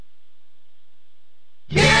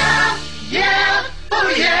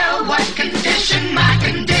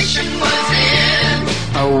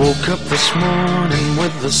woke up this morning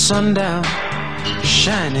with the sun down,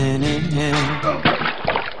 shining in.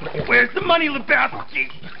 Where's the money, Lebowski?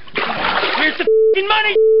 Where's the f***ing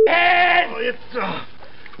money, head?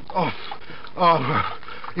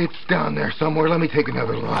 It's down there somewhere. Let me take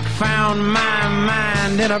another look. I found my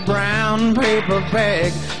mind in a brown paper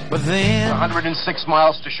bag, but then 106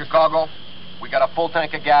 miles to Chicago. We got a full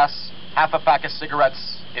tank of gas, half a pack of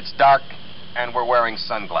cigarettes. It's dark, and we're wearing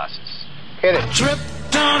sunglasses. Hit it.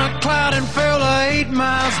 Tripped on a cloud and fell 8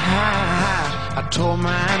 miles high. I tore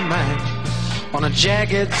my mind on a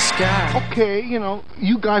jagged sky. Okay,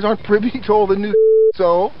 you guys aren't privy to all the new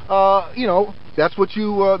so, that's what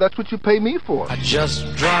you pay me for. I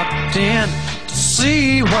just dropped in to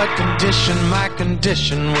see what condition my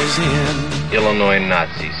condition was in. Illinois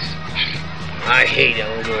Nazis. I hate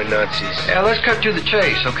Illinois Nazis. Yeah, let's cut to the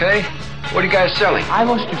chase, okay? What are you guys selling? I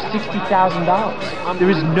lost you $60,000. There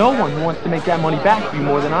is no one who wants to make that money back for you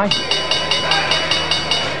more than I do.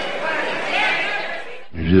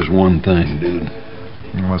 There's just one thing, dude.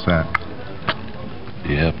 What's that?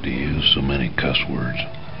 You have to use so many cuss words.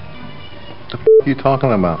 What the f*** are you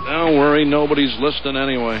talking about? Don't worry, nobody's listening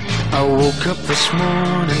anyway. I woke up this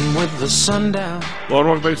morning with the sun down. Well, and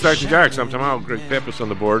welcome back to Stacks and Jacks. I'm Tom Howell, Greg Pappas on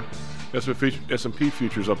the board. S&P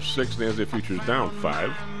futures up 6, NASDAQ futures down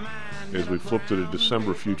 5. As we flip to the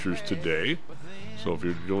December futures today. So if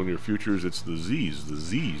you're doing your futures, it's the Z's,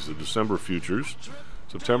 the December futures.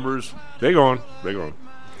 September's, they're going.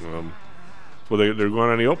 Well, they're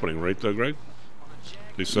going on the opening, right, Greg?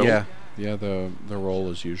 They sell? Yeah. The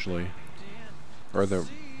roll is usually,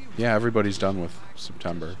 everybody's done with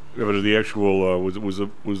September. Yeah, but the actual was the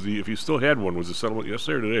if you still had one, was the settlement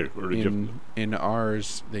yesterday or today? Or in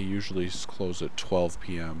ours, they usually close at 12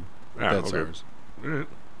 p.m. That's okay. ours. All right.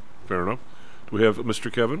 Fair enough. Do we have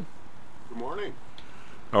Mr. Kevin? Good morning.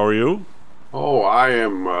 How are you? Oh, I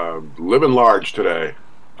am living large today.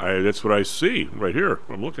 That's what I see right here.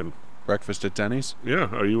 I'm looking. Breakfast at Denny's?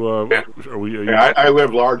 Yeah. Are you? I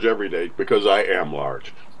live large every day because I am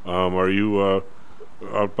large. Are you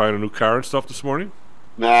out buying a new car and stuff this morning?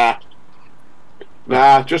 Nah.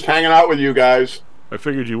 Just hanging out with you guys. I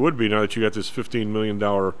figured you would be now that you got this $15 million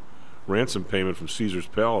ransom payment from Caesar's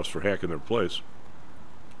Palace for hacking their place.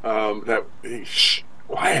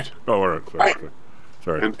 Quiet. Oh, all right.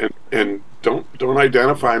 Sorry. And don't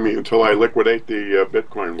identify me until I liquidate the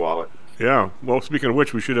Bitcoin wallet. Yeah. Well, speaking of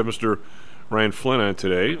which, we should have Mr. Ryan Flynn on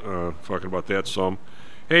today, talking about that some.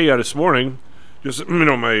 Hey, this morning, just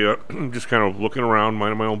my just kind of looking around,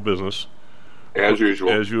 minding my own business. As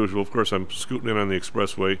usual. Of course, I'm scooting in on the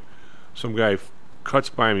expressway. Some guy cuts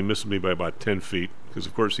by me, misses me by about 10 feet, because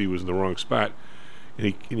of course he was in the wrong spot.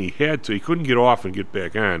 And he couldn't get off and get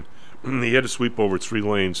back on. He had to sweep over 3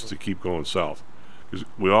 lanes to keep going south. Because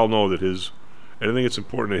we all know that anything that's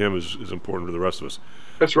important to him is important to the rest of us.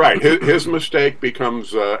 That's right. His mistake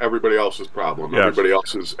becomes everybody else's problem. Yes.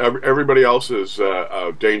 Everybody else's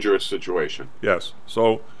dangerous situation. Yes.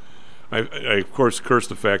 So I of course curse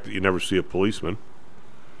the fact that you never see a policeman,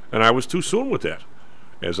 and I was too soon with that.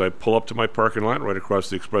 As I pull up to my parking lot right across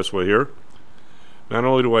the expressway here, not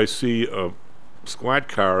only do I see a squad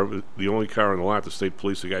car, the only car in the lot, the state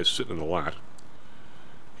police, the guy's sitting in the lot.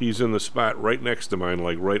 He's in the spot right next to mine,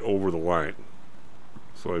 like right over the line.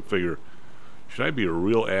 So I figure, should I be a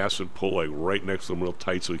real ass and pull like right next to him real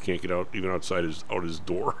tight so he can't get out, even outside his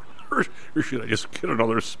door? or should I just get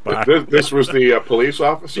another spot? This was the police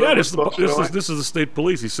officer? Yeah, this is the state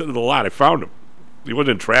police. He's sitting in the lot. I found him. He wasn't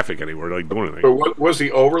in traffic anywhere, like doing anything. But was he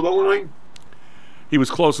over the line? He was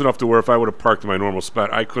close enough to where if I would have parked in my normal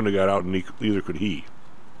spot, I couldn't have got out, and neither could he.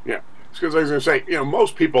 Yeah, because I was going to say,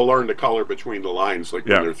 most people learn to color between the lines when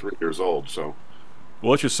they're 3 years old. So,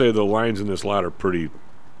 well, let's just say the lines in this lot are pretty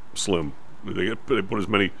slim. They put as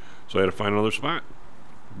many, so I had to find another spot.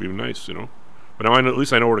 It'd be nice, But now at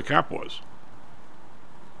least I know where the cop was.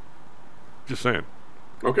 Just saying.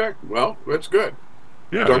 Okay, well, that's good.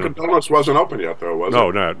 Yeah, Dunkin' Donuts wasn't open yet, though, was it? No,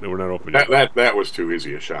 we're not open yet. That was too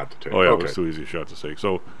easy a shot to take. Oh, yeah, it was too easy a shot to take.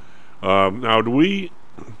 So, now do we,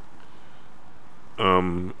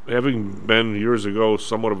 having been years ago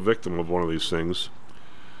somewhat a victim of one of these things,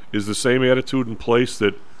 is the same attitude in place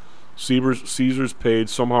that Caesars paid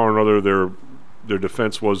somehow or another their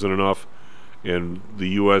defense wasn't enough, and the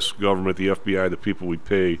U.S. government, the FBI, the people we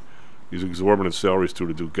pay these exorbitant salaries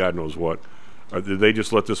to do God knows what, did they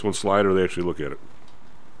just let this one slide, or do they actually look at it?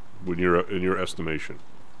 In your estimation?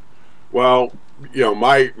 Well,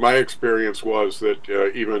 my experience was that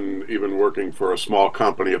even working for a small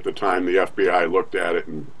company at the time, the FBI looked at it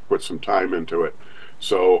and put some time into it.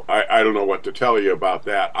 So I don't know what to tell you about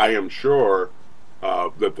that. I am sure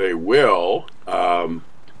that they will.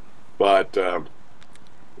 But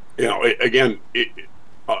again,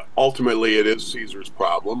 ultimately it is Caesar's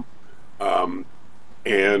problem,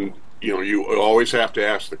 and you always have to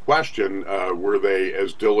ask the question: were they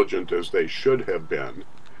as diligent as they should have been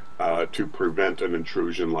to prevent an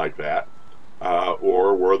intrusion like that?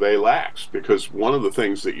 Or were they lax? Because one of the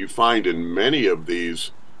things that you find in many of these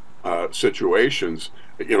situations,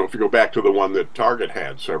 if you go back to the one that Target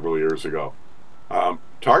had several years ago,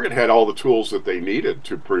 Target had all the tools that they needed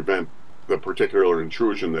to prevent the particular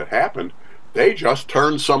intrusion that happened. They just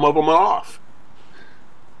turned some of them off.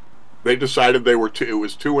 They decided it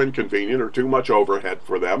was too inconvenient or too much overhead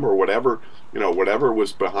for them, or whatever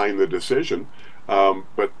was behind the decision.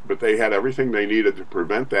 But they had everything they needed to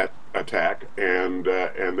prevent that attack, and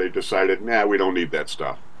they decided, we don't need that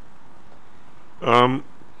stuff.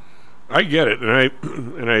 I get it,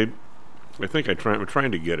 and I think I'm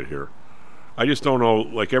trying to get it here. I just don't know.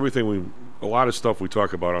 Like everything a lot of stuff we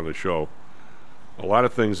talk about on the show, a lot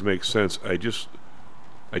of things make sense. I just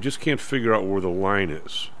can't figure out where the line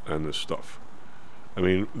is on this stuff. I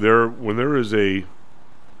mean, when there is a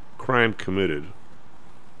crime committed,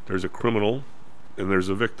 there's a criminal and there's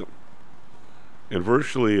a victim. And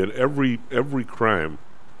virtually in every crime,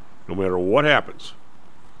 no matter what happens,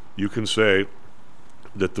 you can say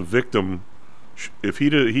that the victim, if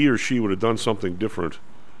he or she would have done something different,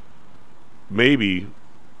 maybe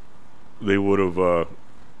they would have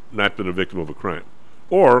not been a victim of a crime.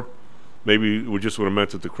 Or maybe it would have meant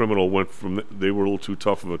that the criminal they were a little too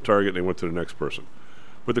tough of a target and they went to the next person.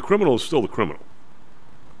 But the criminal is still the criminal.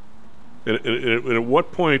 And at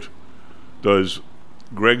what point does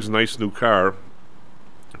Greg's nice new car,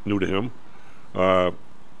 new to him,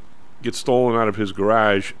 get stolen out of his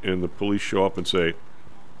garage and the police show up and say,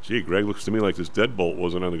 gee, Greg, looks to me like this deadbolt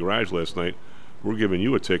wasn't on the garage last night. We're giving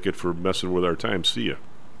you a ticket for messing with our time. See ya.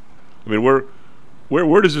 I mean, where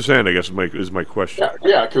does this end, I guess, is my question.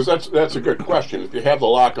 Yeah, because that's a good question. If you have the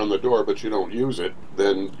lock on the door but you don't use it,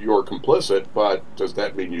 then you're complicit, but does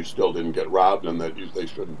that mean you still didn't get robbed and that they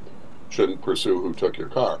shouldn't pursue who took your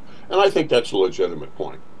car? And I think that's a legitimate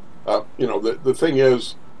point. The thing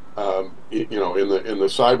is, in the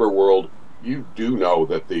cyber world, you do know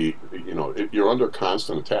that you're under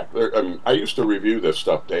constant attack. I used to review this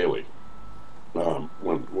stuff daily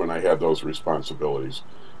when I had those responsibilities,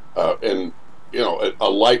 and a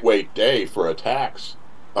lightweight day for attacks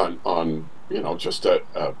on just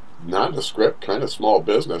a nondescript kind of small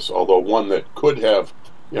business, although one that could have,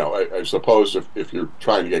 I suppose if you're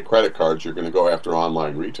trying to get credit cards, you're going to go after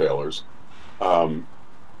online retailers. A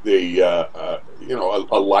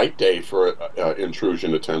light day for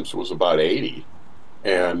intrusion attempts was about 80,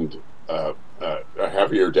 and a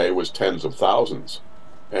heavier day was tens of thousands.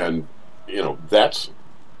 And that's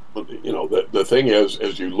the thing is,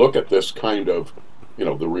 as you look at this kind of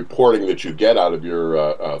the reporting that you get out of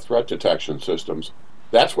your threat detection systems,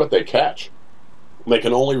 that's what they catch. They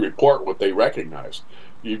can only report what they recognize.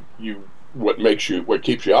 What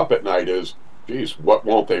keeps you up at night is, geez, what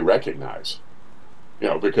won't they recognize?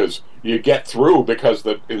 Because you get through because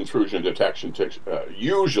the intrusion detection,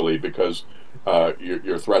 usually because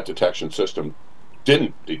your threat detection system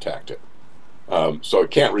didn't detect it. So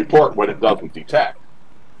it can't report what it doesn't detect.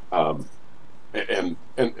 And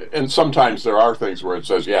sometimes there are things where it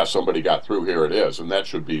says, yeah, somebody got through, here it is, and that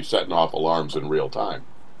should be setting off alarms in real time.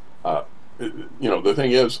 The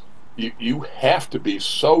thing is, you have to be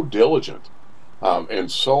so diligent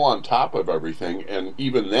and so on top of everything, and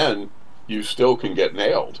even then, you still can get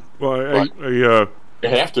nailed. Well, you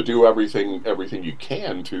have to do everything you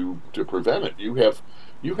can to prevent it. You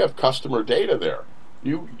have customer data there.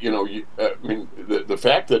 The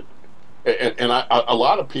fact that, and a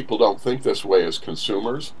lot of people don't think this way as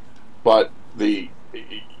consumers, but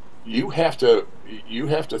you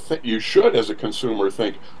should as a consumer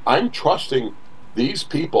think, I'm trusting these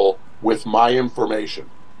people with my information.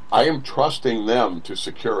 I am trusting them to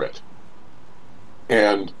secure it.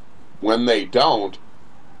 And when they don't,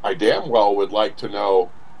 I damn well would like to know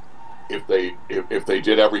if they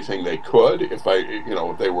did everything they could, if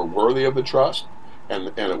they were worthy of the trust,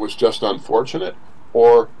 and it was just unfortunate,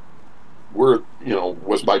 or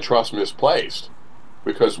was my trust misplaced?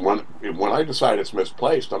 Because when I decide it's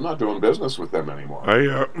misplaced, I'm not doing business with them anymore.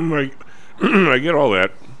 I get all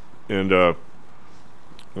that, and I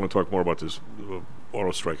want to talk more about this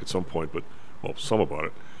auto strike at some point, some about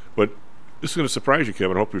it. But this is going to surprise you,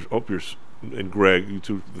 Kevin. I hope you're and Greg, you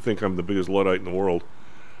two think I'm the biggest Luddite in the world.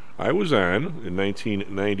 I was on, in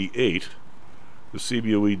 1998, the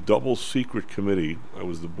CBOE Double Secret Committee. I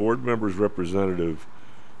was the board member's representative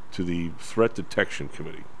to the Threat Detection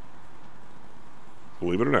Committee.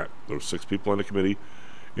 Believe it or not, there were 6 people on the committee,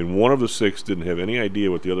 and one of the 6 didn't have any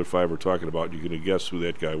idea what the other 5 were talking about. You can guess who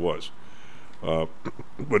that guy was.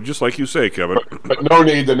 But just like you say, Kevin. But no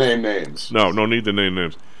need to name names. No need to name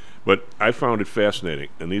names. But I found it fascinating.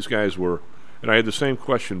 And these guys were, and I had the same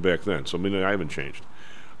question back then, so I mean, I haven't changed.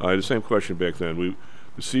 I had the same question back then.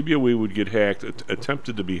 The CBOE would get hacked,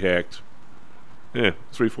 attempted to be hacked,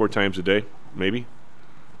 3-4 times a day, maybe.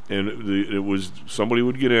 And it was, somebody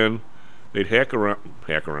would get in, they'd hack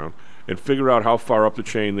around, and figure out how far up the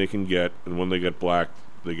chain they can get, and when they get blacked,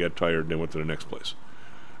 they get tired, and they went to the next place.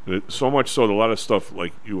 So much so that a lot of stuff,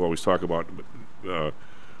 like you always talk about, the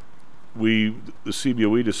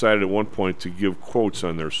CBOE decided at one point to give quotes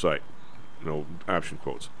on their site, option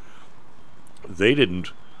quotes. They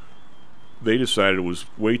didn't. They decided it was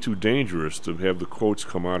way too dangerous to have the quotes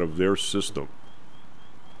come out of their system.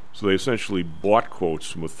 So they essentially bought quotes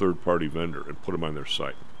from a third-party vendor and put them on their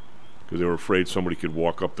site because they were afraid somebody could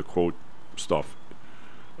walk up the quote stuff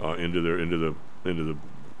into the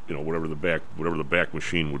whatever the back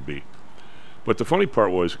machine would be. But the funny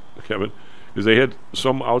part was, Kevin, is they had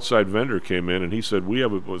some outside vendor came in and he said, we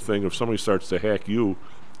have a thing, if somebody starts to hack you,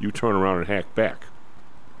 you turn around and hack back.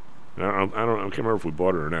 And I can't remember if we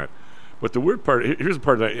bought it or not. But the weird part, here's the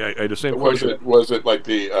part that I had the same question. Was it like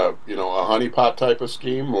the a honeypot type of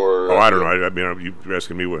scheme, or? Oh, I don't know. I mean, you're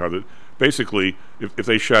asking me how the basically if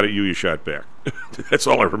they shot at you, you shot back. That's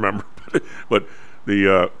all I remember. But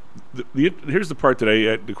the here's the part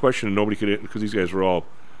that the question nobody could, because these guys were all,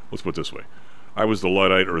 let's put it this way, I was the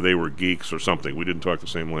Luddite or they were geeks or something. We didn't talk the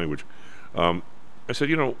same language. I said,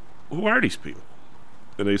 who are these people?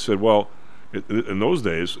 And they said, well, in those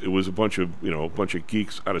days, it was a bunch of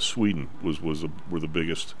geeks out of Sweden were the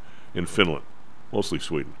biggest in Finland, mostly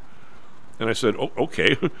Sweden. And I said, oh,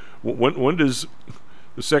 okay, when does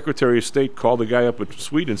the Secretary of State call the guy up in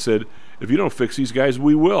Sweden and said, if you don't fix these guys,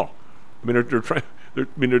 we will? I mean,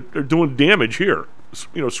 they're doing damage here.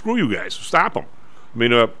 Screw you guys, stop them. I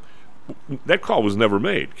mean, that call was never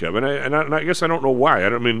made, Kevin, and I guess I don't know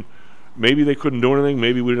why. Maybe they couldn't do anything.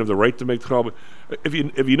 Maybe we didn't have the right to make the call. But if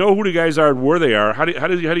you know who the guys are and where they are, how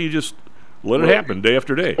do you just let it happen day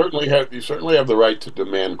after day? You certainly have the right to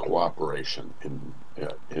demand cooperation in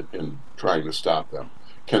trying to stop them.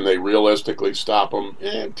 Can they realistically stop them?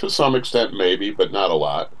 To some extent, maybe, but not a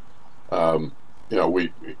lot.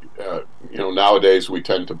 Nowadays we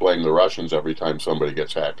tend to blame the Russians every time somebody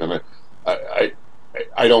gets hacked, and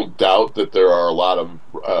I don't doubt that there are a lot of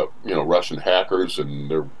Russian hackers, and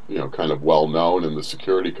they're kind of well known in the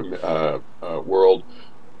security world,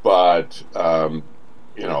 but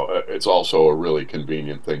it's also a really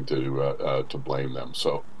convenient thing to blame them.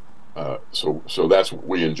 So that's what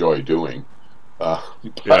we enjoy doing. And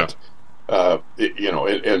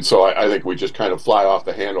so I think we just kind of fly off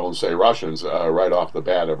the handle and say Russians right off the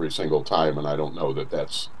bat every single time, and I don't know that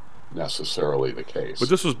that's necessarily the case. But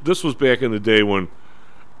this was back in the day when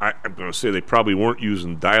I'm going to say they probably weren't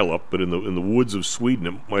using dial-up, but in the woods of Sweden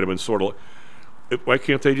it might have been sort of. Why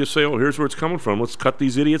can't they just say, "Oh, here's where it's coming from. Let's cut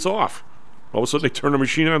these idiots off"? All of a sudden they turn the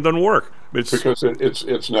machine on and it doesn't work. Because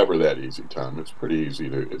it's never that easy, Tom. It's pretty easy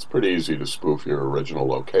to spoof your original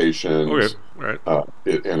locations. Okay, right.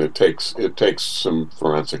 It takes some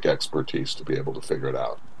forensic expertise to be able to figure it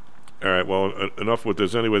out. All right. Well, enough with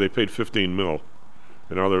this. Anyway, they paid $15 million,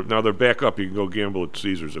 and now they're back up. You can go gamble at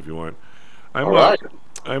Caesars if you want. All right.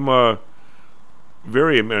 I'm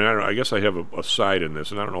very. I guess I have a side in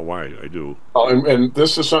this, and I don't know why I do. Oh, and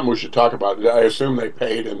this is something we should talk about. I assume they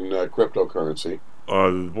paid in cryptocurrency.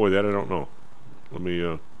 Boy, that I don't know. Let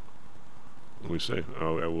me say.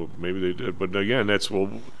 Maybe they did, but again, that's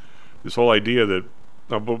this whole idea that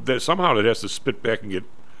somehow it has to spit back and get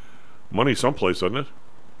money someplace, doesn't it?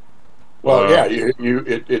 Well,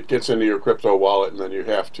 it gets into your crypto wallet, and then you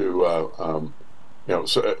have to.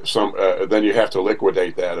 Then you have to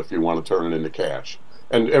liquidate that if you want to turn it into cash,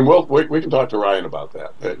 and we can talk to Ryan about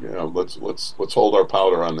that. Let's hold our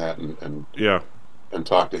powder on that and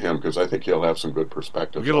talk to him, because I think he'll have some good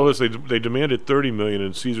perspective. Get all this. They demanded $30 million,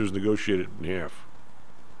 and Caesars negotiated in half.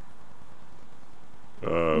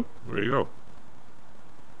 There you go.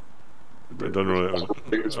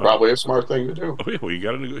 It's probably a smart thing to do. Oh yeah, well, you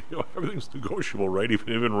got to everything's negotiable, right?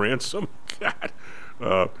 Even ransom.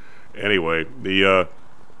 God. Anyway,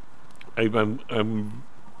 I'm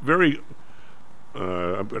very.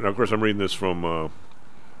 And of course, I'm reading this from.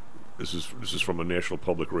 This is from a National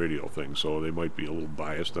Public Radio thing, so they might be a little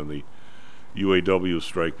biased on the UAW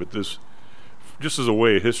strike. But this, just as a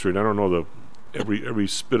way of history, and I don't know every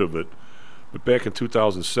spit of it, but back in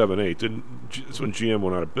 2007-8, that's when GM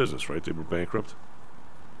went out of business, right? They were bankrupt,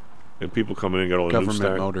 and people come in and got all the new stock.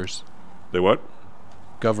 Government Motors. They what?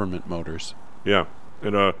 Government Motors. Yeah.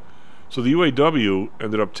 And so the UAW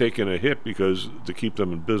ended up taking a hit because to keep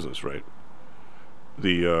them in business, right?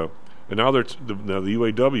 And now the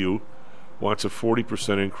UAW wants a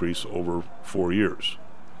 40% increase over 4 years,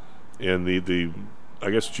 and the I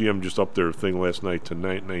guess GM just upped their thing last night to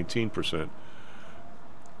 19%.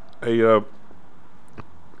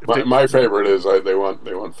 My favorite is they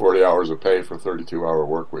want 40 hours of pay for 32-hour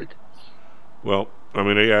work week. Well, I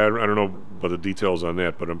mean, I don't know about the details on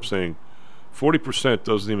that, but I'm saying 40%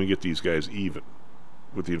 doesn't even get these guys even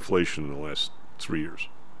with the inflation in the last 3 years.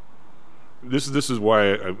 This is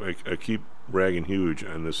why I keep ragging huge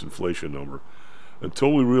on this inflation number.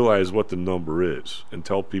 Until we realize what the number is and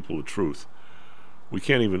tell people the truth, we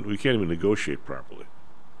can't even negotiate properly,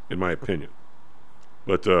 in my opinion.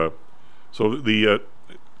 But so the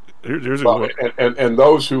here's and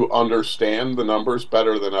those who understand the numbers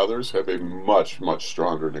better than others have a much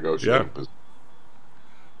stronger negotiating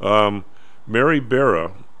position. Mary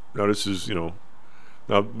Barra. Now this is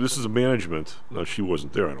a management. Now she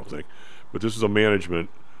wasn't there, I don't think, but this is a management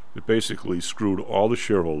that basically screwed all the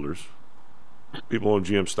shareholders. People own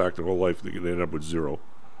GM stock their whole life. They end up with zero,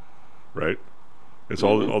 right? It's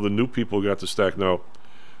all the new people got the stock. Now,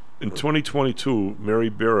 in 2022, Mary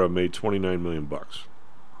Barra made $29 million.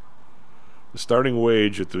 The starting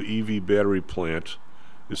wage at the EV battery plant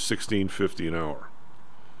is $16.50 an hour.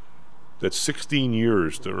 That's 16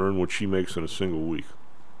 years to earn what she makes in a single week.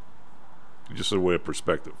 Just a way of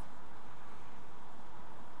perspective.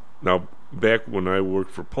 Now, back when I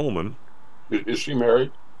worked for Pullman, is she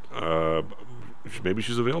married? Maybe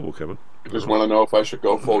she's available, Kevin. I just want to know if I should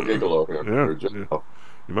go full gigolo here. Yeah.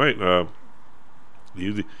 You might.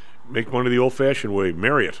 You make money the old-fashioned way.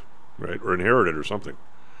 Marry it, right, or inherit it, or something.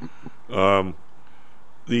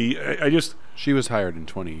 She was hired in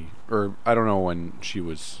I don't know when she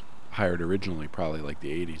was hired originally, probably like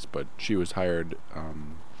the 80s, but she was hired,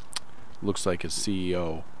 looks like as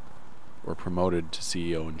CEO, or promoted to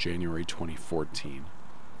CEO in January 2014.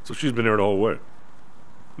 So she's been there the whole way.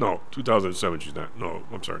 No, 2007 she's not. No,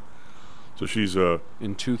 I'm sorry. So she's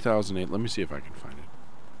in 2008. Let me see if I can find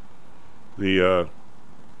it.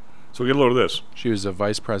 So get a load of this. She was a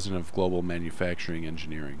vice president of global manufacturing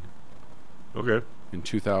engineering. Okay. In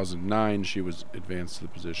 2009, she was advanced to the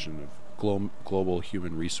position of global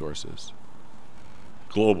human resources.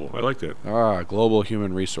 Global, I like that. Global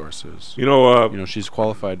human resources. She's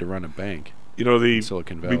qualified to run a bank. In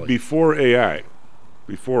Silicon Valley. Before AI,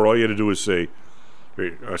 all you had to do was say,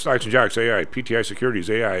 Stocks and Jocks AI, PTI Securities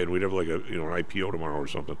AI, and we'd have like an IPO tomorrow or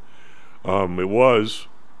something. It was,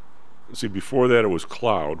 before that it was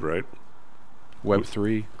cloud, right?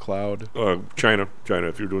 Web3, cloud. China.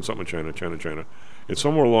 If you're doing something in China. And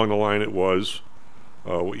somewhere along the line it was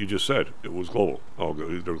what you just said. It was global.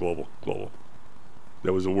 They're global.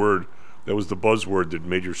 That was the word. That was the buzzword that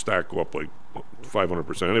made your stock go up like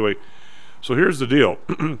 500%. Anyway, so here's the deal.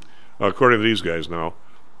 According to these guys now,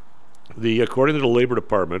 according to the Labor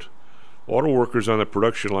Department, auto workers on the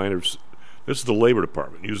production line this is the Labor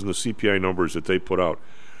Department using the CPI numbers that they put out.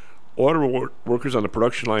 Auto workers on the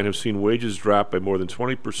production line have seen wages drop by more than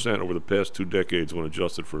 20% over the past 2 decades when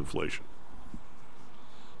adjusted for inflation.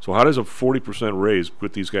 So how does a 40% raise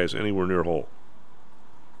put these guys anywhere near whole?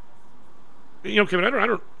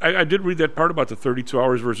 Kevin, I did read that part about the 32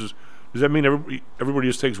 hours versus. Does that mean everybody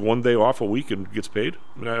just takes 1 day off a week and gets paid?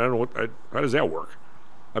 I mean, I don't know how does that work?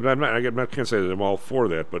 I can't say that I'm all for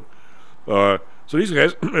that, but so these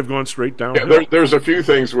guys have gone straight down. Yeah, there's a few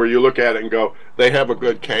things where you look at it and go, they have a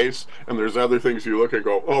good case, and there's other things you look at and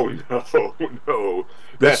go, oh no,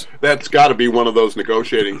 that's got to be one of those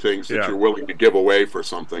negotiating things that you're willing to give away for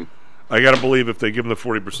something. I got to believe if they give them the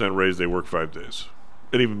 40% raise, they work 5 days,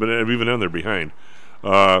 and even then they're behind.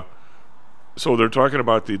 So they're talking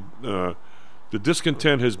about the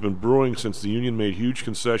discontent has been brewing since the union made huge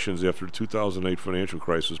concessions after the 2008 financial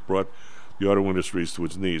crisis brought the auto industries to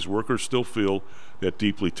its knees. Workers still feel that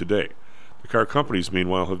deeply today. The car companies,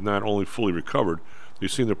 meanwhile, have not only fully recovered,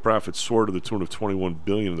 they've seen their profits soar to the tune of $21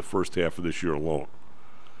 billion in the first half of this year alone.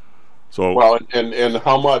 So and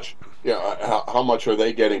how much? Yeah, how much are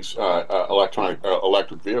they getting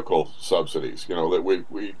electric vehicle subsidies? That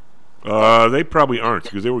we they probably aren't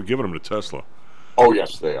because they were giving them to Tesla. Oh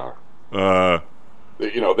yes, they are.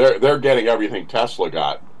 They're getting everything Tesla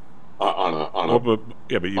got on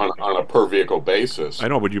a per vehicle basis. I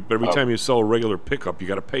know, but every time you sell a regular pickup, you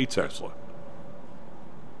got to pay Tesla.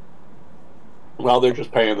 Well, they're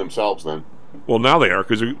just paying themselves then. Well, now they are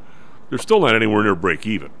because they're still not anywhere near break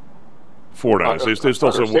even. Ford on it. They still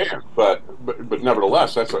understand, but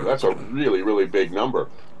nevertheless, that's a really really big number.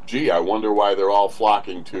 gee, I wonder why they're all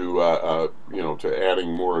flocking to to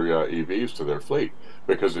adding more EVs to their fleet,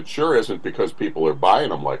 because it sure isn't because people are buying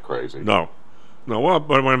them like crazy. No. Well,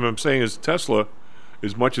 but what I'm saying is Tesla,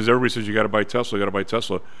 as much as everybody says you got to buy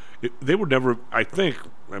Tesla, they would never. I think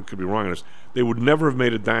I could be wrong on this. They would never have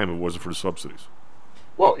made a dime if it wasn't for the subsidies.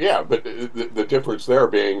 Well, yeah, but the difference there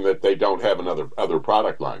being that they don't have other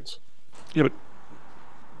product lines. Yeah, but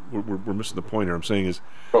we're missing the point here. I'm saying is,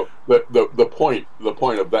 so the point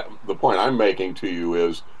I'm making to you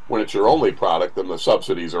is, when it's your only product, then the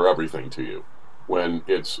subsidies are everything to you. When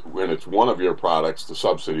it's one of your products, the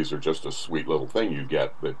subsidies are just a sweet little thing you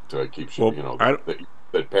get that keeps you,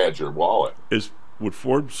 that pads your wallet. When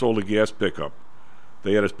Ford sold a gas pickup,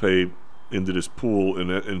 they had us pay into this pool,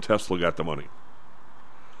 and Tesla got the money.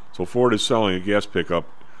 So Ford is selling a gas pickup,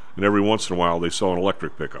 and every once in a while they sell an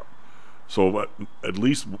electric pickup. So at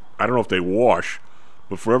least, I don't know if they wash,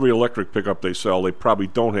 but for every electric pickup they sell, they probably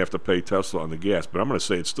don't have to pay Tesla on the gas. But I'm going to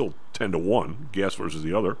say it's still 10-1, gas versus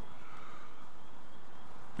the other.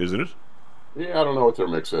 Isn't it? Yeah, I don't know what their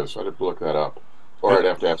mix is. I'd have to look that up. Or I'd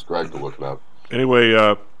have to ask Greg to look it up.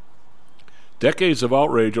 Anyway, decades of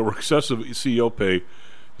outrage over excessive CEO pay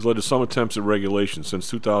has led to some attempts at regulation. Since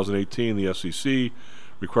 2018, the SEC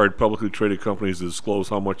required publicly traded companies to disclose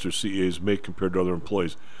how much their CEOs make compared to other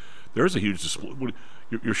employees. There's a huge display.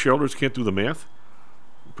 Your shareholders can't do the math?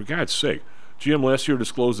 For God's sake. GM last year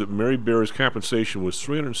disclosed that Mary Barra's compensation was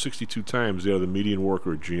 362 times that of the median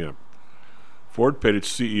worker at GM. Ford paid its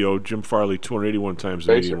CEO, Jim Farley, 281 times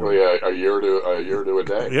the median worker. Basically, a year to a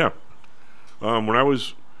day. Yeah. When I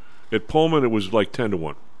was at Pullman, it was like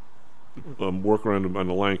 10-1. Worker on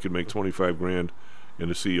the line could make $25,000, and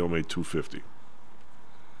the CEO made $250,000.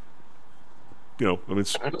 And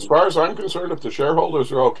as far as I'm concerned, if the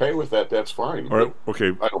shareholders are okay with that, that's fine. All right,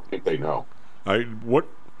 okay. I don't think they know.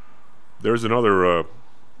 There's another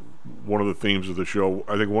one of the themes of the show.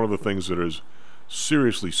 I think one of the things that is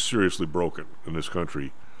seriously broken in this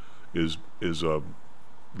country is the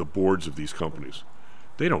boards of these companies.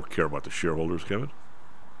 They don't care about the shareholders, Kevin.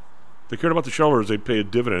 If they cared about the shareholders, they'd pay a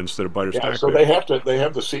dividend instead of buy their stock. So they have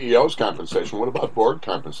the CEO's compensation. What about board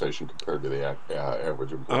compensation compared to the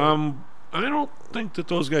average employee? I don't think that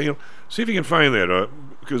those guys. See if you can find that,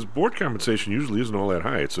 because board compensation usually isn't all that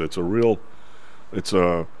high. It's a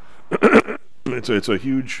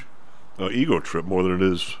huge ego trip more than it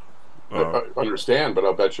is. I understand, but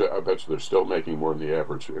I bet you they're still making more than the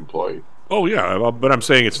average employee. Oh yeah, but I'm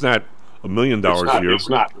saying it's not $1 million a year. It's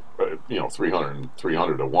not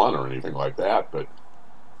 300 to 1 or anything like that. But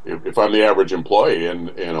if I'm the average employee and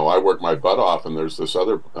I work my butt off, and there's this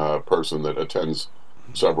other person that attends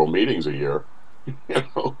several meetings a year,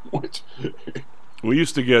 which we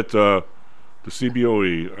used to get the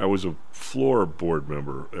CBOE. I was a floor board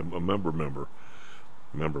member, a member.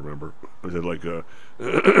 Was it like a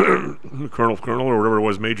colonel or whatever it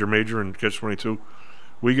was, major in Catch-22?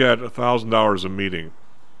 We got $1,000 a meeting,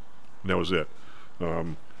 and that was it.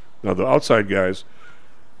 Now the outside guys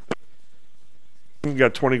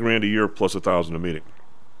got $20,000 a year plus $1,000 a meeting,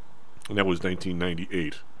 and that was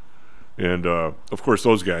 1998. And of course,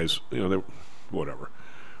 those guys, they whatever,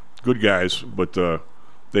 good guys, but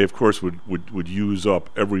they of course would use up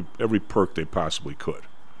every perk they possibly could.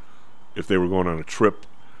 If they were going on a trip,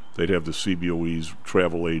 they'd have the CBOE's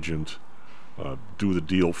travel agent do the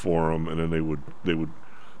deal for them, and then they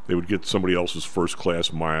would get somebody else's first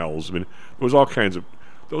class miles. I mean, there was all kinds of.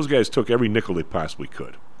 Those guys took every nickel they possibly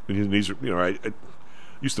could. And these are, it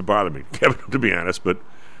used to bother me, Kevin, to be honest. But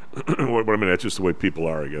that's just the way people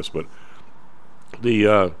are, I guess. But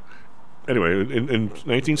anyway, in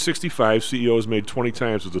 1965, CEOs made 20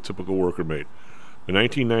 times what the typical worker made. In the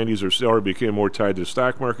 1990s, their salary became more tied to the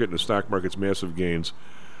stock market, and the stock market's massive gains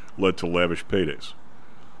led to lavish paydays.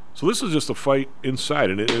 So this is just a fight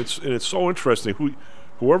inside, and it's so interesting.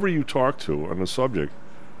 Whoever you talk to on the subject,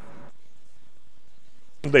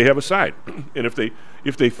 they have a side, and if they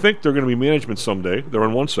think they're going to be management someday, they're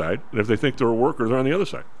on one side, and if they think they're a worker, they're on the other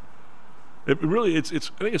side. It really, I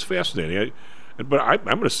think it's fascinating. But I'm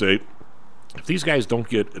going to say, if these guys don't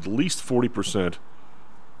get at least 40%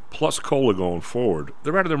 plus COLA going forward,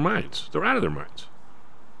 they're out of their minds.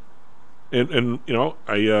 And but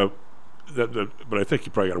I think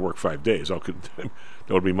you probably got to work 5 days. That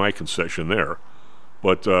would be my concession there.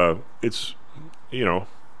 But it's, I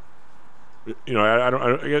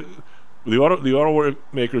get the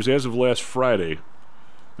automakers as of last Friday,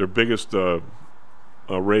 their biggest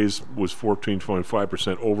raise was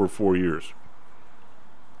 14.5% over 4 years.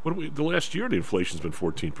 The last year the inflation's been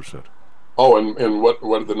 14%. Oh, and what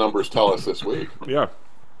did the numbers tell us this week? Yeah.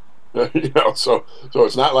 So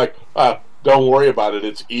it's not like don't worry about it.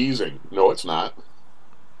 It's easing. No, it's not.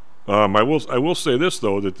 I will say this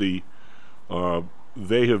though, that they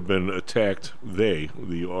have been attacked. The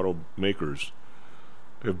automakers,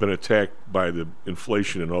 have been attacked by the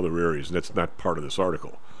inflation in other areas, and that's not part of this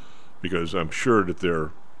article, because I'm sure that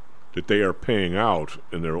they are paying out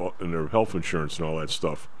in their health insurance and all that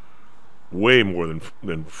stuff way more than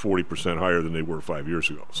 40% higher than they were 5 years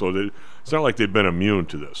ago. So it's not like they've been immune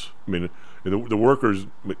to this. I mean, the workers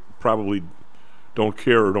probably don't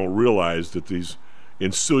care or don't realize that these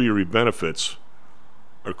ancillary benefits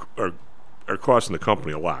are costing the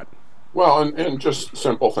company a lot. Well, and just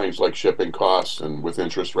simple things like shipping costs, and with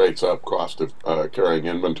interest rates up, cost of carrying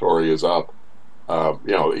inventory is up. So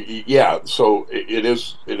it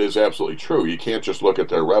is absolutely true. You can't just look at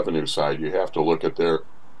their revenue side. You have to look at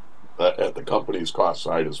at the company's cost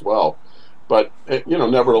side as well. But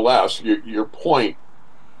nevertheless, your point,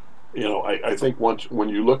 I think when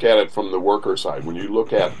you look at it from the worker side, when you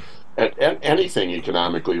look at anything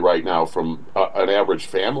economically right now from an average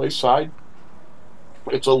family side,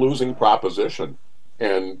 it's a losing proposition.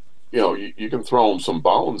 And you can throw them some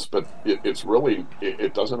bones, but it's really,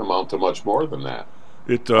 it doesn't amount to much more than that.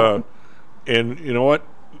 And you know what?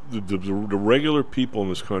 The regular people in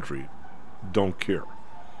this country don't care.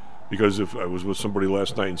 Because if I was with somebody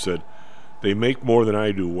last night and said, they make more than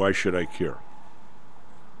I do, why should I care?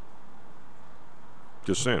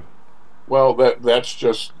 Just saying. Well, that's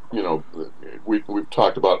just, we've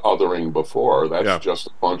talked about othering before. That's just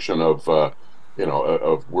a function of,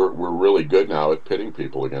 we're really good now at pitting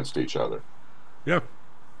people against each other. Yeah.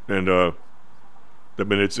 And, I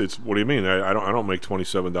mean, it's what do you mean? I don't make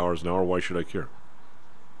 $27 an hour. Why should I care?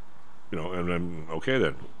 And I'm okay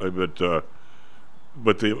then.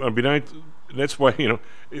 That's why,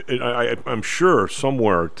 I'm sure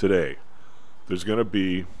somewhere today there's going to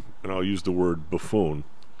be, and I'll use the word buffoon,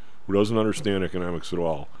 who doesn't understand economics at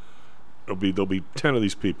all. There'll be 10 of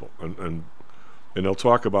these people, and they'll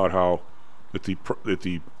talk about how if they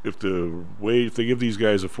give these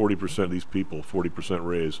guys 40%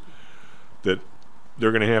 raise, that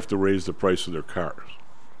they're going to have to raise the price of their cars.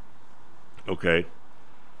 Okay.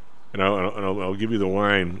 And I'll give you the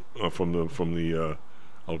line from the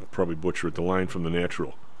I'll probably butcher it. The line from The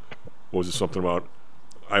Natural. What was it? Something about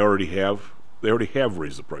they already have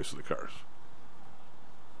raised the price of the cars,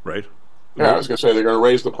 right? Yeah, I was going to say they're going to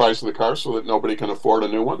raise the price of the car so that nobody can afford a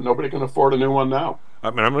new one. Nobody can afford a new one now. I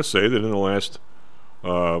mean, I'm going to say that in the last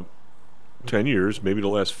 10 years, maybe the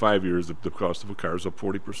last 5 years, the cost of a car is up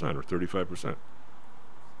 40% or 35%.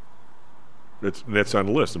 That's on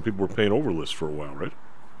the list, and people were paying over lists for a while, right?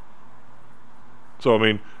 So I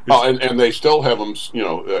mean, and they still have them.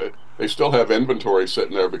 They still have inventory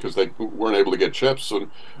sitting there because they weren't able to get chips,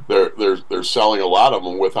 and they're selling a lot of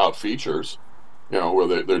them without features. Where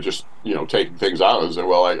they're just taking things out and say,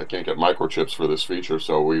 well, I can't get microchips for this feature,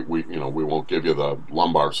 so we won't give you the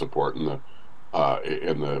lumbar support in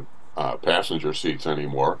the passenger seats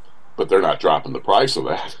anymore. But they're not dropping the price of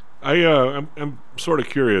that. I'm sort of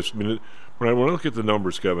curious. I mean, when I look at the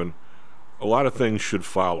numbers, Kevin, a lot of things should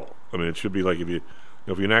follow. I mean, it should be like if you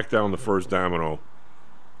knock down the first domino,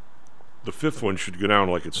 the fifth one should go down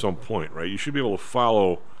like at some point, right? You should be able to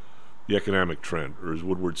follow the economic trend, or as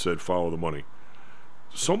Woodward said, follow the money.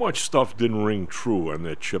 So much stuff didn't ring true on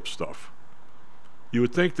that chip stuff. You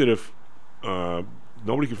would think that if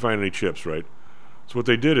nobody could find any chips, right? So what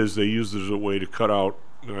they did is they used it as a way to cut out,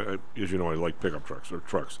 as you know, I like pickup trucks or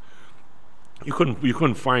trucks. You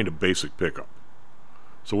couldn't find a basic pickup.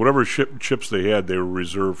 So whatever chips they had, they were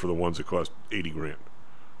reserved for the ones that cost $80,000.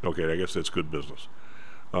 Okay, I guess that's good business.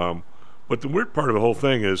 But the weird part of the whole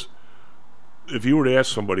thing is, if you were to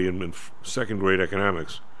ask somebody in second grade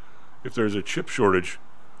economics, if there's a chip shortage,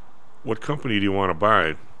 what company do you want to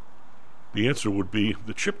buy? The answer would be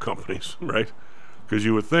the chip companies, right? Because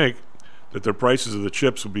you would think that their prices of the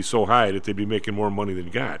chips would be so high that they'd be making more money than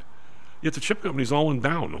God. Yet the chip companies all went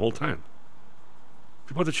down the whole time.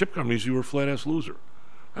 If you bought the chip companies, you were a flat-ass loser.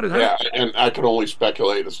 And I can only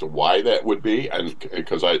speculate as to why that would be, and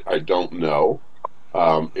because I don't know.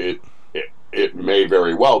 It may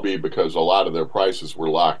very well be because a lot of their prices were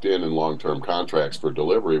locked in long-term contracts for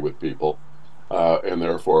delivery with people, and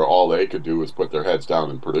therefore all they could do was put their heads down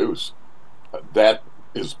and produce. That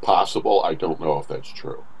is possible. I don't know if that's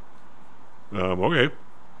true. Okay.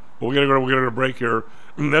 Well, we're gonna go to a break here.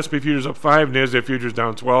 SP futures up 5, NASDAQ futures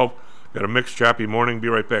down 12. Got a mixed, choppy morning. Be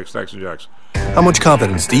right back. Stacks and Jacks. How much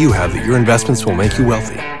confidence do you have that your investments will make you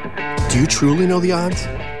wealthy? Do you truly know the odds?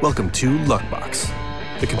 Welcome to Luckbox.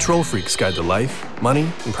 The control freak's guide to life, money,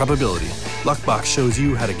 and probability. Luckbox shows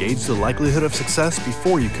you how to gauge the likelihood of success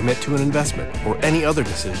before you commit to an investment or any other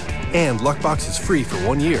decision. And Luckbox is free for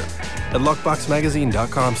 1 year at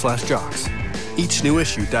luckboxmagazine.com/jocks. Each new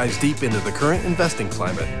issue dives deep into the current investing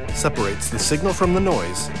climate, separates the signal from the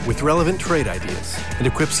noise with relevant trade ideas, and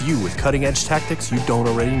equips you with cutting-edge tactics you don't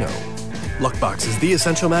already know. Luckbox is the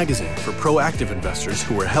essential magazine for proactive investors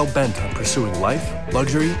who are hell-bent on pursuing life,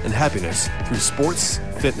 luxury, and happiness through sports,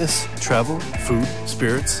 fitness, travel, food,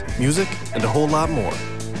 spirits, music, and a whole lot more.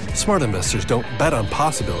 Smart investors don't bet on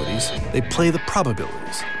possibilities, they play the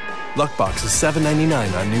probabilities. Luckbox is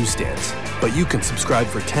 $7.99 on newsstands, but you can subscribe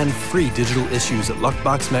for 10 free digital issues at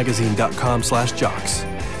luckboxmagazine.com/jocks.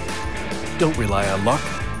 Don't rely on luck.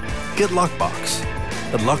 Get Luckbox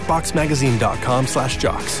at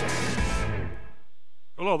luckboxmagazine.com/jocks.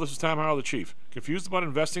 Hello, this is Tom Howell, the Chief. Confused about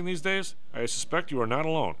investing these days? I suspect you are not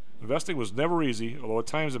alone. Investing was never easy, although at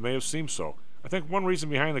times it may have seemed so. I think one reason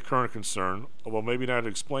behind the current concern, although maybe not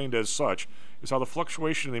explained as such, is how the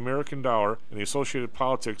fluctuation in the American dollar and the associated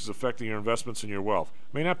politics is affecting your investments and your wealth.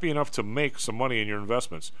 It may not be enough to make some money in your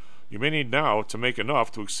investments. You may need now to make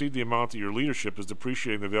enough to exceed the amount that your leadership is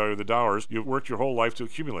depreciating the value of the dollars you've worked your whole life to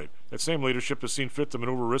accumulate. That same leadership has seen fit to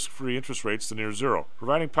maneuver risk-free interest rates to near zero.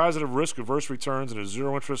 Providing positive risk-averse returns in a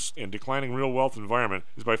zero-interest and declining real wealth environment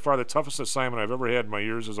is by far the toughest assignment I've ever had in my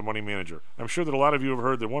years as a money manager. I'm sure that a lot of you have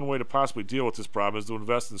heard that one way to possibly deal with this problem is to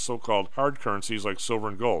invest in so-called hard currencies like silver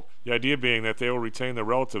and gold. The idea being that they will retain their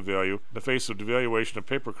relative value in the face of devaluation of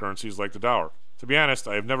paper currencies like the dollar. To be honest,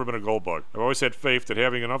 I have never been a gold bug. I've always had faith that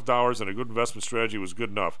having enough dollars and a good investment strategy was good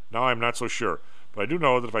enough. Now I'm not so sure. But I do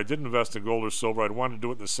know that if I did invest in gold or silver, I'd want to do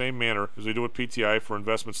it in the same manner as we do with PTI for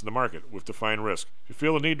investments in the market, with defined risk. If you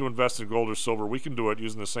feel the need to invest in gold or silver, we can do it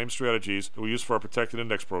using the same strategies that we use for our protected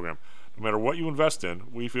index program. No matter what you invest in,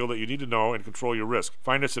 we feel that you need to know and control your risk.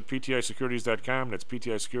 Find us at ptisecurities.com. That's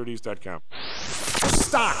ptisecurities.com.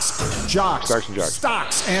 Stocks, jocks, Stocks and jocks.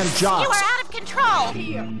 Stocks and jocks. You are out of control.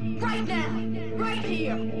 Here, right now, right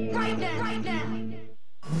here, right now, right now.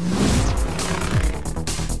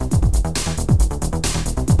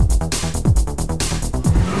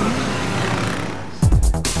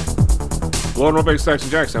 Hello and welcome back to Stocks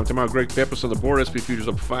and Jocks. I'm talking about Greg Pappas on the board. SP futures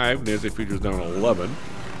up 5, NASDAQ futures down 11.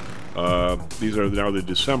 These are now the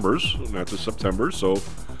Decembers, not the Septembers. So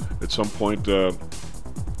at some point,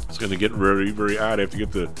 it's going to get very, very odd. I have to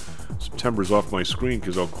get the Septembers off my screen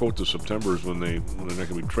because I'll quote the Septembers when they're not going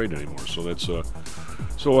to be traded anymore. So that's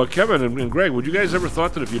Kevin and Greg, would you guys ever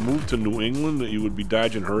thought that if you moved to New England that you would be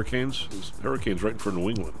dodging hurricanes? There's hurricanes right in front of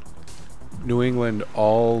New England. New England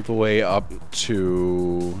all the way up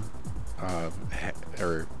to,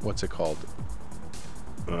 or what's it called?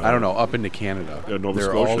 I don't know, up into Canada. Yeah, Nova they're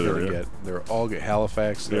Scotia. All gonna they're all get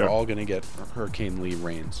Halifax. They're all going to get Hurricane Lee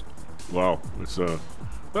rains. Wow, it's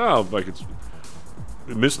like it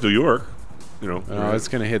missed New York, you know. It's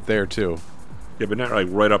going to hit there too. Yeah, but not like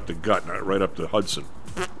right up the gut, not right up the Hudson.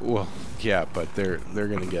 Well, yeah, but they're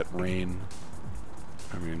going to get rain.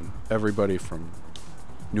 I mean, everybody from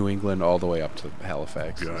New England all the way up to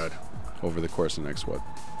Halifax. God. Over the course of the next what?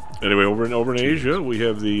 Anyway, over in Asia, we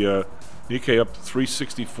have the Nikkei up to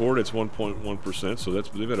 364. That's 1.1%. So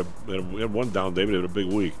they've had one down day, but they had a big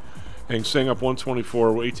week. Hang Seng up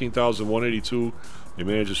 124, 18,182. They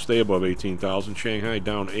managed to stay above 18,000. Shanghai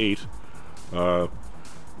down 8. So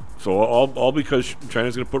all because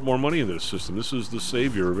China's going to put more money into the system. This is the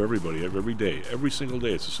savior of everybody every day. Every single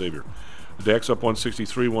day it's a savior. The DAX up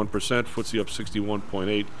 163, 1%. FTSE up 61.8.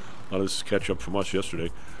 A lot of this is catch up from us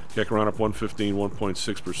yesterday. Kekaran up 115,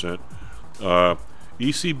 1.6%.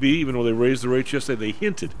 ECB, even though they raised the rates yesterday, they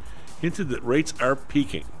hinted that rates are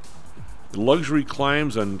peaking. The luxury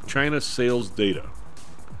climbs on China sales data.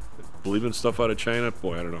 Believe in stuff out of China?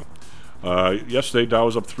 Boy, I don't know. Yesterday, Dow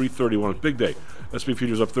was up 331. Big day. SP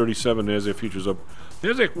futures up 37. NASDAQ futures up.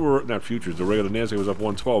 NASDAQ were not futures. The regular NASDAQ was up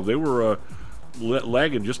 112. They were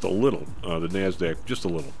lagging just a little. The NASDAQ just a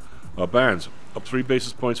little. Bonds up 3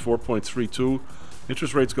 basis points, 4.32.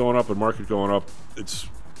 Interest rates going up and market going up. It's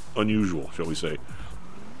unusual, shall we say.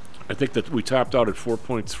 I think that we topped out at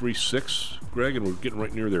 4.36, Greg, and we're getting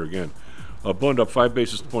right near there again. Bund up 5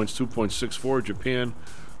 basis points, 2.64. Japan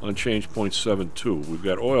unchanged, 0.72. We've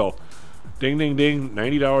got oil, ding, ding, ding,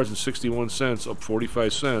 $90.61, up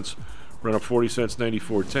 45 cents. Brent up 40 cents,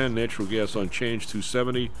 94.10. Natural gas unchanged,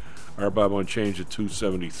 270. RBOB unchanged at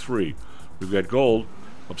 273. We've got gold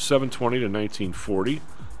up 720 to 1940.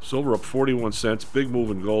 Silver up 41 cents. Big move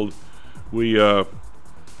in gold. We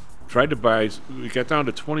tried to buy. We got down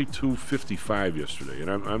to 22.55 yesterday, and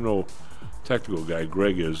I'm no technical guy.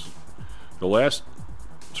 Greg is. The last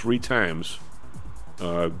 3 times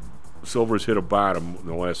Silver's hit a bottom in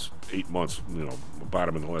the last 8 months. A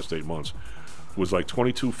bottom in the last 8 months. It was like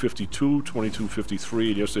 22.52, 22.53,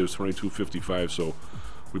 and yesterday was 22.55. So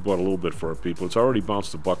we bought a little bit for our people. It's already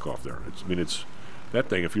bounced the buck off there. It's that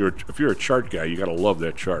thing. If you're a chart guy, you got to love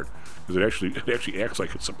that chart because it actually acts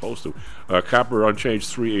like it's supposed to. Copper unchanged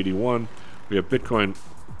 381. We have Bitcoin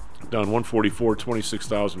down 144,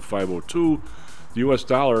 26,502. The U.S.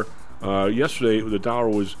 dollar yesterday, the dollar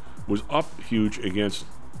was up huge against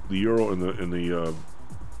the euro and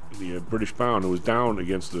the British pound. It was down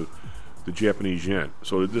against the Japanese yen.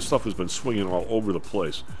 So this stuff has been swinging all over the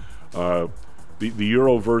place. The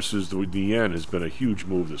euro versus the yen has been a huge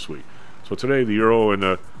move this week. So today the euro and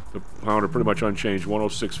the pound are pretty much unchanged.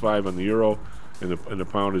 106.5 on the euro, and the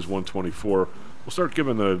pound is 124. We'll start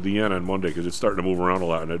giving the yen on Monday because it's starting to move around a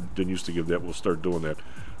lot, and I didn't used to give that. We'll start doing that.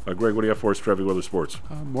 Greg, what do you have for us? Traffic, weather, sports.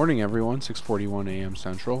 Morning, everyone. 6:41 a.m.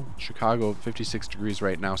 Central. Chicago, 56 degrees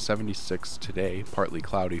right now. 76 today. Partly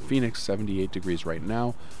cloudy. Phoenix, 78 degrees right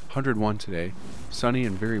now. 101 today. Sunny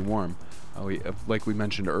and very warm. Like we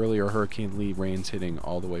mentioned earlier, Hurricane Lee rains hitting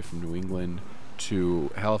all the way from New England to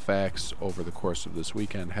Halifax over the course of this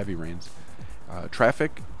weekend. Heavy rains.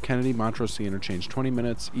 Traffic, Kennedy, Montrose to the interchange 20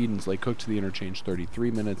 minutes, Edens, Lake Cook to the interchange 33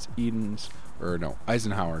 minutes,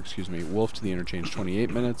 Eisenhower, Wolf to the interchange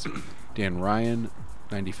 28 minutes, Dan Ryan,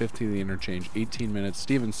 95th to the interchange 18 minutes,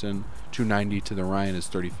 Stevenson, 290 to the Ryan is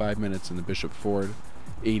 35 minutes, and the Bishop Ford,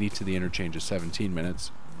 80 to the interchange is 17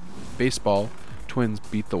 minutes. Baseball, Twins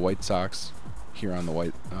beat the White Sox here on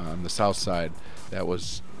the south side. That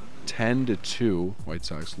was 10-2. White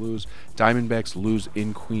Sox lose. Diamondbacks lose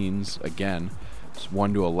in Queens again. It's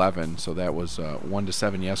 1-11. So that was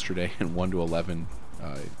 1-7 yesterday and 1-11,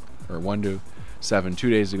 or 1-7 2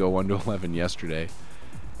 days ago. 1-11 yesterday.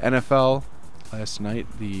 NFL last night.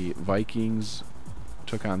 The Vikings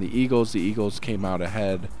took on the Eagles. The Eagles came out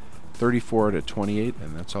ahead, 34-28,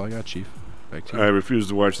 and that's all I got, Chief. Back to you. I refuse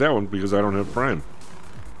to watch that one because I don't have Prime.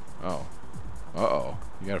 Oh,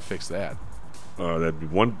 you got to fix that. That'd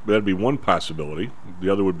be one possibility. The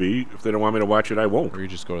other would be if they don't want me to watch it, I won't. Or you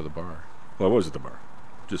just go to the bar. Well, I was at the bar,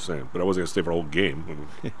 just saying, but I wasn't gonna stay for a whole game.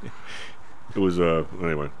 It was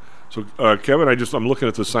anyway. So Kevin, I'm looking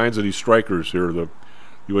at the signs of these strikers here, the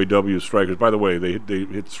UAW strikers. By the way, they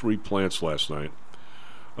hit 3 plants last night.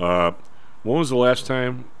 When was the last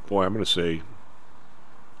time? Boy, I'm gonna say,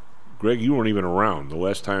 Greg, you weren't even around. The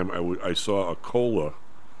last time I saw a cola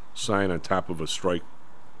sign on top of a strike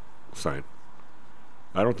sign.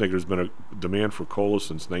 I don't think there's been a demand for cola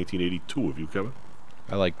since 1982. Have you, Kevin?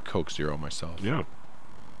 I like Coke Zero myself. Yeah.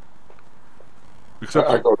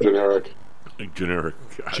 I go generic. Generic.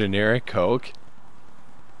 Generic Coke?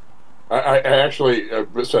 I actually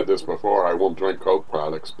said this before. I won't drink Coke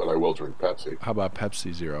products, but I will drink Pepsi. How about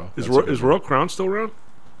Pepsi Zero? Is Royal Crown still around?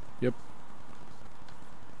 Yep.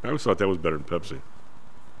 I always thought that was better than Pepsi.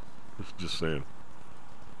 Just saying.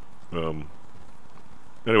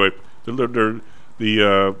 Anyway, the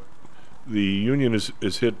union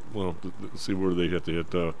is hit. Well, let's see where they hit. They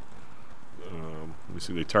hit. Let me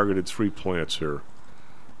see. They targeted 3 plants here.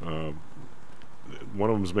 One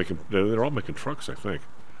of them is making. They're all making trucks, I think.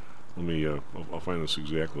 Let me. I'll find this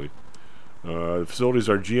exactly. The facilities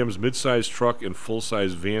are GM's mid-size truck and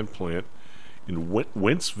full-size van plant in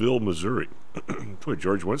Wentzville, Missouri. Boy,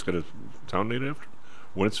 George Wentz got a town named after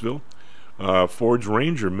Wentzville. Ford's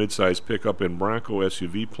Ranger mid-size pickup and Bronco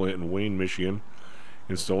SUV plant in Wayne, Michigan,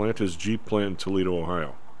 and Stellantis Jeep plant in Toledo,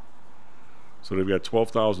 Ohio. So they've got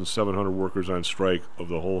 12,700 workers on strike of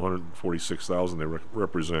the whole 146,000 they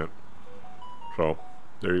represent. So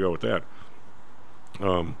there you go with that.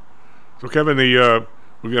 So Kevin,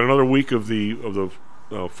 we've got another week of the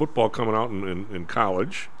football coming out in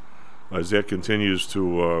college as that continues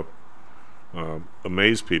to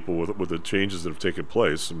amaze people with the changes that have taken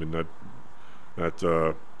place. I mean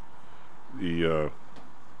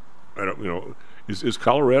is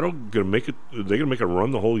Colorado going to make it? Are they going to make a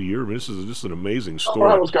run the whole year? I mean, this is just an amazing story.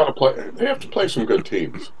 Colorado's got to play. They have to play some good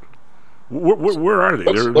teams. Where are they?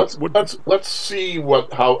 Let's see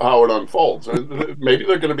how it unfolds. Maybe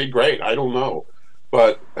they're going to be great. I don't know,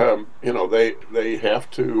 but they have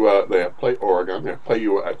to play Oregon. They have to play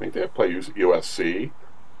I think they have to play USC.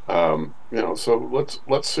 So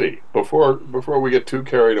let's see before we get too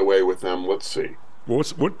carried away with them. Let's see. Well,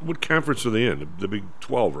 what conference are they in? The Big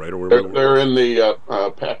 12, right? Or they're in the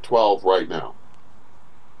Pac-12 right now.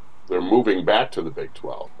 They're moving back to the Big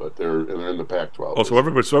 12, but they're in the Pac-12. Oh, so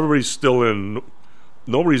everybody's still in.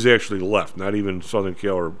 Nobody's actually left. Not even Southern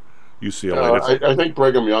Cal or UCLA. I think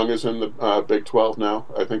Brigham Young is in the Big 12 now.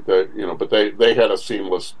 I think that but they had a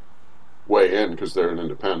seamless way in because they're an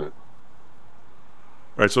independent.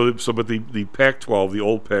 All right, so but the Pac-12, the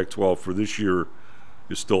old Pac-12 for this year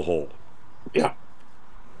is still whole. Yeah.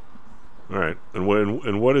 All right, and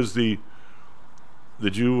what is the?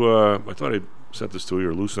 Did you? I thought I sent this to you,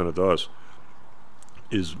 or Lou sent it to us.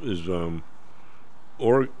 That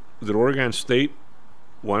Oregon State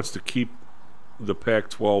wants to keep the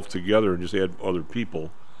Pac-12 together and just add other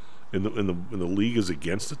people, and the league is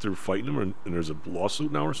against it. They're fighting them, and there's a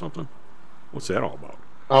lawsuit now or something. What's that all about?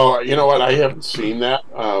 Oh, you know what? I haven't seen that.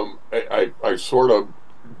 I sort of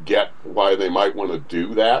get why they might want to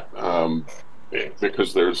do that,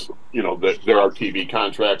 because there's there are TV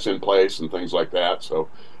contracts in place and things like that. So,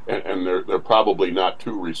 and they're probably not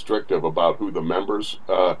too restrictive about who the members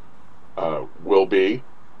will be.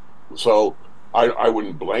 So I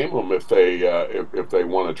wouldn't blame them if they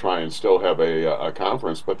want to try and still have a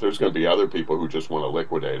conference. But there's going to be other people who just want to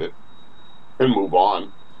liquidate it and move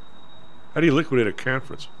on. How do you liquidate a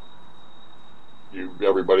conference?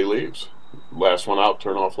 Everybody leaves. Last one out,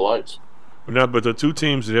 turn off the lights. But the two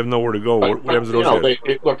teams that have nowhere to go, what happens to those guys?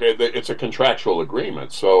 It's a contractual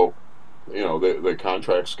agreement, so the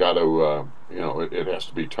contract's got to it has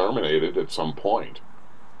to be terminated at some point.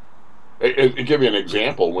 I'll give you an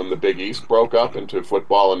example. When the Big East broke up into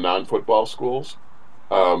football and non-football schools,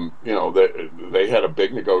 they had a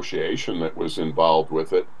big negotiation that was involved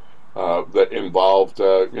with it. That involved,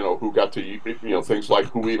 who got to, things like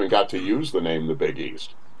who even got to use the name the Big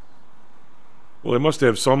East. Well, they must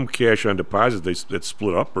have some cash on deposit that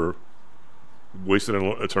split up or wasted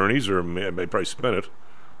on attorneys, or they probably spent it.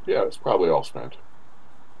 Yeah, it's probably all spent.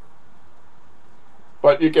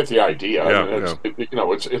 But you get the idea. Yeah, I mean,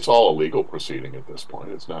 it's all a legal proceeding at this point.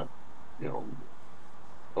 It's not,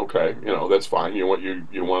 okay, that's fine. You want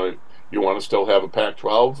to still have a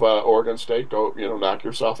Pac-12, Oregon State, go, knock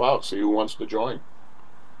yourself out. See who wants to join.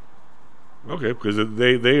 Okay, because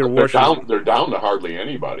they are Washington. They're down to hardly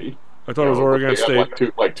anybody. I thought it was Oregon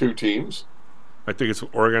State. Like two teams. I think it's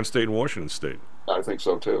Oregon State and Washington State. I think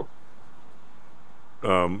so too.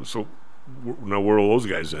 So now where will those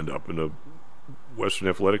guys end up, in the Western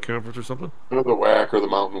Athletic Conference or something? Or the WAC or the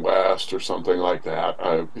Mountain West or something like that.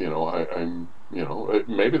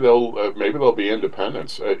 Maybe they'll be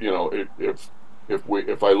independents. If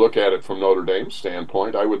I look at it from Notre Dame's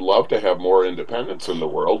standpoint, I would love to have more independents in the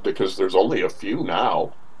world, because there's only a few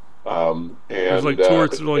now. There's like two or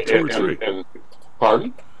three.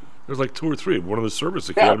 Pardon? There's like two or three. One of the service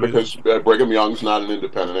academies. Yeah, because Brigham Young's not an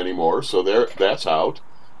independent anymore, so that's out.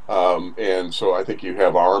 And so I think you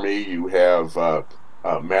have Army, you have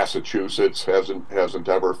Massachusetts hasn't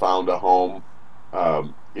ever found a home.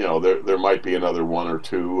 There might be another one or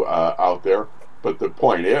two out there. But the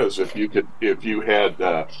point is, if you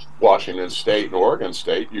had Washington State and Oregon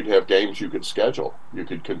State, you'd have games you could schedule. You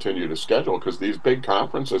could continue to schedule, because these big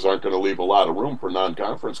conferences aren't going to leave a lot of room for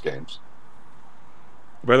non-conference games.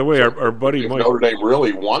 By the way, our buddy Mike, Notre Dame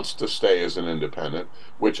really wants to stay as an independent,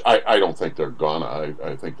 which I don't think they're gonna.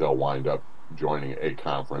 I think they'll wind up joining a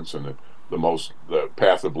conference, and the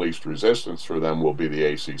path of least resistance for them will be the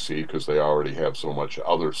ACC, because they already have so much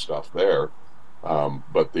other stuff there.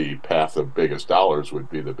 But the path of biggest dollars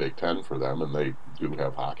would be the Big Ten for them, and they do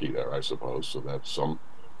have hockey there, I suppose. So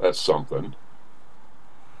that's something.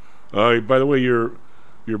 By the way, your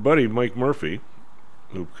buddy Mike Murphy,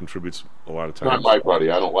 who contributes a lot of times. Not my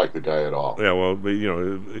buddy. I don't like the guy at all. Yeah, well, but,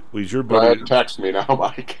 he's your buddy. Text me now,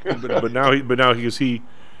 Mike. but now he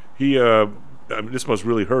this must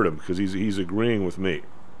really hurt him, because he's agreeing with me.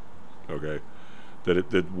 Okay.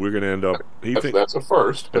 That we're going to end up. That's a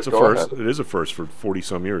first. That's a first. It is a first for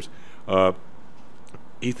 40-some years.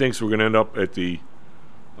 He thinks we're going to end up at the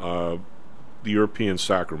European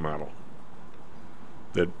soccer model.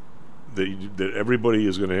 That everybody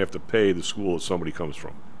is going to have to pay the school that somebody comes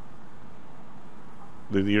from.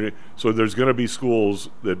 So there's going to be schools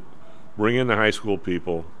that bring in the high school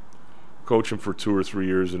people, coach them for 2 or 3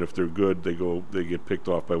 years, and if they're good, they get picked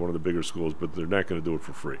off by one of the bigger schools, but they're not going to do it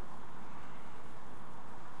for free.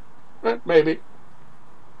 Maybe.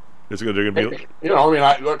 They're going to be.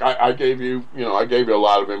 I gave you a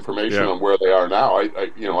lot of information on where they are now.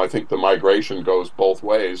 I think the migration goes both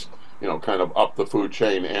ways. Kind of up the food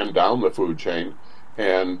chain and down the food chain,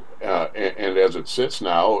 and as it sits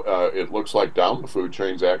now, it looks like down the food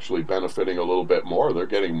chain's actually benefiting a little bit more. They're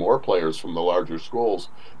getting more players from the larger schools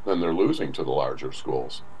than they're losing to the larger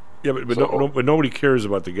schools. Yeah, but nobody cares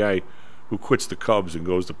about the guy who quits the Cubs and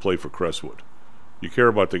goes to play for Crestwood. You care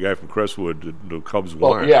about the guy from Crestwood the Cubs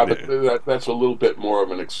want. Well, yeah, but that's a little bit more of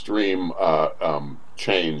an extreme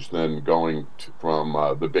change than going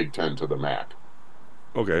from the Big Ten to the MAC.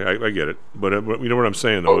 Okay, I get it, but you know what I'm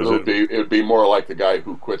saying Oh, though. it would be more like the guy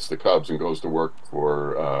who quits the Cubs and goes to work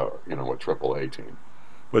for a AAA team.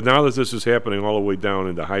 But now that this is happening all the way down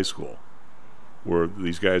into high school, where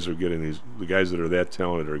these guys are getting the guys that are that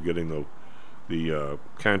talented are getting the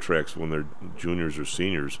contracts when they're juniors or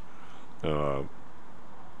seniors, and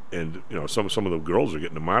some of the girls are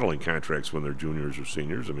getting the modeling contracts when they're juniors or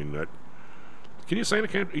seniors. I mean, can you sign a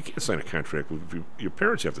contract? You can't sign a contract. Your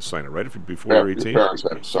parents have to sign it, right? Before you're 18. Your parents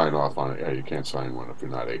have to sign off on it. Yeah, you can't sign one if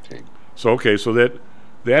you're not 18. So that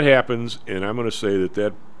happens, and I'm going to say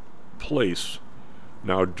that place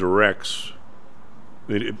now directs.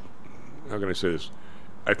 How can I say this?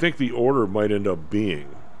 I think the order might end up being,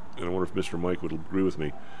 and I wonder if Mr. Mike would agree with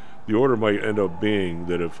me. The order might end up being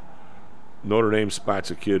that if Notre Dame spots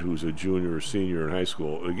a kid who's a junior or senior in high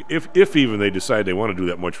school, if even they decide they want to do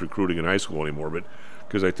that much recruiting in high school anymore, but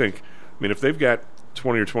because I mean, if they've got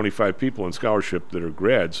 20 or 25 people in scholarship that are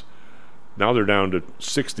grads, now they're down to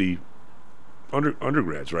 60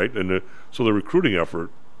 undergrads, right? And so the recruiting effort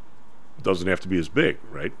doesn't have to be as big,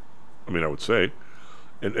 right? I mean, I would say.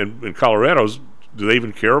 And in Colorado's, do they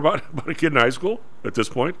even care about a kid in high school at this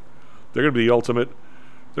point? They're going to be the ultimate.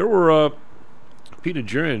 There were Pete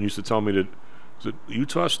Najarian used to tell me that, is it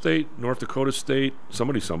Utah State, North Dakota State,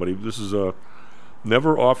 somebody, this is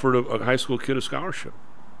never offered a high school kid a scholarship.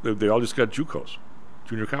 They all just got JUCOs,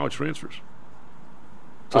 junior college transfers.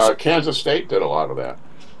 Kansas State did a lot of that.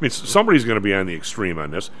 I mean, somebody's going to be on the extreme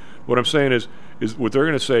on this. What I'm saying is what they're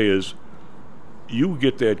going to say is, you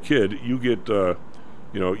get that kid, you get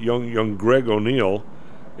young Greg O'Neill,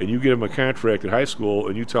 and you get him a contract at high school,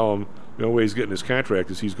 and you tell him the only way he's getting his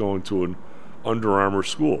contract is he's going to an Under Armour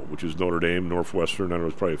school, which is Notre Dame, Northwestern, I know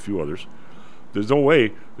there's probably a few others. There's no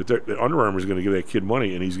way that Under Armour is going to give that kid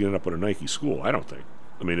money and he's getting up at a Nike school. I don't think.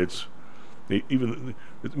 I mean,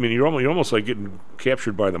 you're almost like getting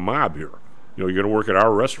captured by the mob here. You're going to work at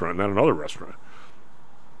our restaurant, not another restaurant.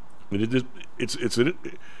 I mean,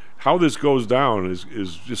 how this goes down is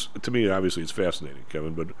just, to me, obviously it's fascinating,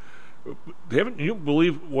 Kevin. But haven't you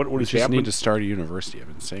believe what has just happened? Need to start a university. I've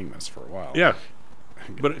been saying this for a while. Yeah,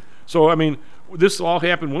 but so I mean, this all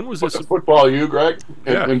happened. When was this? Football, you, Greg?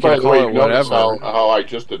 And by the way, you notice whatever. how I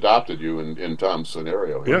just adopted you in Tom's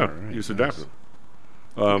scenario here. Yeah, right, you just adopted.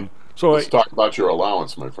 So let's talk about your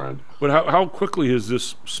allowance, my friend. But how quickly has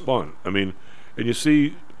this spun? I mean, and you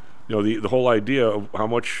see, the whole idea of how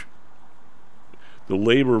much the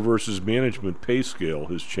labor versus management pay scale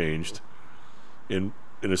has changed, and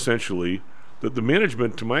essentially the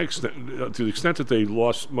management, to the extent that they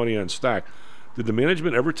lost money on stock, did the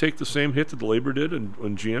management ever take the same hit that the labor did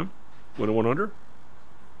on GM when it went under?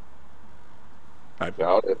 I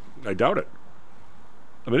doubt it. I doubt it.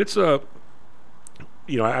 I mean, it's I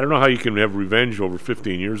don't know how you can have revenge over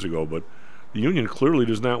 15 years ago, but the union clearly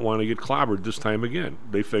does not want to get clobbered this time again.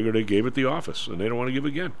 They figure they gave it the office, and they don't want to give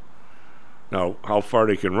again. Now, how far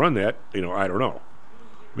they can run that, I don't know.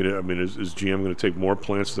 I mean, is GM going to take more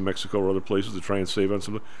plants to Mexico or other places to try and save on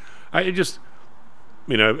something?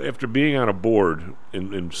 After being on a board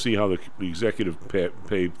and see how the executive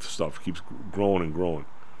pay stuff keeps growing and growing,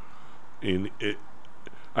 and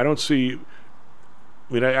I don't see.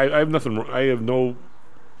 I mean, I have nothing. I have no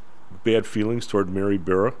bad feelings toward Mary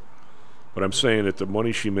Barra, but I'm saying that the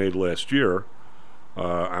money she made last year,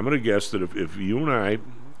 I'm going to guess that if you and I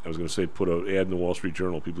was going to say put an ad in the Wall Street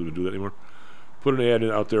Journal, people who do that anymore, put an ad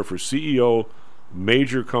out there for CEO,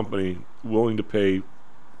 major company willing to pay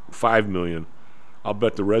 $5 million. I'll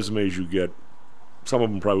bet the resumes you get, some of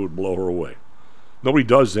them probably would blow her away. Nobody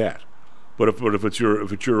does that. But if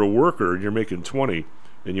you're a worker and you're making 20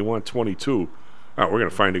 and you want 22, we're going to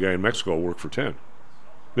find a guy in Mexico who'll work for 10.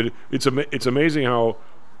 But it's amazing how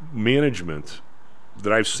management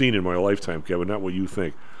that I've seen in my lifetime, Kevin, not what you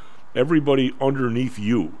think. Everybody underneath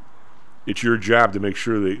you, it's your job to make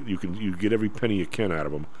sure that you get every penny you can out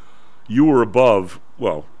of them. You are above,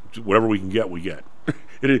 well, whatever we can get, we get.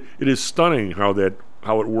 It is stunning how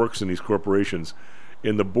it works in these corporations,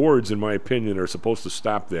 and the boards, in my opinion, are supposed to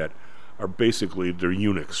stop that. Are basically they're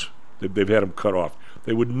eunuchs. They've had them cut off.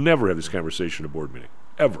 They would never have this conversation at a board meeting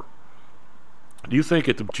ever. Do you think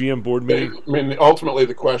at the GM board meeting? I mean, ultimately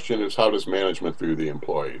the question is, how does management view the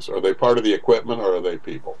employees? Are they part of the equipment or are they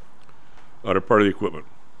people? They're part of the equipment.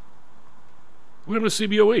 Look at the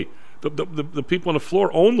CBOE. The people on the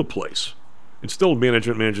floor own the place. And still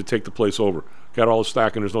management take the place over. Got all the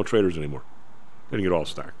stock and there's no traders anymore. They didn't get all the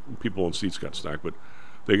stock. People in seats got stock, but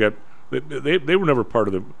they were never part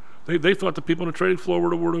of the. They thought the people on the trading floor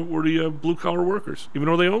were the blue collar workers, even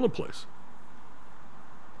though they own the place.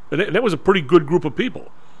 And that was a pretty good group of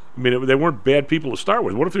people. I mean, they weren't bad people to start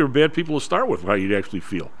with. What if they were bad people to start with? How you'd actually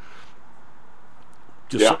feel?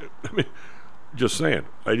 I mean, just saying.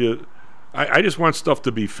 I just want stuff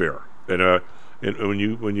to be fair, and when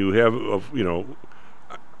you have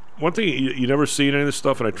one thing you never see in any of this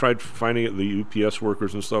stuff, and I tried finding it in the UPS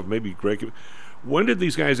workers and stuff. Maybe Greg, when did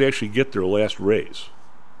these guys actually get their last raise?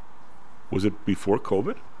 Was it before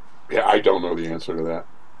COVID? Yeah, I don't know the answer to that.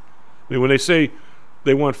 I mean, when they say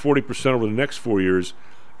they want 40% over the next 4 years,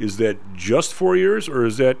 is that just 4 years, or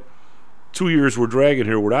is that 2 years we're dragging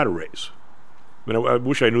here without a raise? I mean, I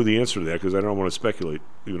wish I knew the answer to that because I don't want to speculate,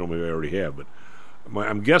 even though maybe I already have. But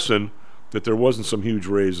I'm guessing that there wasn't some huge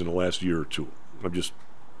raise in the last year or two. I'm just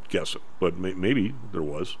guessing, but maybe there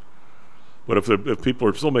was. But if people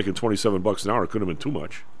are still making $27 an hour, it couldn't have been too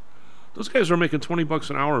much. Those guys are making $20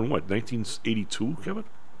 an hour in what, 1982, Kevin?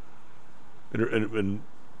 And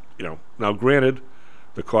now granted,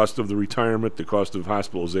 the cost of the retirement, the cost of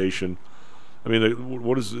hospitalization. I mean,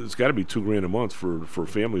 it's got to be $2,000 a month for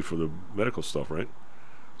family for the medical stuff, right?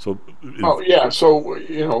 So. So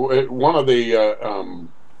one of the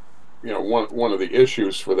one of the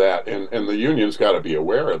issues for that, and the union's got to be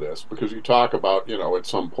aware of this, because you talk about at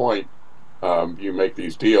some point you make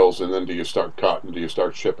these deals, and then do you start cutting? Do you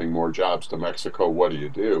start shipping more jobs to Mexico? What do you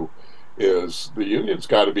do? Is the union's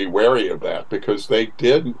got to be wary of that, because they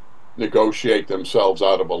did negotiate themselves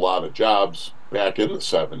out of a lot of jobs back in the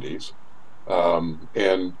 70s.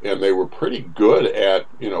 And they were pretty good at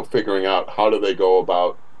figuring out how do they go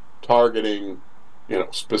about targeting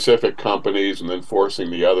specific companies and then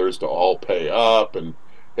forcing the others to all pay up. And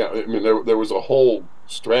I mean there was a whole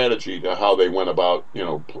strategy to how they went about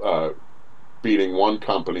beating one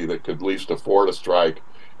company that could least afford a strike,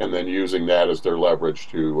 and then using that as their leverage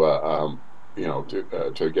to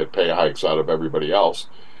get pay hikes out of everybody else.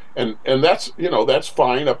 And that's that's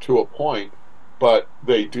fine up to a point. But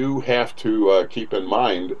they do have to keep in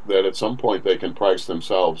mind that at some point they can price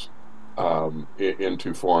themselves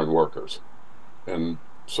into foreign workers, and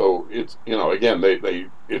so it's again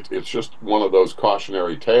it's just one of those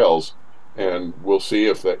cautionary tales, and we'll see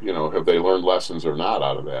if that have they learned lessons or not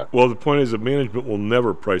out of that. Well, the point is that management will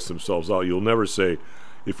never price themselves out. You'll never say,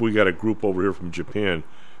 if we got a group over here from Japan,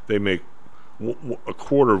 they make a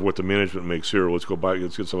quarter of what the management makes here. Let's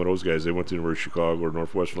get some of those guys. They went to the University of Chicago or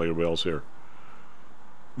Northwestern like everybody else here.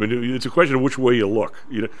 I mean, it's a question of which way you look.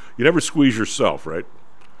 You never squeeze yourself, right?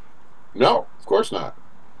 No, of course not.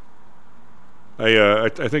 I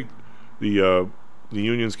think the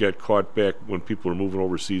unions got caught back when people were moving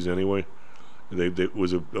overseas anyway. It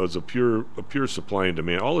was a pure supply and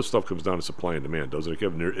demand. All this stuff comes down to supply and demand, doesn't it,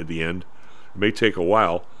 Kevin? At the end, it may take a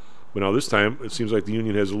while, but now this time it seems like the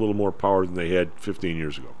union has a little more power than they had 15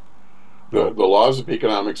 years ago. The laws of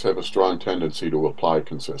economics have a strong tendency to apply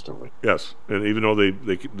consistently. Yes, and even though they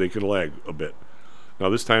can lag a bit. Now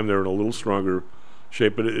this time they're in a little stronger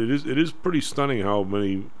shape, but it is pretty stunning how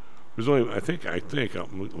many. There's only I think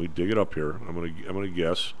let me dig it up here. I'm gonna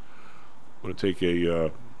guess. I'm gonna take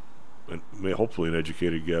hopefully an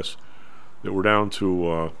educated guess that we're down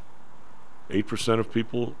to 8% of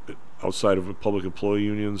people outside of public employee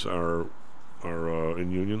unions are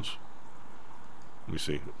in unions. Let me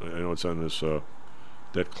see. I know it's on this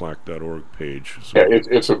debtclock.org page. So. Yeah,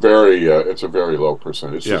 it's a very low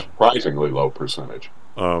percentage. It's a surprisingly low percentage.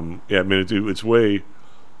 I mean it's way.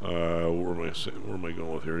 Where am I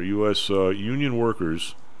going with here? U.S. Union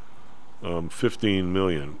workers, 15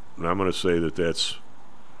 million. And I'm going to say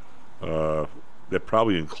that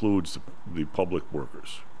probably includes the public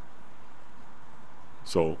workers.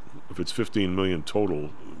 So if it's 15 million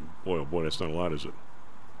total, boy, that's not a lot, is it?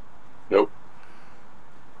 Nope.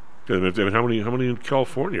 I mean, how many in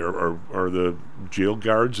California are the jail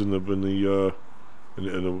guards and the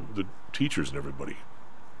teachers and everybody?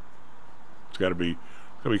 It's got to be.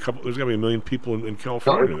 There's got to be a million people in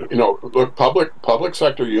California. Look, public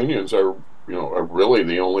sector unions are really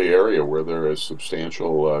the only area where there is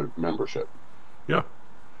substantial membership. Yeah,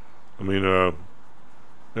 I mean,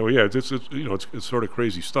 it's sort of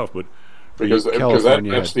crazy stuff, but because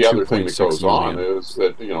that's the other thing that goes on is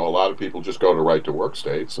that a lot of people just go to right to work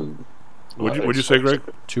states and. What'd you say, Greg?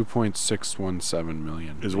 2.617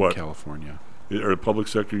 million is in what? California. Are public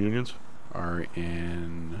sector unions? Are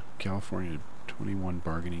in California 21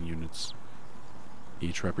 bargaining units,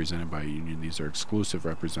 each represented by a union. These are exclusive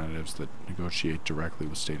representatives that negotiate directly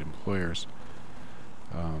with state employers.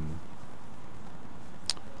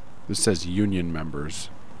 This says union members.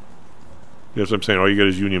 Yes, I'm saying all you get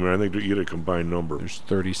is union members. I think you get a combined number. There's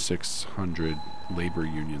 3,600 labor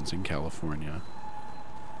unions in California.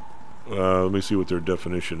 Let me see what their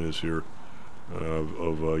definition is here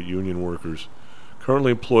of union workers.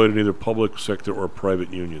 currently employed in either public sector or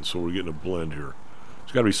private union. So we're getting a blend here.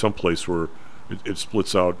 There's got to be some place where it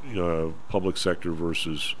splits out public sector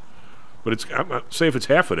versus. But say if it's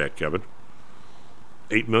half of that, Kevin.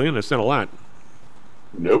 8 million. That's not a lot.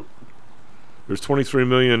 Nope. There's 23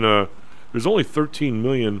 million. There's only 13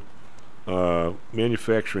 million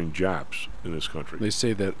manufacturing jobs in this country. They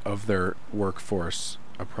say that of their workforce,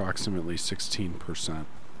 approximately 16%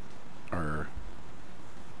 are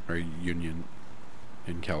union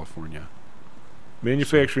in California.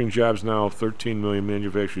 Manufacturing jobs now, 13 million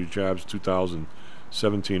manufacturing jobs,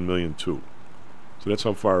 2017 million too. So that's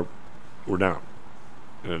how far we're down.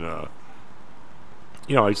 And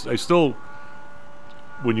I still,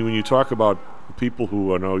 when you talk about people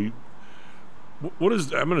who what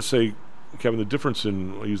is, I'm going to say, Kevin, the difference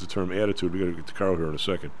in, I'll use the term attitude, we got to get to Karl here in a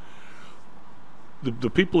second. The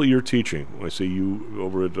people that you're teaching, when I say you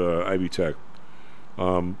over at Ivy Tech,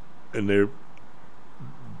 and they're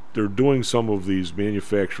doing some of these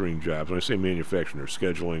manufacturing jobs. When I say manufacturing, they're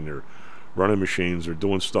scheduling, they're running machines, they're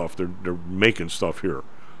doing stuff, they're making stuff here.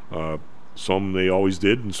 Some they always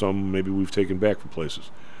did, and some maybe we've taken back from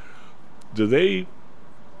places. Are they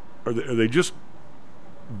just,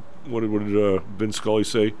 what did Vince Scully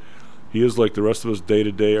say? He is like the rest of us day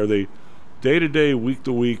to day. Are they day to day, week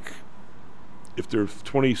to week? If they're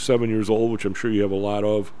 27 years old, which I'm sure you have a lot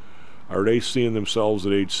of, are they seeing themselves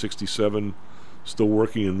at age 67 still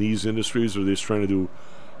working in these industries, or are they just trying to do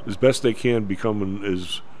as best they can, become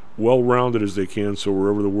as well-rounded as they can, so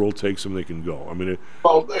wherever the world takes them, they can go? I mean,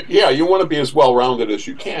 you want to be as well-rounded as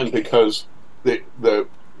you can, because the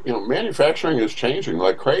manufacturing is changing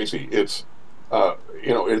like crazy. It's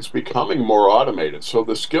it's becoming more automated. So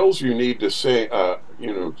the skills you need to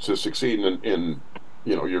to succeed in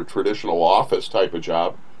your traditional office type of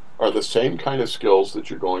job are the same kind of skills that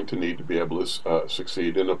you're going to need to be able to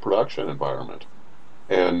succeed in a production environment.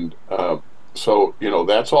 And so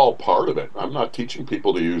that's all part of it. I'm not teaching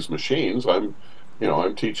people to use machines. I'm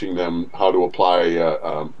teaching them how to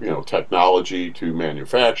apply technology to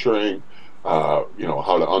manufacturing. How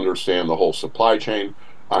to understand the whole supply chain.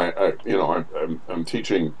 I'm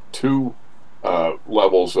teaching 2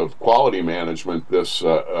 levels of quality management this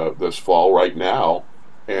fall right now,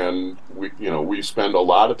 and we spend a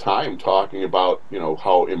lot of time talking about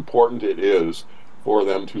how important it is for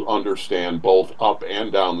them to understand both up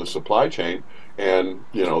and down the supply chain, and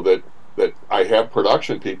that I have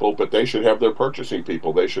production people, but they should have their purchasing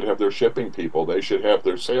people, they should have their shipping people, they should have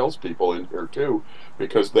their sales people in here too,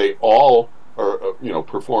 because they all are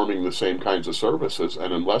performing the same kinds of services,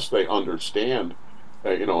 and unless they understand,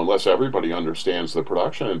 unless everybody understands the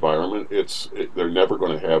production environment, they're never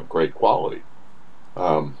going to have great quality.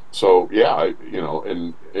 And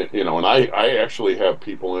I actually have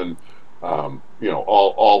people in,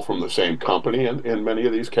 all from the same company in many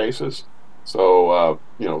of these cases. So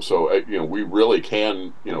we really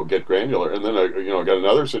can get granular. And then I got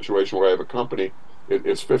another situation where I have a company.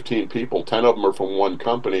 It's 15 people. 10 of them are from one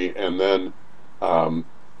company, and then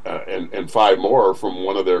and 5 more from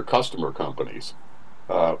one of their customer companies.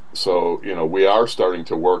 So we are starting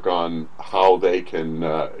to work on how they can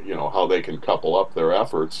couple up their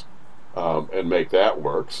efforts and make that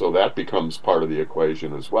work. So that becomes part of the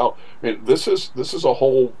equation as well. I mean, this is a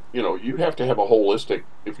whole. You have to have a holistic.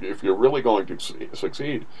 If you're really going to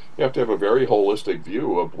succeed, you have to have a very holistic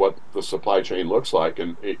view of what the supply chain looks like,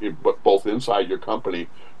 and both inside your company,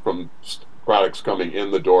 from products coming in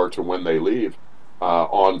the door to when they leave,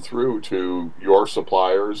 on through to your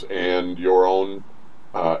suppliers and your own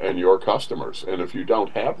and your customers. And if you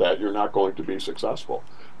don't have that, you're not going to be successful.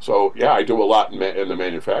 So yeah, I do a lot in the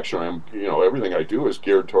manufacturing. Everything I do is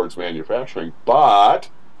geared towards manufacturing, but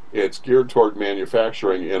it's geared toward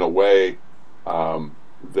manufacturing in a way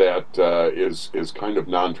that is kind of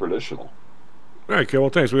non-traditional. All right, okay, well,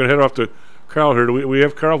 thanks. We're going to head off to Karl here. Do we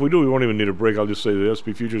have Karl? If we do, we won't even need a break. I'll just say the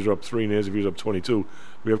SP futures are up 3 and the NASDAQ futures up 22.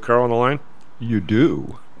 We have Karl on the line? You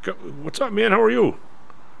do. What's up, man? How are you?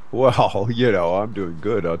 Well, I'm doing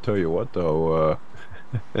good. I'll tell you what, though.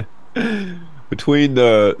 Between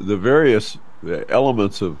the various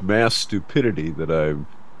elements of mass stupidity that I've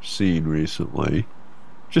seen recently,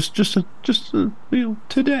 just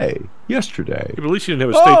today, yesterday. Yeah, but at least you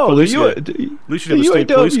didn't have a state police guy. At least you didn't have a state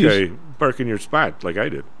police guy barking your spot like I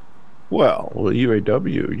did. Well, the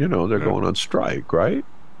UAW, they're going on strike, right?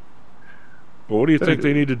 Well, what do you think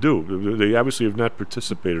they need to do? They obviously have not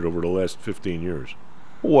participated over the last 15 years.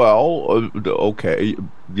 Well, okay.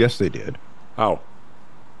 Yes, they did. How?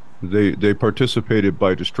 They participated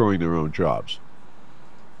by destroying their own jobs.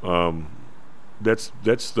 That's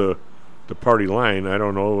the the party line. I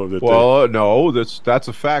don't know that. Well, no, that's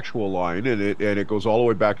a factual line, and it goes all the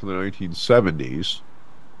way back to the 1970s,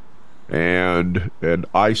 and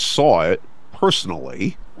I saw it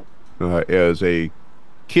personally as a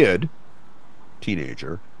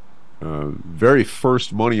teenager. Very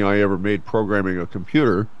first money I ever made programming a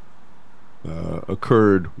computer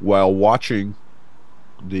occurred while watching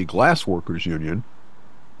the Glassworkers Union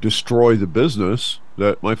destroy the business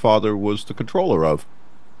that my father was the controller of.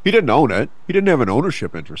 He didn't own it. He didn't have an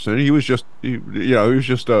ownership interest in it. He was just, he was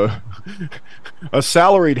just a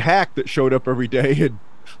salaried hack that showed up every day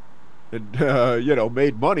and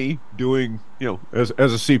made money doing, as a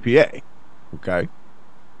CPA. Okay.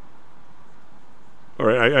 All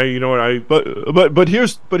right. But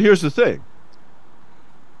here's the thing.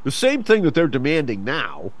 The same thing that they're demanding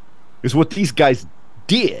now is what these guys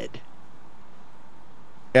did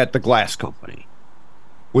at the glass company,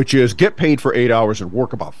 which is get paid for 8 hours and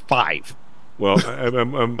work about 5. Well,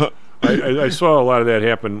 I saw a lot of that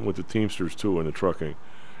happen with the Teamsters too in the trucking.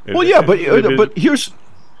 But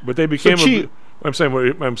they became. What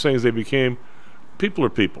I'm saying is they became. People are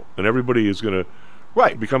people, and everybody is going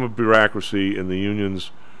to become a bureaucracy, and the unions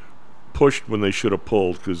pushed when they should have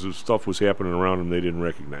pulled because the stuff was happening around them they didn't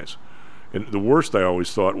recognize. And the worst I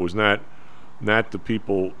always thought was not the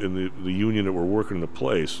people in the union that were working in the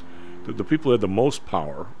place. The people who had the most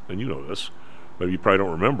power, and you know this, but you probably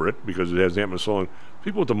don't remember it because it hasn't happened so long.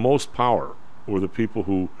 People with the most power were the people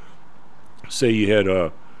who, say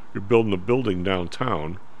you're building a building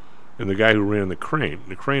downtown, and the guy who ran the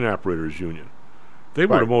crane operators union, they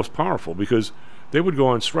were the most powerful because they would go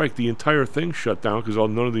on strike. The entire thing shut down because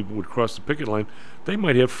none of them would cross the picket line. They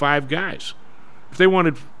might have 5 guys. If they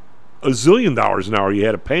wanted $1 zillion an hour, you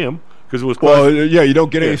had to pay them. Because it was you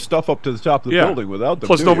don't get any stuff up to the top of the building without them.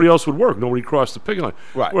 Plus, nobody else would work. Nobody crossed the picket line.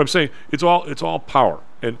 Right. What I'm saying, it's all power.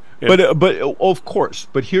 But of course.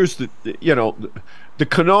 But here's the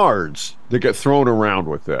canards that get thrown around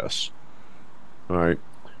with this. All right.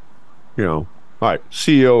 All right.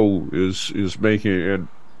 CEO is making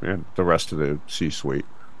and the rest of the C-suite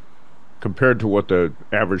compared to what the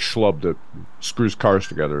average schlub that screws cars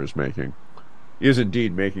together is making, is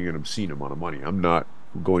indeed making an obscene amount of money. I'm not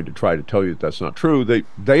going to try to tell you that that's not true.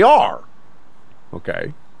 They are.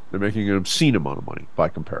 Okay. They're making an obscene amount of money by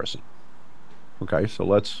comparison. Okay, so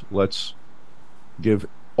let's give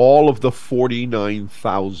all of the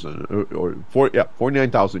 49,000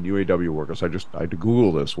 49,000 UAW workers. I had to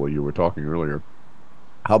Google this while you were talking earlier.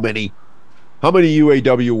 How many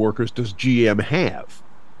UAW workers does GM have?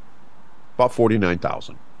 About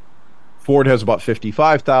 49,000. Ford has about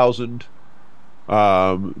 55,000.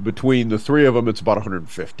 Between the three of them, it's about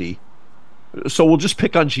 150. So we'll just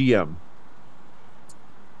pick on GM.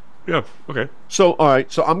 Yeah, okay. So, all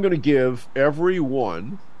right, so I'm going to give every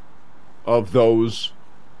one of those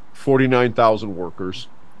 49,000 workers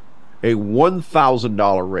a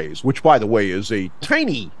 $1,000 raise, which, by the way, is a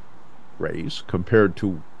tiny raise compared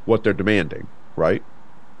to what they're demanding, right?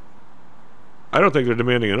 I don't think they're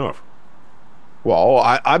demanding enough.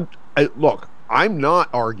 Well, look, I'm not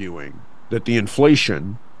arguing that the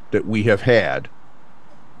inflation that we have had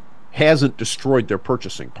hasn't destroyed their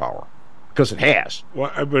purchasing power, because it has.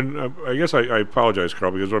 Well, I guess I apologize,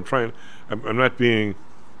 Karl, because I'm not being.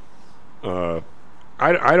 I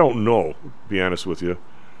don't know, to be honest with you,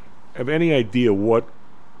 have any idea what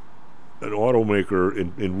an automaker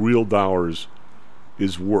in real dollars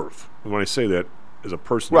is worth. And when I say that, as a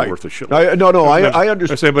person, right, worth a shit. I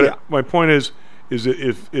understand. I say, but my point is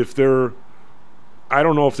that if they're, I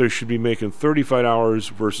don't know if they should be making 35 hours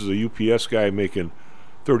versus a UPS guy making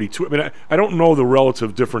 32. I mean, I don't know the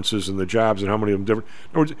relative differences in the jobs and how many of them different.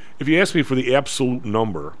 In other words, if you ask me for the absolute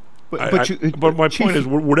number, but my point is,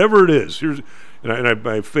 whatever it is,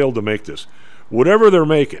 I failed to make this. Whatever they're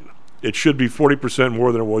making, it should be 40%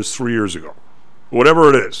 more than it was 3 years ago. Whatever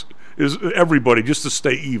it is everybody just to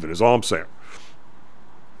stay even is all I'm saying.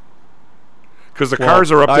 Because the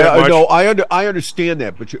cars are up that much. No, I understand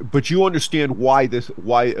that, but you understand why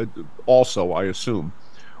also, I assume,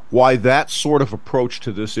 why that sort of approach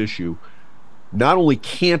to this issue not only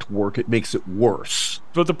can't work, it makes it worse.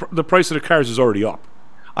 But the price of the cars is already up.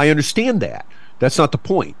 I understand that. That's not the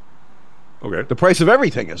point. Okay. The price of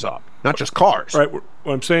everything is up, not just cars. Right. What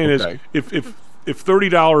I'm saying is, if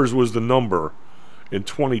 $30 was the number in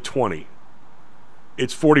 2020,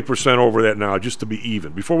 it's 40% over that now, just to be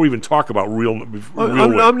even. Before we even talk about real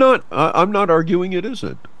I'm not arguing it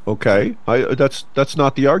isn't. Okay. That's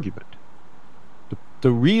not the argument.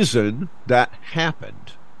 The reason that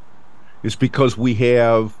happened is because we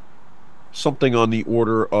have something on the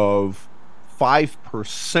order of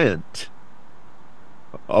 5%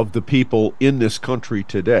 of the people in this country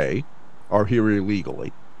today are here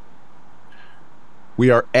illegally.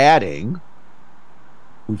 We've added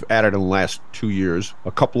in the last 2 years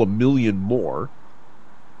a couple of million more.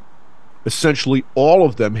 Essentially, all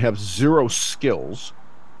of them have zero skills.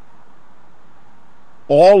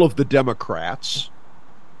 All of the Democrats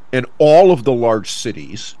and all of the large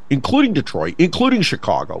cities, including Detroit, including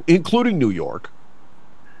Chicago, including New York,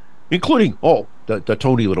 including, the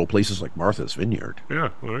tony little places like Martha's Vineyard. Yeah,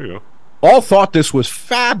 well, there you go. All thought this was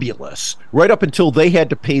fabulous right up until they had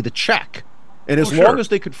to pay the check. And as long as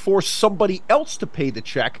they could force somebody else to pay the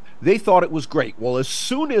check, they thought it was great. Well, as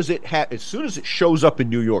soon as it shows up in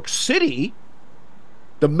New York City,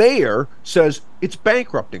 the mayor says it's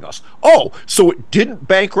bankrupting us. Oh, so it didn't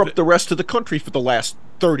bankrupt the rest of the country for the last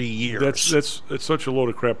 30 years. That's such a load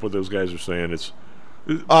of crap what those guys are saying.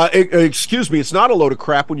 Excuse me, it's not a load of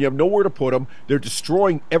crap when you have nowhere to put them. They're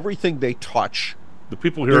destroying everything they touch. The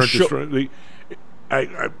people here aren't destroying.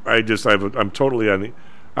 I'm totally on the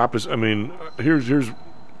opposite. I mean, here's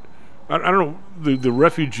I don't know the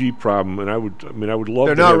refugee problem, and I would love.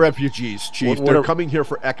 They're not refugees, Chief. They're coming here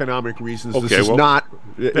for economic reasons. Okay, this is not.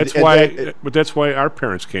 That's why. But that's why our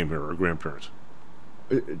parents came here, our grandparents.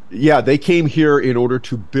 Yeah, they came here in order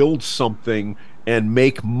to build something and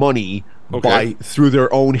make money through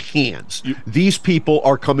their own hands. These people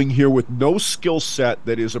are coming here with no skill set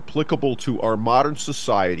that is applicable to our modern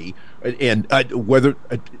society, and whether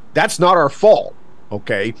that's not our fault.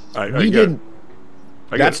 Okay,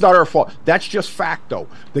 that's not our fault. That's just fact, though.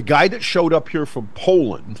 The guy that showed up here from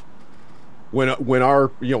Poland, when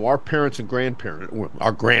our parents and grandparents,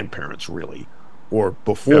 our grandparents really, or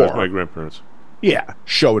before my grandparents,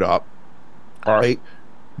 showed up. All right,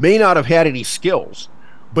 may not have had any skills,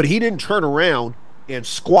 but he didn't turn around and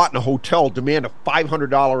squat in a hotel, demand a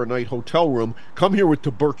 $500 a night hotel room, come here with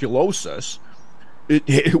tuberculosis,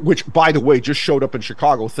 which, by the way, just showed up in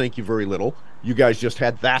Chicago. Thank you very little. You guys just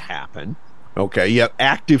had that happen. Okay, you have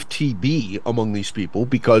active TB among these people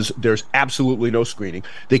because there's absolutely no screening.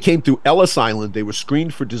 They came through Ellis Island. They were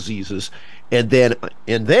screened for diseases, and then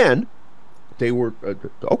they were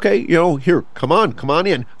here. Come on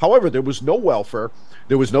in. However, there was no welfare.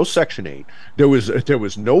 There was no Section 8. There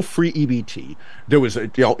was no free EBT. There was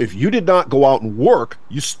if you did not go out and work,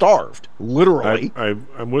 you starved, literally.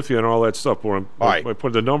 I'm with you on all that stuff. Where I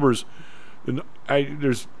put the numbers.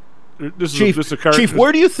 Chief,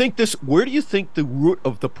 where do you think the root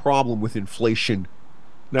of the problem with inflation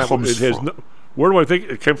comes from? Where do I think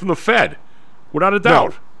it came from? The Fed, without a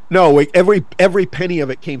doubt. No, every penny of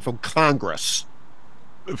it came from Congress.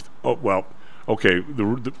 Okay.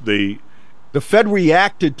 The Fed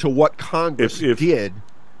reacted to what Congress did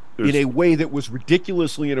in a way that was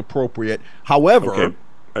ridiculously inappropriate. However,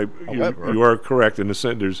 you are correct in the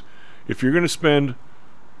sense. If you're going to spend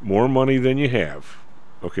more money than you have,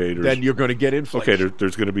 then you're going to get inflation. Okay,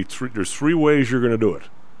 there's going to be three ways you're going to do it.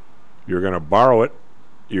 You're going to borrow it,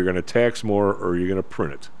 you're going to tax more, or you're going to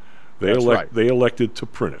print it. They elected to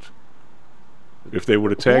print it. If they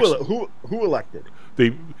would have taxed, who elected?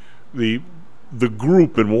 The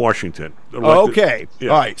group in Washington. Okay, all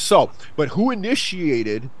right. So, but who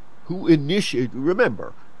initiated?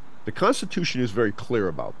 Remember, the Constitution is very clear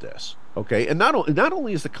about this. Okay, and not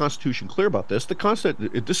only is the Constitution clear about this,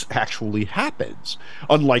 this actually happens.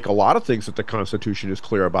 Unlike a lot of things that the Constitution is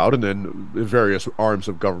clear about, and then the various arms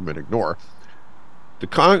of government ignore. The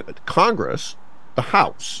Congress, the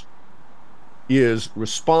House, is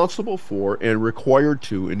responsible for and required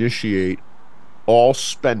to initiate all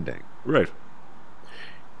spending. Right.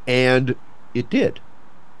 And it did.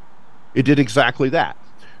 It did exactly that.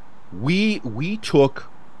 We took,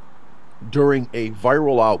 during a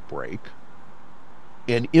viral outbreak,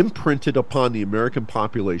 and imprinted upon the American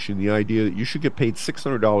population the idea that you should get paid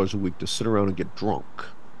 $600 a week to sit around and get drunk.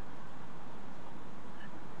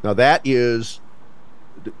 Now that is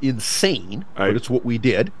insane, but it's what we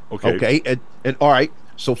did. Okay, and all right,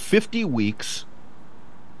 so 50 weeks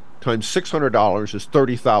times $600 is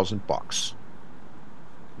 $30,000.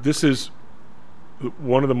 This is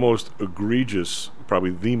one of the most egregious,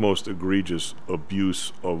 probably the most egregious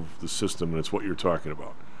abuse of the system, and it's what you're talking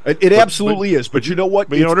about. It absolutely is. But you know what?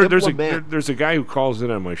 But there's a guy who calls in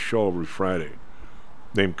on my show every Friday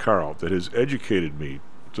named Karl that has educated me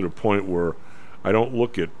to the point where I don't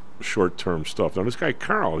look at short-term stuff. Now, this guy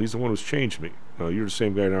Karl, he's the one who's changed me. You're the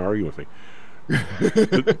same guy now arguing with me.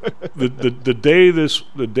 The day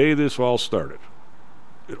this all started,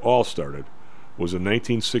 was in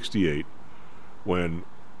 1968 when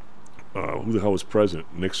who the hell was president?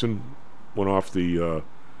 Nixon went off the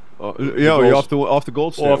off the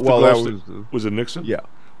gold standard. Was it Nixon? Yeah,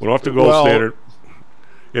 went off the gold standard.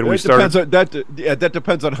 And we depends started. that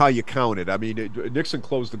depends on how you count it. I mean, Nixon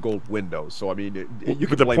closed the gold window, so I mean, you can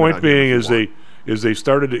But the blame it point on being him if is you want. they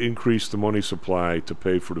started to increase the money supply to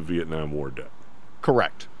pay for the Vietnam War debt.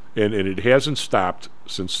 Correct. And it hasn't stopped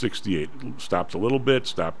since '68. Stopped a little bit.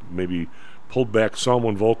 Stopped, maybe pulled back some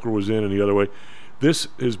when Volcker was in and the other way. This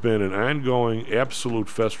has been an ongoing, absolute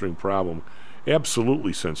festering problem,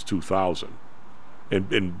 absolutely since 2000,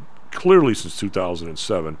 and clearly since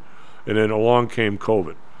 2007. And then along came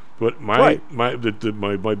COVID. But my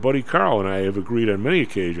buddy Karl and I have agreed on many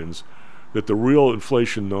occasions that the real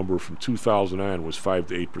inflation number from 2000 on was 5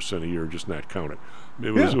 to 8% a year, just not counted.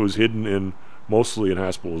 It was hidden in mostly in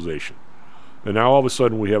hospitalization. And now all of a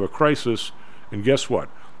sudden we have a crisis, and guess what?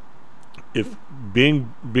 If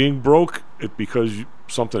being broke, because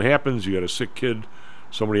something happens, you got a sick kid,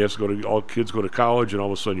 somebody has to all kids go to college, and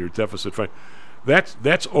all of a sudden you're deficit.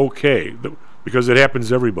 That's okay, because it happens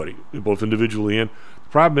to everybody, both individually and. The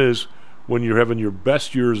problem is when you're having your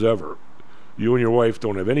best years ever, you and your wife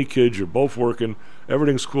don't have any kids, you're both working,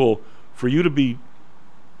 everything's cool. For you to be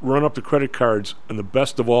run up the credit cards in the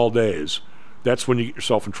best of all days, that's when you get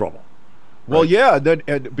yourself in trouble. Well, yeah,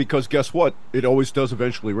 and because guess what? It always does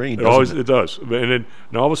eventually rain. It does. And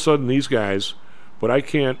all of a sudden these guys, but I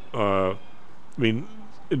can't.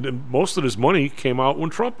 Most of this money came out when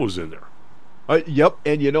Trump was in there. Yep,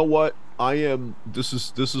 and you know what? This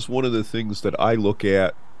is one of the things that I look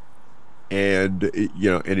at, and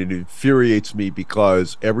and it infuriates me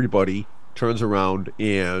because everybody turns around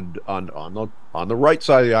and on the right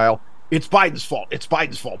side of the aisle, it's Biden's fault. It's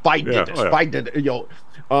Biden's fault. Biden did this. Biden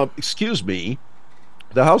did. Excuse me.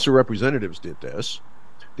 The House of Representatives did this.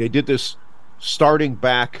 They did this starting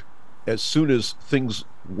back as soon as things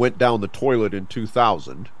went down the toilet in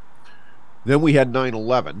 2000. Then we had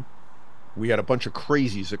 9/11. We had a bunch of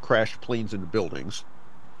crazies that crashed planes into buildings,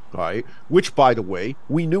 right? Which, by the way,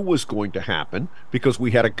 we knew was going to happen because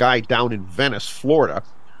we had a guy down in Venice, Florida,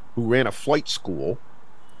 who ran a flight school.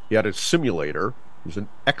 He had a simulator. He was an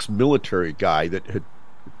ex-military guy that had,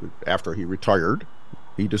 after he retired,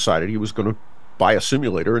 he decided he was going to buy a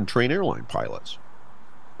simulator and train airline pilots.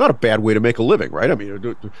 Not a bad way to make a living, right? I mean,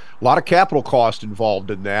 a lot of capital cost involved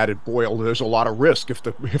in that, and boy, there's a lot of risk if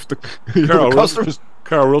the customers.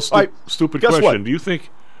 Carl, stupid question. What? Do you think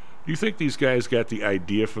these guys got the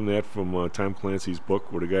idea from Tom Clancy's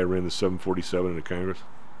book, where the guy ran the 747 into Congress?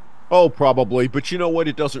 Oh, probably. But you know what?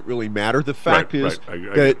 It doesn't really matter. The fact is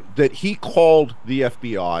that he called the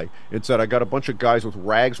FBI and said, "I got a bunch of guys with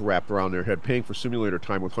rags wrapped around their head, paying for simulator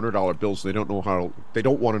time with $100 bills. They don't want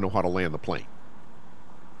to know how to land the plane."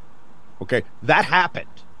 Okay, that happened.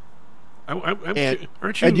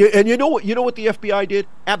 Aren't you? And you know what? You know what the FBI did?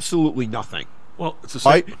 Absolutely nothing. Well, it's the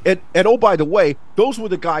same. And oh, by the way, those were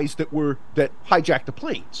the guys that hijacked the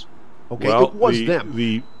planes. Okay, well, it was them.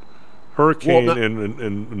 The hurricane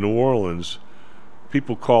in New Orleans,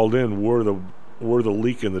 people called in where the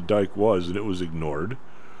leak in the dike was, and it was ignored.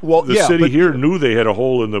 Well, the city here knew they had a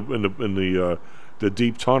hole in the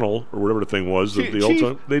deep tunnel or whatever the thing was.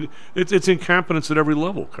 It's incompetence at every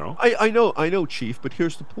level, Carl. I know, Chief. But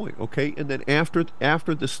here's the point, okay? And then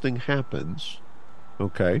after this thing happens,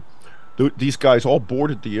 okay, these guys all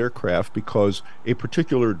boarded the aircraft because a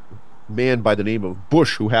particular man by the name of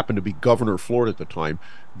Bush, who happened to be governor of Florida at the time,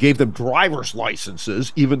 gave them driver's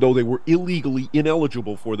licenses, even though they were illegally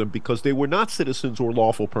ineligible for them because they were not citizens or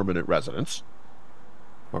lawful permanent residents.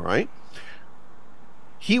 All right?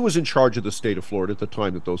 He was in charge of the state of Florida at the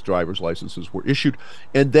time that those driver's licenses were issued.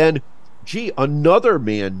 And then, another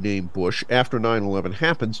man named Bush, after 9/11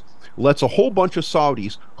 happens, lets a whole bunch of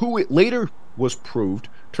Saudis, who it later was proved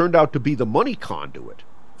turned out to be the money conduit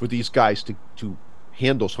for these guys to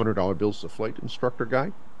hand those $100 bills to the flight instructor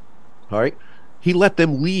guy. All right? He let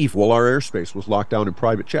them leave while our airspace was locked down in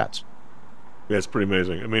private jets. Yeah, it's pretty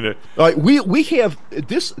amazing. I mean, we have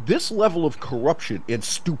this level of corruption and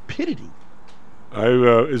stupidity.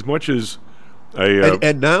 As much as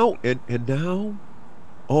and now,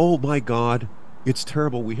 oh my God, it's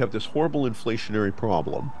terrible. We have this horrible inflationary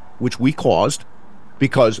problem, which we caused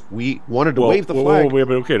because we wanted to wave the flag.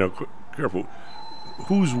 Okay, now careful.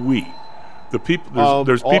 Who's we? The people.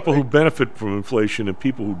 There's people who benefit from inflation and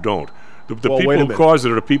people who don't. The people who cause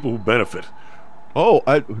it are the people who benefit.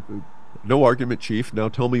 No argument, Chief. Now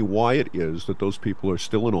tell me why it is that those people are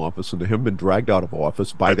still in office and they haven't been dragged out of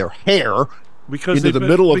office by their hair into the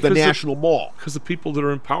middle of the National Mall. Because the people that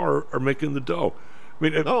are in power are making the dough. I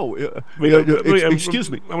mean,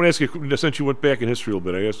 excuse me. I want to ask you, since you went back in history a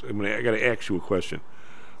little bit, I got to ask you a question.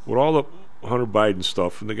 With all the Hunter Biden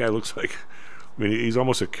stuff, and the guy looks like, he's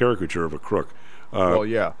almost a caricature of a crook. Well,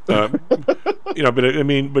 yeah. But I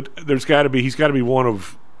mean, but he's got to be one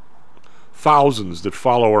of thousands that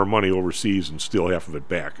follow our money overseas and steal half of it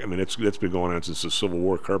back. I mean, that's been going on since the Civil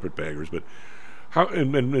War, carpetbaggers. But how?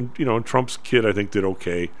 And Trump's kid, I think, did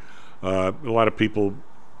okay. A lot of people,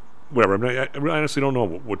 whatever. I mean, I honestly don't know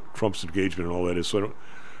what Trump's engagement and all that is. So I don't.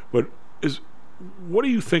 But what do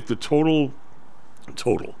you think the total?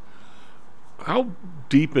 How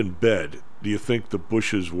deep in bed do you think the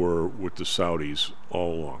Bushes were with the Saudis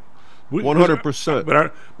all along?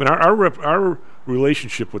 100%. But our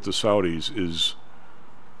relationship with the Saudis is,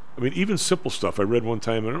 I mean, even simple stuff. I read one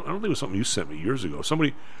time, I don't think it was something you sent me years ago.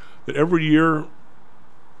 Somebody that every year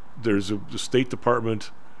the State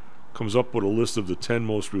Department comes up with a list of the 10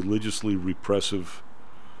 most religiously repressive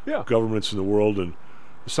governments in the world, and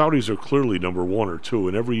the Saudis are clearly number 1 or 2,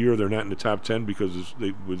 and every year they're not in the top 10 because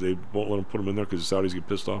they won't let them put them in there because the Saudis get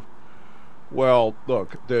pissed off. Well,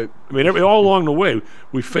 look, all along the way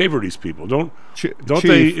we favor these people. Don't Chief,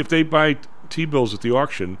 they? If they buy T-bills at the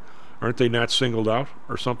auction, aren't they not singled out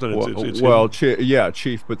or something?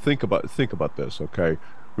 Chief. But think about this, okay?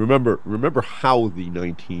 Remember how the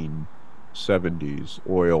 1970s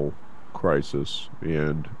oil crisis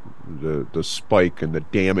and the spike and the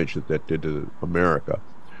damage that did to America.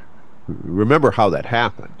 Remember how that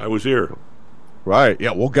happened? I was here. Right.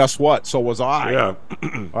 Yeah. Well, guess what? So was I. Yeah.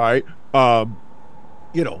 All right.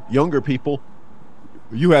 Younger people,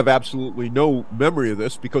 you have absolutely no memory of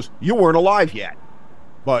this because you weren't alive yet.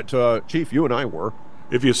 But Chief, you and I were.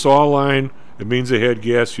 If you saw a line, it means they had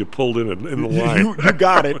gas. You pulled in the line. You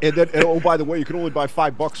got it. And then, oh, by the way, you could only buy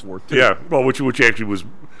 $5 worth. Too. Yeah. Well, which actually was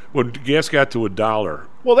when gas got to $1.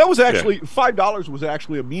 Well, that was actually $5 was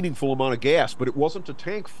actually a meaningful amount of gas, but it wasn't a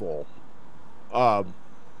tank full.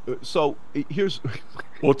 So here's.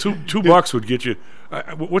 Well, $2 would get you.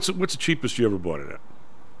 What's the cheapest you ever bought it at?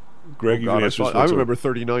 Greg, you can answer this. I remember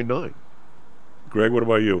 $39.9. Greg, what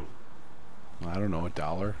about you? I don't know,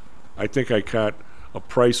 $1. I think I caught a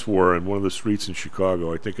price war on one of the streets in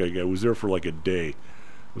Chicago. I think I was there for like a day.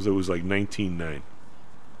 It was like $19.9.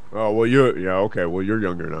 Oh well, okay. Well, you're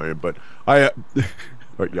younger than I am, but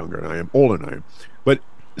younger than I am, older than I am. But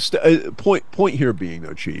point here being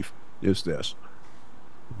though, Chief, is this: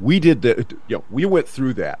 we did we went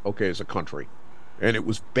through that as a country, and it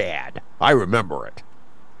was bad. I remember it.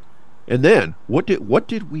 And then what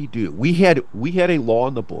did we do? We had a law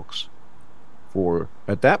in the books for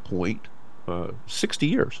at that point 60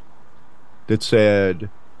 years that said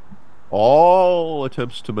all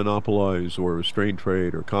attempts to monopolize or restrain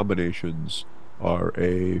trade or combinations are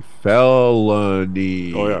a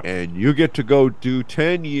felony. Oh, yeah. And you get to go do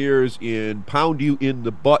 10 years in pound you in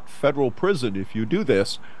the butt federal prison if you do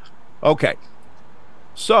this. Okay.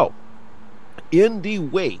 So, in the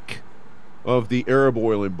wake of the Arab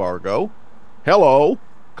oil embargo,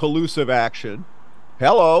 collusive action,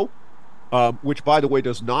 which, by the way,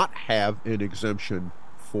 does not have an exemption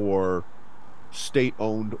for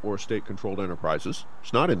state-owned or state-controlled enterprises.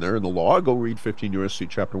 It's not in there in the law. Go read 15 U.S.C.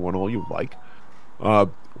 Chapter 1 all you like.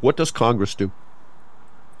 What does Congress do?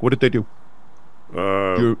 What did they do?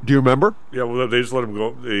 Do you remember? Yeah, well, they just let them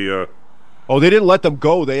go. They didn't let them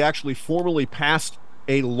go. They actually formally passed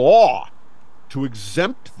a law to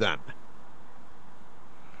exempt them.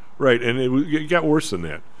 Right, and it got worse than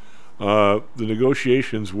that. The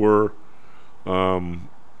negotiations were,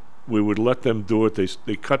 we would let them do it.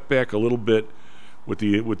 They cut back a little bit. With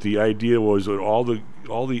the idea was that all the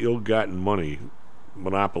ill-gotten money,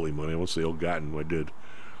 monopoly money. I won't say ill-gotten. I did.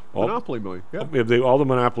 Monopoly money. Yeah. All the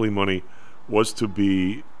monopoly money was to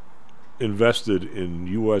be invested in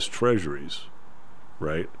U.S. Treasuries,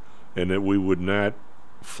 right? And that we would not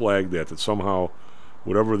flag that. That somehow,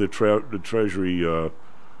 whatever the Treasury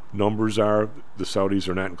numbers are, the Saudis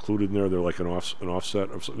are not included in there. They're like an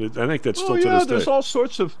offset of something. I think that's still to this day.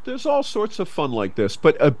 There's all sorts of fun like this.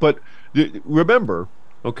 But remember,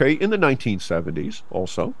 in the 1970s,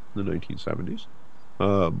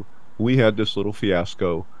 we had this little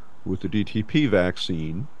fiasco with the DTP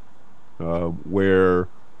vaccine, where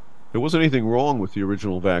there wasn't anything wrong with the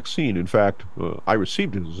original vaccine. In fact, I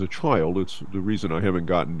received it as a child. It's the reason I haven't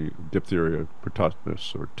gotten diphtheria,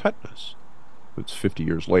 pertussis, or tetanus. It's 50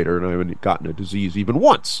 years later, and I haven't gotten a disease even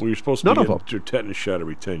once. Well, you're supposed to get your tetanus shot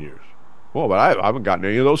every 10 years. Well, but I haven't gotten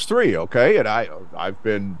any of those 3, okay? And I've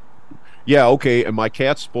been... Yeah, okay, and my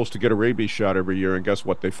cat's supposed to get a rabies shot every year, and guess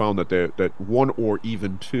what? They found that 1 or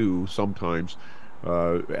even 2 sometimes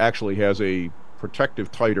actually has a protective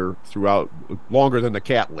titer throughout longer than the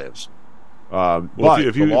cat lives. Well,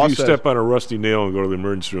 if you step on a rusty nail and go to the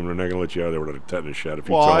emergency room, they're not going to let you out of there with a tetanus shot if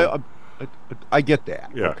you tell them. I get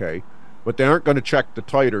that, okay? but they aren't going to check the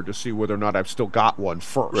titer to see whether or not I've still got one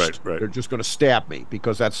first. Right, right. They're just going to stab me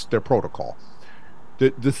because that's their protocol.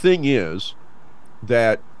 The thing is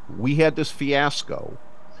that we had this fiasco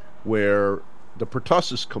where the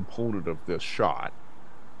pertussis component of this shot,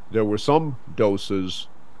 there were some doses,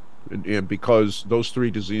 and because those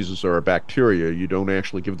 3 diseases are a bacteria, you don't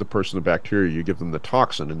actually give the person the bacteria, you give them the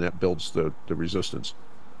toxin, and that builds the resistance.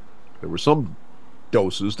 There were some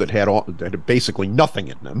doses that had basically nothing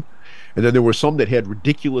in them, and then there were some that had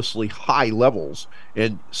ridiculously high levels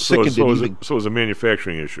and sickened. So it was a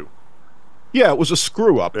manufacturing issue. Yeah, it was a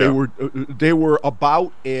screw up. Yeah. They were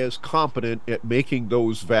about as competent at making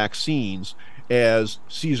those vaccines as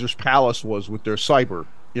Caesar's Palace was with their cyber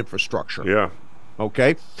infrastructure. Yeah.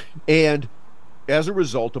 Okay? And as a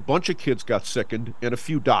result, a bunch of kids got sickened and a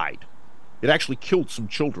few died. It actually killed some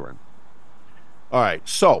children. All right,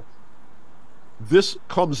 so this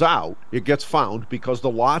comes out, it gets found because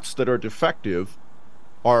the lots that are defective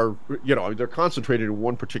are, they're concentrated in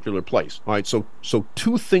one particular place. All right, so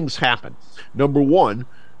 2 things happen. Number one,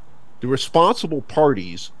 the responsible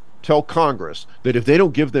parties tell Congress that if they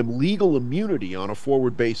don't give them legal immunity on a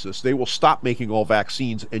forward basis, they will stop making all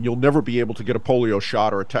vaccines and you'll never be able to get a polio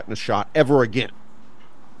shot or a tetanus shot ever again.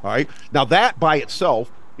 All right? Now that by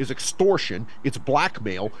itself is extortion, it's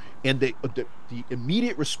blackmail, and the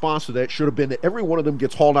immediate response to that should have been that every one of them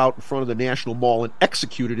gets hauled out in front of the National Mall and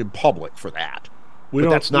executed in public for that.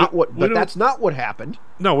 That's not what happened.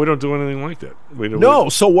 No, we don't do anything like that.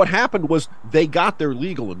 So what happened was they got their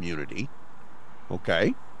legal immunity,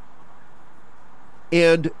 okay?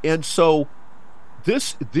 And so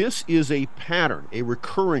this is a pattern, a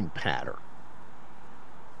recurring pattern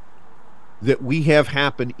that we have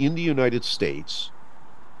happen in the United States.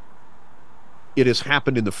 It has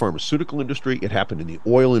happened in the pharmaceutical industry. It happened in the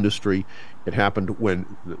oil industry. It happened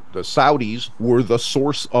when the Saudis were the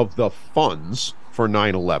source of the funds for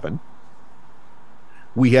 9/11.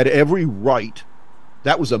 We had every right.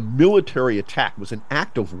 That was a military attack. It was an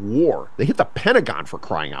act of war. They hit the Pentagon, for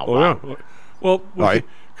crying out loud. Yeah. Well, right.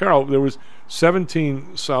 Karl, there was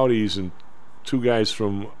 17 Saudis and 2 guys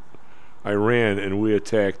from Iran, and we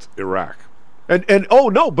attacked Iraq. And oh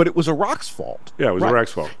no, but it was Iraq's fault. Yeah, it was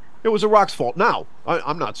Iraq's fault. It was Iraq's fault. Now,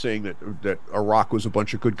 I'm not saying that Iraq was a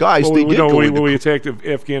bunch of good guys. Well, we attacked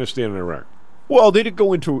Afghanistan and Iraq. Well, they did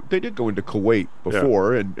go into Kuwait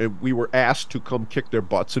before, and we were asked to come kick their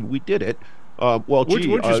butts, and we did it.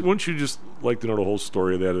 Wouldn't you just like to know the whole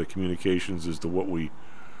story of that, of the communications as to what we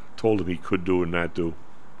told him he could do and not do?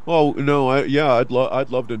 Well, no, I'd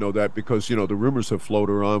love to know that, because the rumors have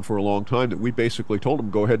floated around for a long time that we basically told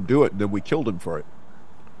him go ahead and do it, and then we killed him for it.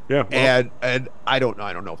 Yeah, well, and I don't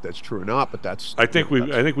know if that's true or not, but that's. I think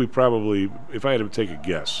we probably, if I had to take a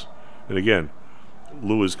guess, and again,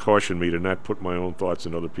 Lou has cautioned me to not put my own thoughts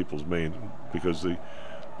in other people's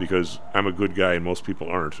because I'm a good guy and most people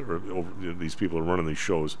aren't, or these people are running these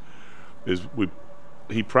shows.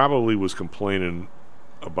 He probably was complaining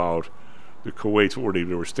about the Kuwait where they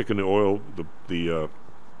were sticking the oil, the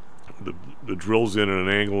drills in at an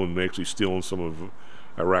angle and actually stealing some of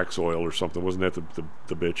Iraq's oil or something. Wasn't that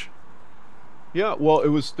the bitch? Yeah, well,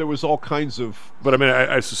 there was all kinds of. But I mean,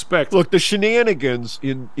 I suspect. Look, the shenanigans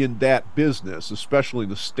in that business, especially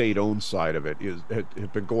the state-owned side of it,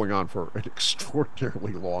 have been going on for an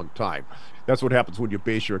extraordinarily long time. That's what happens when you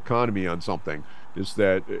base your economy on something. Is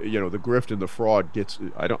that the grift and the fraud gets.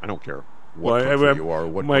 I don't care what country you are. Or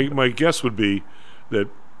what my guess would be that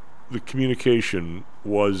the communication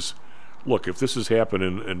was, look, if this is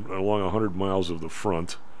happening along 100 miles of the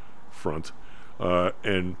front,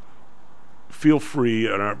 and feel free,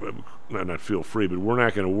 not feel free, but we're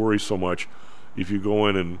not going to worry so much if you go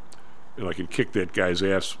in and I can kick that guy's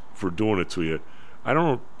ass for doing it to you. I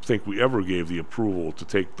don't think we ever gave the approval to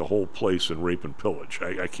take the whole place and rape and pillage.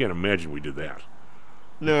 I can't imagine we did that.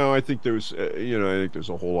 No, I think there's, I think there's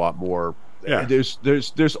a whole lot more. Yeah.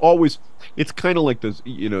 There's always. It's kind of like this,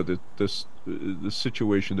 the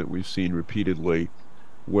situation that we've seen repeatedly,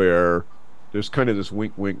 where there's kind of this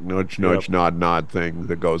wink, wink, nudge, nudge, nod, nod thing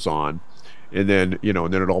that goes on, and then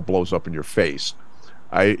and then it all blows up in your face.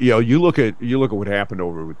 You look at what happened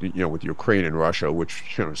over with with Ukraine and Russia, which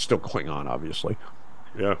is still going on, obviously.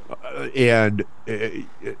 Yeah. And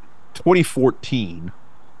 2014,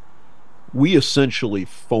 we essentially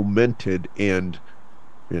fomented and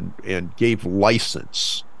gave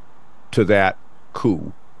license to that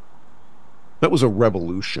coup. That was a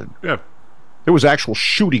revolution. Yeah. There was actual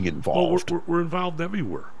shooting involved. Well, we're involved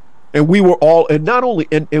everywhere. And we were all, and not only,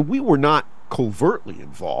 and we were not covertly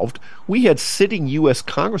involved. We had sitting U.S.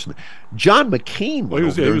 congressmen. John McCain went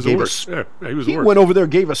over there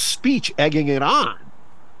and gave a speech egging it on.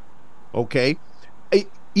 okay,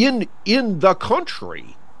 in the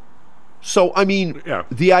country. So I mean,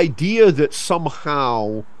 the idea that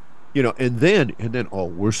somehow, and then oh,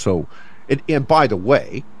 we're so, and by the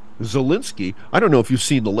way, Zelensky, I don't know if you've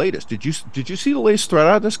seen the latest. Did you see the latest threat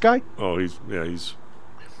out of this guy? Oh, he's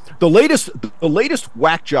the latest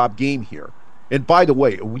whack job game here. And by the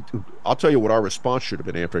way, I'll tell you what our response should have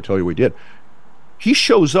been after I tell you we did. He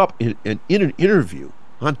shows up in an interview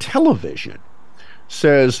on television,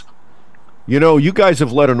 says, you guys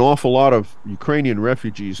have let an awful lot of Ukrainian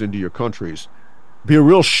refugees into your countries. It'd be a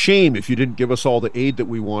real shame if you didn't give us all the aid that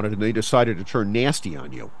we wanted and they decided to turn nasty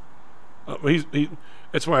on you.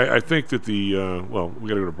 That's why I think that we got to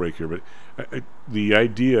go to break here, but the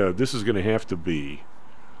idea, this is going to have to be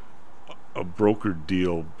a brokered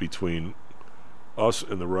deal between us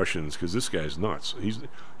and the Russians, because this guy's nuts.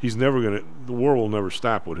 He's never going to, the war will never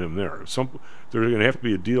stop with him there. There's going to have to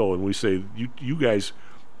be a deal, and we say, you guys,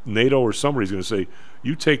 NATO or somebody's going to say,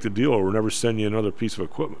 you take the deal or we'll never send you another piece of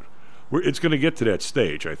equipment. It's going to get to that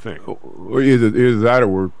stage, I think. Either that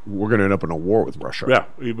or we're going to end up in a war with Russia. Yeah,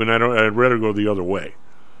 even I'd rather go the other way.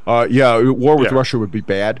 War with Russia would be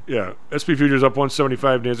bad. Yeah, SP futures up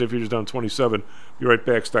 175, NASDAQ futures down 27. Be right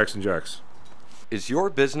back, Stocks and Jocks. Is your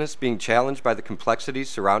business being challenged by the complexities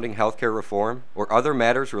surrounding healthcare reform or other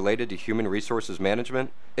matters related to human resources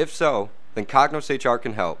management? If so, then Cognos HR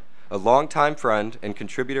can help. A longtime friend and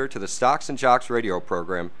contributor to the Stocks and Jocks radio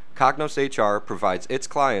program, Cognos HR provides its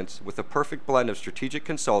clients with a perfect blend of strategic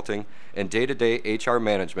consulting and day-to-day HR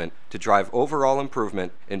management to drive overall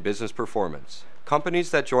improvement in business performance. Companies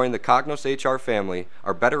that join the Cognos HR family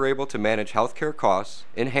are better able to manage healthcare costs,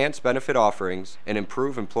 enhance benefit offerings, and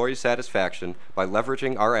improve employee satisfaction by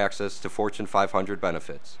leveraging our access to Fortune 500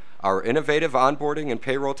 benefits. Our innovative onboarding and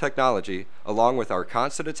payroll technology, along with our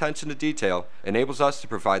constant attention to detail, enables us to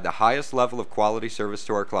provide the highest level of quality service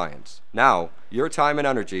to our clients. Now, your time and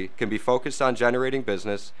energy can be focused on generating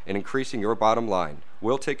business and increasing your bottom line.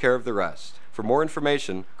 We'll take care of the rest. For more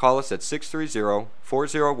information, call us at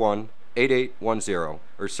 630-401-8810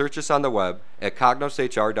 or search us on the web at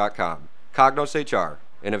cognoshr.com. Cognos HR,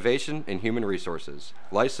 innovation in human resources.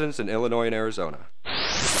 Licensed in Illinois and Arizona.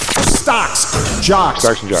 Stocks, Jocks.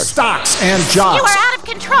 Stocks and Jocks. Stocks and Jocks. You are out of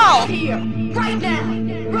control. Here, right now,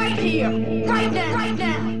 right here, right now, right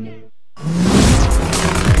now.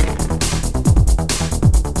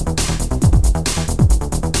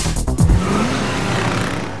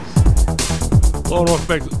 Hello and welcome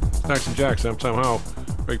back to Stocks and Jocks. I'm Tom Howe.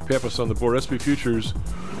 Greg Pappas on the board. SP futures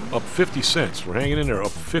up 50 cents. We're hanging in there, up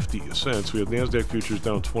 50 cents. We have NASDAQ futures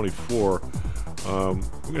down 24. We're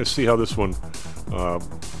going to see how this one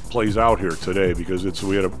plays out here today, because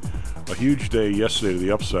we had a huge day yesterday to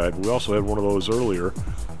the upside. We also had one of those earlier,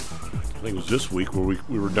 I think it was this week, where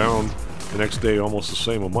we were down the next day almost the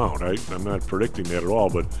same amount. I'm not predicting that at all,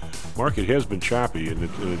 but market has been choppy, and it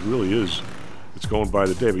really is. It's going by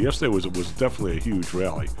the day. But yesterday was definitely a huge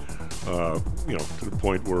rally, to the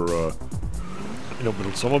point where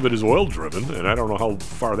but some of it is oil driven, and I don't know how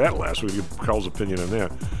far that lasts. We can get Karl's opinion on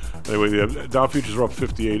that. Anyway, the Dow futures are up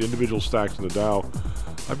 58. Individual stocks in the Dow,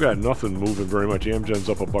 I've got nothing moving very much. Amgen's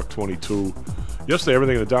up $1.22. Yesterday,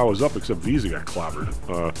 everything in the Dow was up except Visa got clobbered.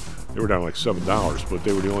 They were down like $7, but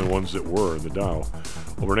they were the only ones that were in the Dow.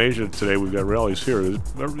 Over in Asia today, we've got rallies here. The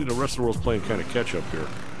rest of the world's playing kind of catch up here.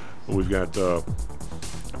 But we've got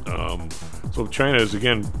so China is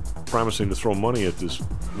again promising to throw money at this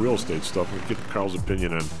real estate stuff. We'll get Karl's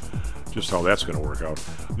opinion on just how that's going to work out.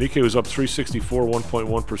 Nikkei was up 364,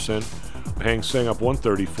 1.1%. Hang Seng up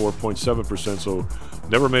 134.7%, so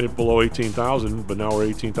never made it below 18,000, but now we're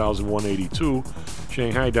 18,182.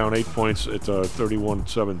 Shanghai down 8 points at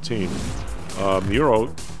 31.17. The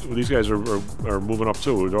euro, these guys are moving up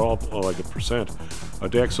too. They're all like a percent.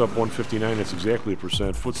 DAX up 159, that's exactly a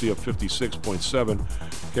percent. FTSE up 56.7.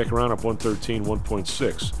 CAC around up 113,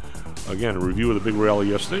 1.6. Again, a review of the big rally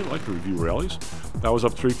yesterday. I like to review rallies. That was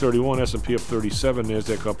up 331, S&P up 37,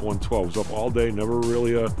 NASDAQ up 112. It was up all day. Never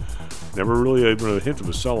really even a hint of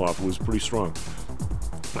a sell-off. It was pretty strong.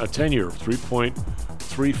 A 10-year,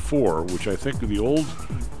 3.34, which I think the old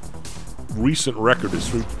recent record is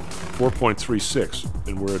 4.36,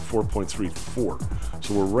 and we're at 4.34.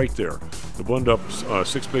 So we're right there. The Bund up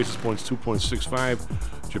 6 basis points,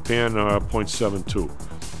 2.65. Japan 0.72.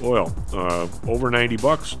 Oil over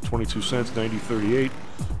 $90, 22 cents, 90.38.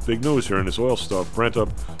 Big news here in this oil stuff. Brent up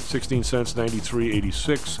 16 cents,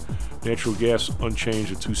 93.86. Natural gas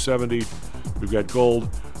unchanged at 270. We've got gold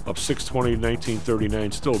up 620,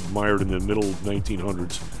 1939, still mired in the middle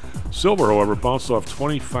 1900s. Silver, however, bounced off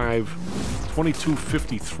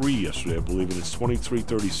 22.53 yesterday, I believe, and it's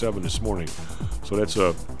 23.37 this morning. So that's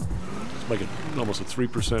a like almost a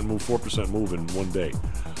 3% move, 4% move in one day.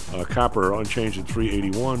 Copper unchanged at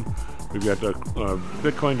 381. We've got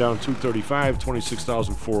Bitcoin down 235,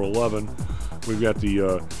 26,411. We've got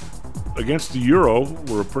the against the euro,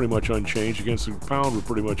 we're pretty much unchanged. Against the pound, we're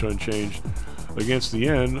pretty much unchanged. Against the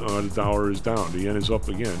yen, the dollar is down. The yen is up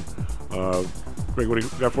again. Greg, what do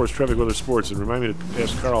you got for us? Traffic, weather, sports, and remind me to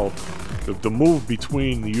ask Karl. The move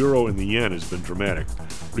between the euro and the yen has been dramatic.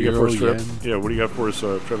 What do you got for us, Trev? Yeah, what do you got for us,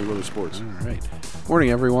 traffic, weather, sports? All right.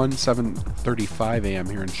 Morning, everyone. 7:35 a.m.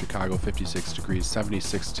 here in Chicago. 56 degrees,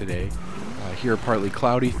 76 today. Here, partly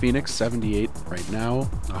cloudy. Phoenix, 78 right now.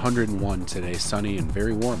 101 today, sunny and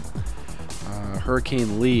very warm.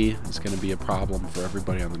 Hurricane Lee is going to be a problem for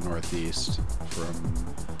everybody on the Northeast from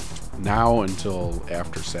now until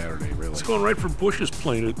after Saturday, really. It's going right for Bush's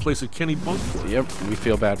place at Kenny Bunkport. Yep, we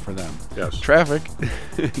feel bad for them. Yes. Traffic,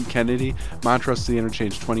 Kennedy, Montrose to the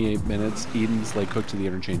interchange 28 minutes, Edens, Lake Cook to the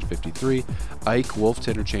interchange 53, Ike, Wolf to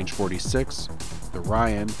interchange 46, the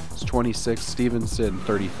Ryan is 26, Stevenson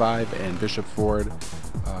 35, and Bishop Ford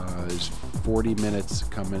is 40 minutes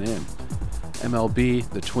coming in. MLB,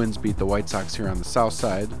 the Twins beat the White Sox here on the south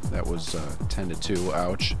side. That was 10-2.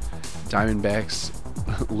 Ouch. Diamondbacks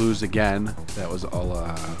lose again. That was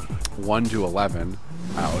 1-11.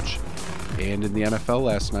 Ouch. And in the NFL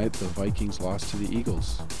last night, the Vikings lost to the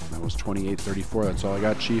Eagles. That was 28-34. That's all I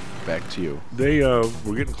got, Chief. Back to you. They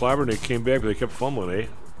were getting clobbered and they came back, but they kept fumbling, eh?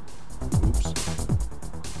 Oops.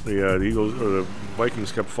 The Eagles or the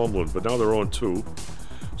Vikings kept fumbling, but now they're 0-2.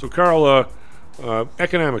 So, Karl,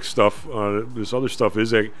 economic stuff, this other stuff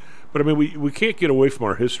is, but I mean, we can't get away from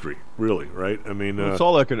our history, really, right? I mean, it's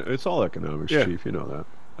all economics, yeah. Chief. You know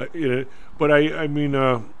that. But I mean,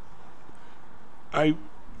 I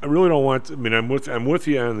really don't want. I mean, I'm with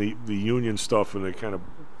you on the union stuff, and they kind of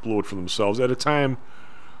blew it for themselves at a time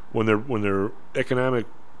when their economic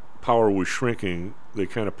power was shrinking. They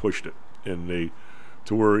kind of pushed it, and they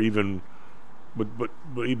to where even, but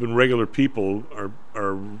even regular people are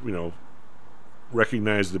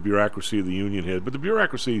recognize the bureaucracy the union had, but the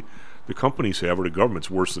bureaucracy the companies have or the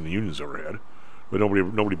government's worse than the unions ever had. But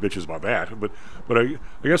nobody bitches about that. But I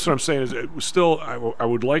guess what I'm saying is, it was still I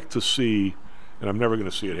would like to see, and I'm never going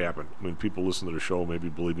to see it happen. I mean, people listen to the show, maybe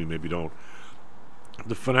believe me, maybe don't.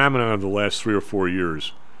 The phenomenon of the last 3 or 4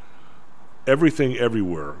 years, everything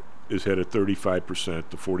everywhere is had a 35%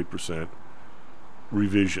 to 40%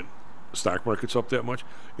 revision. The stock market's up that much,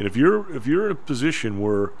 and if you're in a position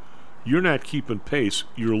where you're not keeping pace,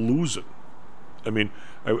 you're losing. I mean,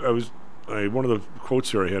 one of the quotes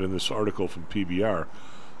here I had in this article from PBR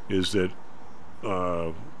is that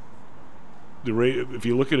the rate, if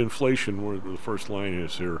you look at inflation, where the first line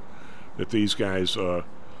is here, that these guys are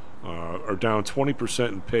down 20%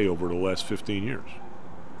 in pay over the last 15 years,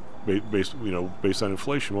 based on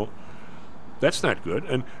inflation. Well, that's not good.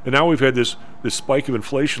 And now we've had this spike of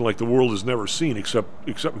inflation like the world has never seen, except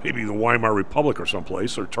maybe the Weimar Republic or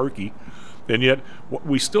someplace, or Turkey. And yet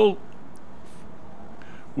we still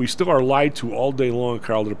are lied to all day long,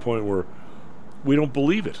 Karl, to the point where we don't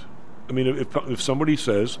believe it. I mean, if somebody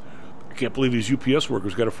says, I can't believe these UPS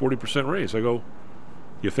workers got a 40% raise, I go,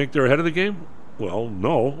 you think they're ahead of the game? Well,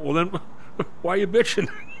 no. Well, then why are you bitching?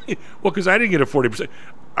 Well, because I didn't get a 40%.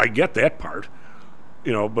 I get that part,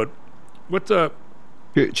 but what the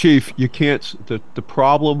Chief, you can't. The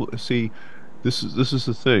problem. See, this is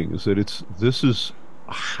the thing. Is that this is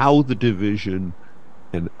how the division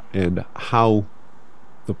and how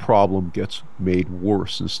the problem gets made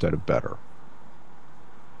worse instead of better.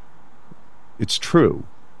 It's true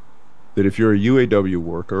that if you're a UAW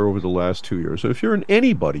worker over the last 2 years, or if you're an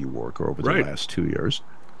anybody worker over the last 2 years,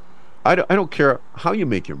 I don't care how you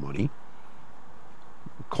make your money.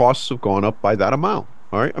 Costs have gone up by that amount.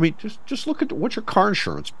 All right. I mean, just look at what's your car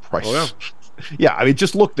insurance price. Oh, yeah. Yeah. I mean,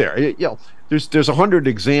 just look there. There's 100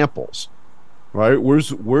 examples, right?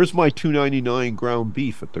 Where's my $2.99 ground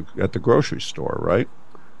beef at the grocery store, right?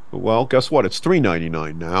 Well, guess what? It's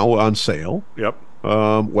 $3.99 now on sale. Yep.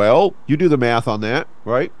 Well, you do the math on that,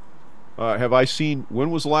 right? Have I seen?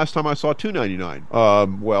 When was the last time I saw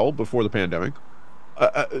 $2.99? Well, before the pandemic.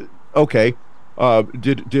 Okay.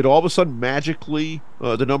 Did all of a sudden magically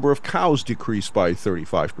the number of cows decrease by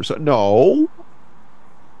 35%? No,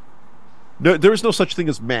 there is no such thing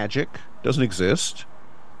as magic. Doesn't exist.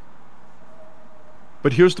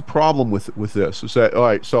 But here's the problem with this: is that all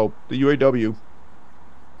right? So the UAW,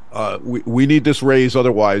 we need this raise,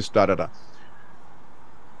 otherwise,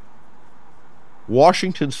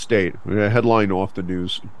 Washington State, a headline off the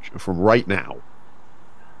news from right now.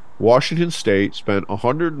 Washington State spent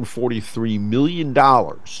 $143 million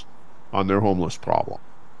on their homeless problem.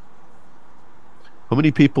 How many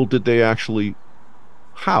people did they actually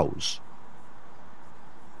house?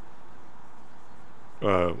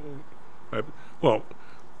 Well, no.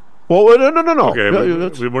 Okay,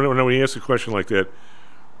 when you ask a question like that,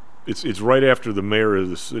 it's right after the mayor of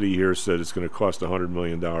the city here said it's going to cost $100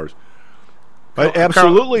 million.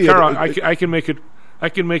 Absolutely, Karl, I can make it. I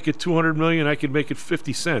can make it $200 million. I can make it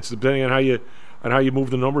 50 cents, depending on how you move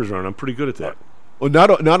the numbers around. I'm pretty good at that. Well,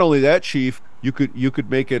 not only that, Chief, you could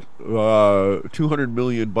make it $200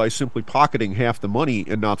 million by simply pocketing half the money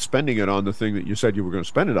and not spending it on the thing that you said you were going to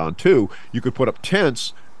spend it on too. You could put up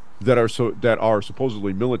tents that are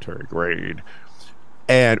supposedly military grade,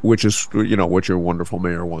 and which your wonderful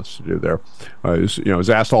mayor wants to do there. Has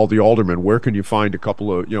asked all the aldermen, where can you find a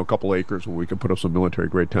couple acres where we can put up some military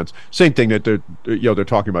grade tents. Same thing that they're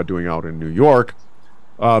talking about doing out in New York.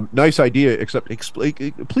 Nice idea, except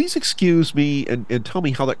please excuse me and tell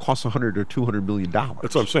me how that costs $100 or $200 million.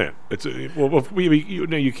 That's what I'm saying. It's you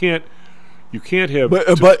can't have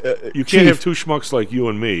Chief, have two schmucks like you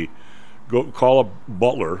and me go call up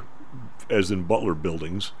Butler, as in Butler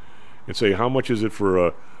Buildings, and say how much is it for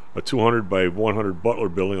a 200 by 100 Butler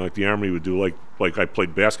building like the Army would do. Like I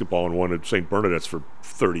played basketball in one at St. Bernadette's for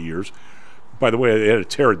 30 years. By the way, they had to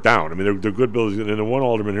tear it down. I mean, they're good buildings, and the one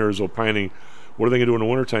alderman here is opining. What are they going to do in the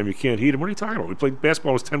wintertime? You can't heat them. What are you talking about? We played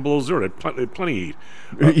basketball. It was 10 below zero. They had plenty of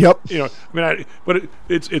heat. Yep. But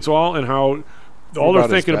it's all in how all they're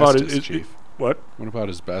thinking about is Chief? What? What about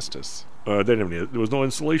asbestos? They didn't have any, there was no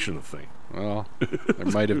insulation of the thing. Well, there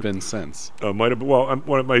might have been since. Might have. Well,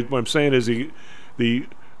 what I'm saying is if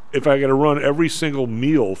I got to run every single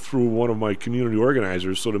meal through one of my community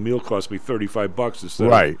organizers, so the meal costs me $35 instead.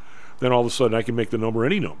 Right. Then all of a sudden I can make the number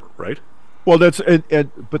any number, right? Well,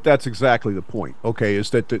 but that's exactly the point. Okay, is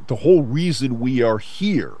that the whole reason we are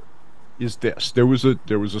here is this. There was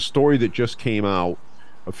a story that just came out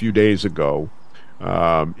a few days ago,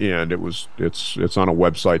 and it's on a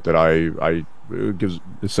website that I gives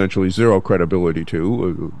essentially zero credibility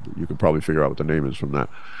to. You can probably figure out what the name is from that.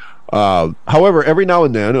 However, every now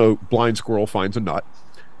and then a blind squirrel finds a nut,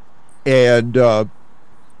 and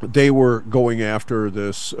they were going after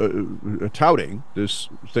this, touting this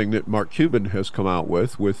thing that Mark Cuban has come out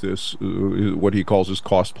with this, what he calls his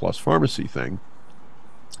cost plus pharmacy thing.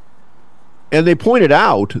 And they pointed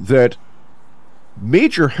out that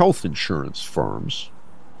major health insurance firms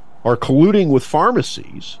are colluding with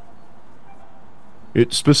pharmacies.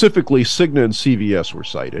 It specifically Cigna and CVS were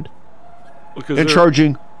cited, and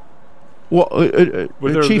charging. Well,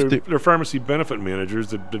 Chief, they're pharmacy benefit managers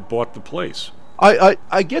that bought the place.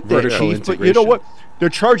 I get that, Chief, but you know what? They're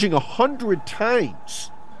charging 100 times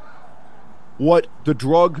what the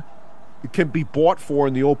drug can be bought for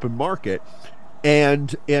in the open market,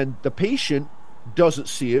 and the patient doesn't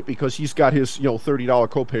see it because he's got his $30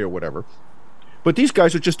 copay or whatever. But these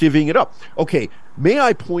guys are just divvying it up. Okay, may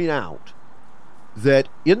I point out that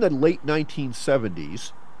in the late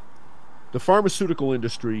 1970s, the pharmaceutical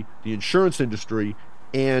industry, the insurance industry,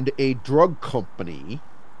 and a drug company,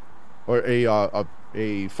 or a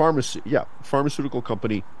pharmaceutical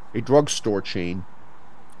company, a drugstore chain,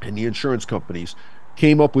 and the insurance companies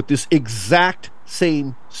came up with this exact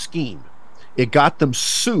same scheme. It got them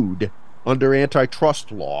sued under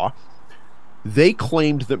antitrust law. They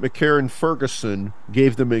claimed that McCarran-Ferguson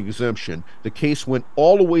gave them an exemption. The case went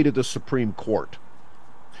all the way to the Supreme Court.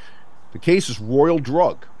 The case is Royal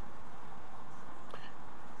Drug.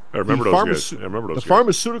 I remember those guys. The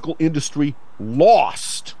pharmaceutical industry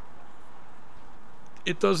lost.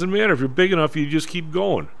 It doesn't matter. If you're big enough, you just keep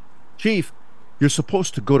going. Chief, you're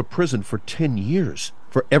supposed to go to prison for 10 years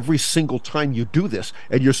for every single time you do this,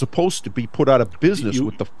 and you're supposed to be put out of business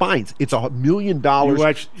with the fines. It's $1 million. You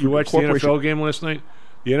watched the NFL game last night?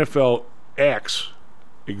 The NFL acts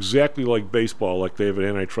exactly like baseball, like they have an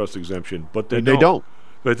antitrust exemption, but they don't.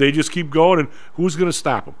 But they just keep going, and who's going to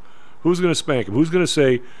stop them? Who's going to spank them? Who's going to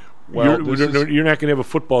say, you're not going to have a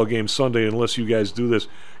football game Sunday unless you guys do this?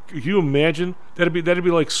 Can you imagine? That'd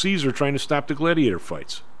be like Caesar trying to stop the gladiator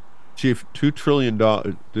fights. Chief, $2 trillion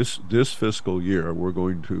this fiscal year, we're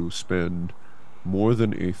going to spend more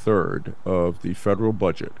than a third of the federal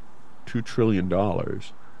budget, $2 trillion,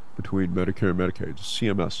 between Medicare and Medicaid,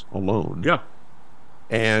 CMS alone. Yeah.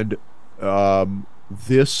 And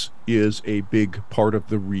this is a big part of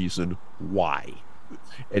the reason why.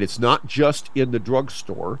 And it's not just in the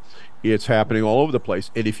drugstore. It's happening all over the place.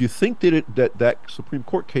 And if you think that that Supreme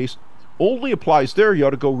Court case only applies there, you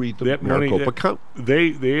ought to go read the Maricopa account.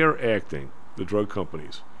 They are acting, the drug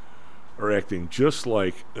companies are acting just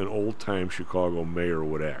like an old-time Chicago mayor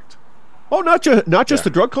would act. Oh, not just the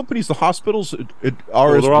drug companies, the hospitals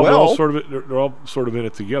are as well. They're all sort of in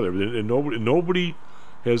it together, and nobody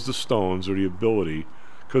has the stones or the ability,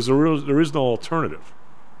 because there is no alternative.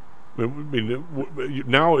 I mean,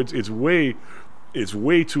 now it's way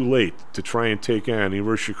too late to try and take on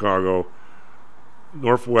University of Chicago,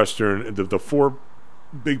 Northwestern, the four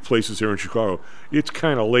big places here in Chicago. It's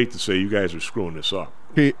kind of late to say you guys are screwing this up.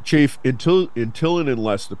 Okay, Chief, until and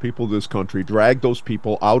unless the people of this country drag those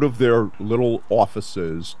people out of their little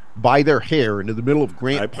offices by their hair into the middle of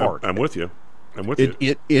Grant Park. I'm with you.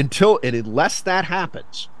 Unless that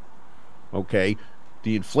happens, okay,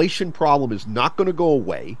 the inflation problem is not going to go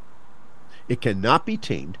away. It cannot be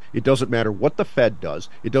tamed. It doesn't matter what the Fed does.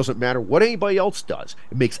 It doesn't matter what anybody else does.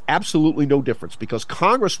 It makes absolutely no difference, because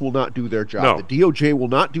Congress will not do their job. No. The DOJ will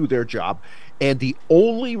not do their job. And the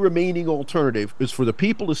only remaining alternative is for the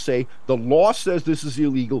people to say, the law says this is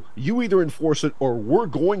illegal. You either enforce it or we're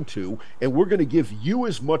going to, and we're going to give you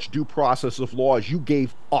as much due process of law as you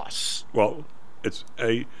gave us. Well,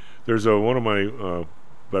 there's one of my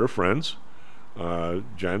better friends,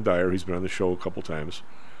 John Dyer. He's been on the show a couple times.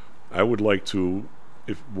 I would like to,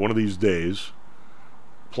 if one of these days,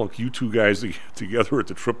 plunk you two guys together at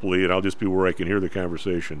the Tripoli, and I'll just be where I can hear the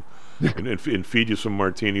conversation, and feed you some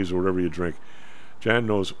martinis or whatever you drink. John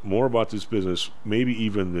knows more about this business, maybe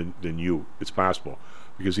even than you. It's possible,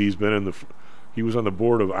 because he was on the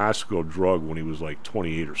board of Osco Drug when he was like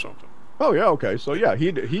 28 or something. Oh yeah, okay. So yeah,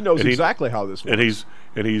 he knows exactly how this works.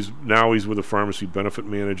 And he's with a pharmacy benefit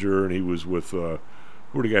manager, and he was with.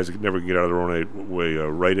 Who are the guys that could never get out of their own way?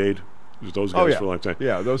 Rite Aid? It was those guys for a long time.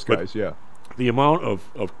 Yeah, those guys, but the amount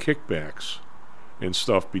of kickbacks and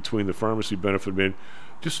stuff between the pharmacy benefit man,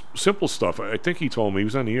 just simple stuff. I think he told me, he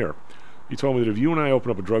was on the air, he told me that if you and I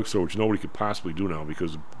open up a drugstore, which nobody could possibly do now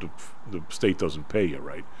because the state doesn't pay you,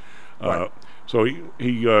 right? So if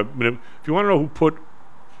you want to know who put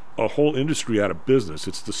a whole industry out of business,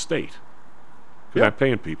 it's the state. They're not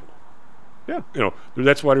paying people. Yeah,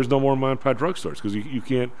 that's why there's no more mom and pop drugstores, because you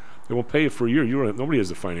can't. They won't pay you for a year. Nobody has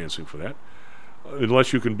the financing for that,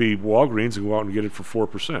 unless you can be Walgreens and go out and get it for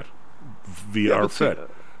 4% via our Fed,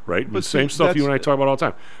 right? But the same stuff you and I talk about all the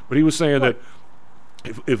time. But he was saying that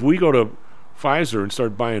if we go to Pfizer and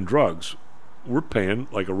start buying drugs, we're paying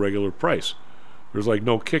like a regular price. There's like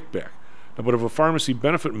no kickback. But if a pharmacy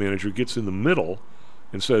benefit manager gets in the middle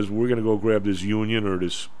and says we're going to go grab this union or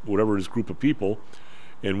this group of people,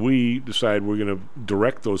 and we decide we're going to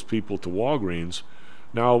direct those people to Walgreens,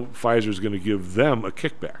 now Pfizer's going to give them a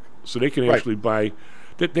kickback. So they can actually buy.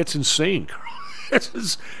 That's insane, Carl.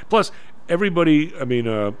 Plus, everybody,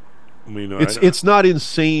 it's not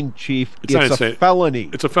insane, Chief. It's not a insane.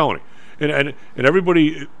 Felony. It's a felony. And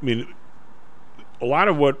everybody, a lot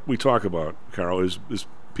of what we talk about, Carl, is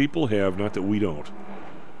people have, not that we don't,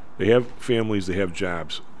 they have families, they have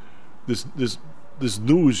jobs. This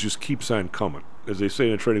news just keeps on coming. As they say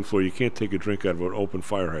in the trading floor, you can't take a drink out of an open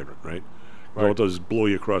fire hydrant, right? All it does is blow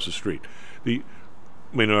you across the street.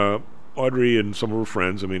 Audrey and some of her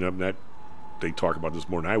friends, they talk about this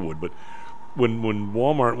more than I would, but when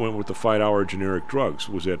Walmart went with the $5 generic drugs,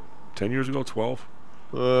 was that 10 years ago, 12?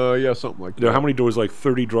 Yeah, something like that. How many doors, like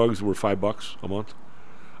 30 drugs were $5 a month?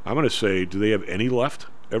 I'm going to say, do they have any left?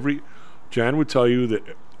 John would tell you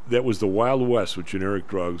that was the Wild West with generic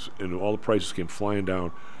drugs, and all the prices came flying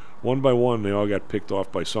down. One by one, they all got picked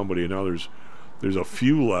off by somebody, and now there's a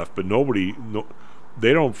few left, but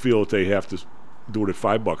they don't feel that they have to do it at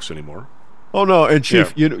 $5 anymore. Oh no, and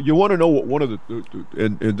Chief, you want to know what one of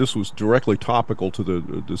and this was directly topical to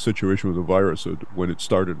the situation with the virus when it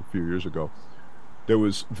started a few years ago. There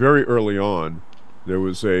was very early on, there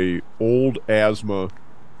was a old asthma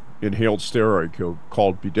inhaled steroid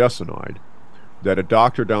called budesonide that a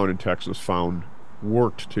doctor down in Texas found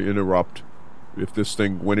worked to interrupt, if this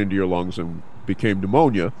thing went into your lungs and became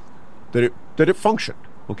pneumonia, that it functioned.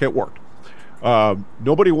 Okay, it worked.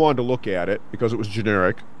 Nobody wanted to look at it because it was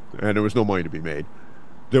generic and there was no money to be made.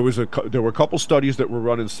 There were a couple studies that were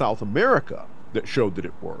run in South America that showed that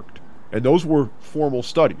it worked, and those were formal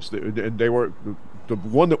studies. And they were the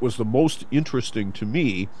one that was the most interesting to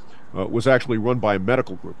me was actually run by a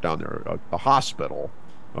medical group down there, a hospital.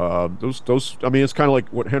 It's kind of like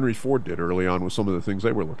what Henry Ford did early on with some of the things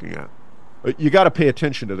they were looking at. You got to pay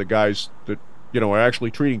attention to the guys that are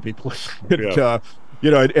actually treating people. And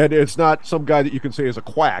it's not some guy that you can say is a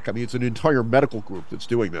quack. It's an entire medical group that's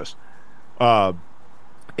doing this.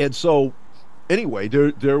 And so, anyway,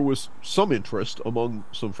 there was some interest among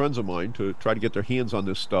some friends of mine to try to get their hands on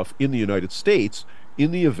this stuff in the United States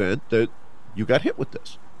in the event that you got hit with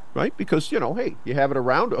this. right? Because, hey, you have it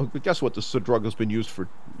around. Oh, but guess what? This is a drug that's been used for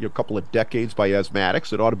a couple of decades by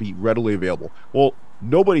asthmatics. It ought to be readily available. Well,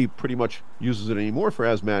 nobody pretty much uses it anymore for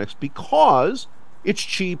asthmatics because it's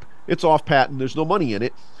cheap, it's off patent, there's no money in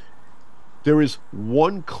it. There is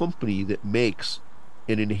one company that makes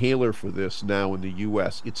an inhaler for this now in the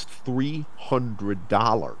U.S. It's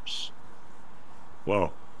 $300.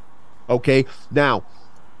 Wow. Okay, now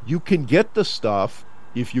you can get the stuff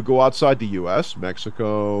if you go outside the U.S.,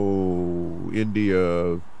 Mexico,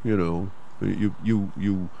 India. You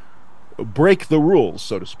break the rules,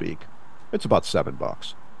 so to speak. It's about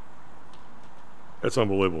 $7. That's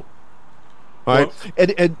unbelievable. All right,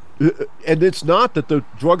 and it's not that the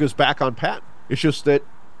drug is back on patent. It's just that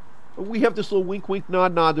we have this little wink, wink,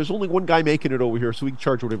 nod, nod. There's only one guy making it over here, so he can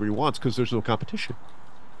charge whatever he wants because there's no competition.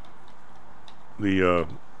 I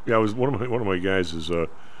was one of my guys has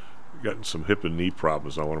gotten some hip and knee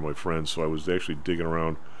problems on one of my friends, so I was actually digging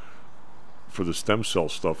around for the stem cell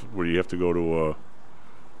stuff. Where you have to go to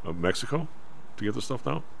Mexico to get the stuff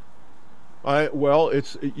now.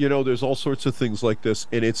 It's there's all sorts of things like this,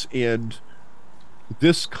 and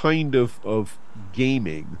this kind of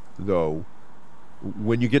gaming, though,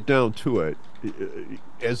 when you get down to it,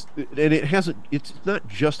 it's not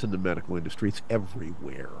just in the medical industry; it's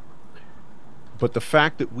everywhere. But the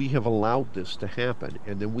fact that we have allowed this to happen,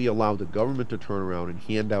 and then we allow the government to turn around and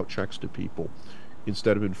hand out checks to people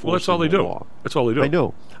instead of enforcing that's all they the do. law. That's all they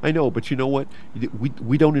do. I know, but you know what?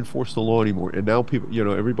 We don't enforce the law anymore. And now people,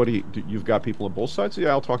 everybody, you've got people on both sides of the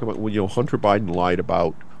aisle talking about when, Hunter Biden lied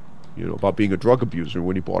about being a drug abuser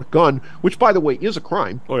when he bought a gun, which, by the way, is a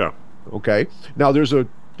crime. Oh, yeah. Okay. Now, there's a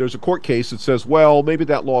court case that says, well, maybe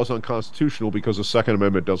that law is unconstitutional because the Second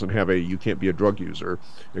Amendment doesn't have a you can't be a drug user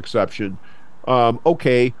exception.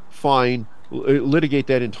 Okay, fine, litigate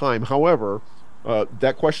that in time. However,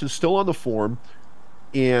 that question is still on the form,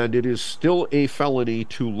 and it is still a felony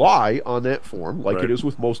to lie on that form, like it is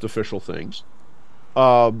with most official things.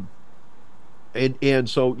 And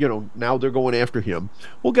so, now they're going after him.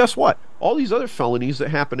 Well, guess what? All these other felonies that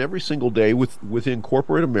happen every single day within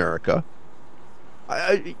corporate America,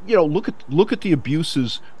 look at the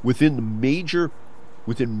abuses within major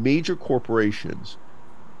corporations.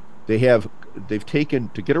 They've taken,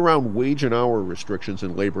 to get around wage and hour restrictions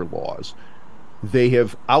and labor laws, they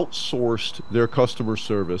have outsourced their customer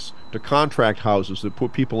service to contract houses that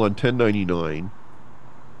put people on 1099.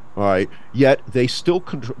 All right. Yet they still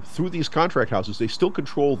through these contract houses, they still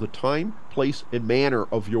control the time, place, and manner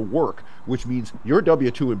of your work, which means you're a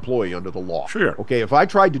W-2 employee under the law. Sure. Okay. If I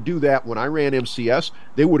tried to do that when I ran MCS,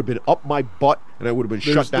 they would have been up my butt, and I would have been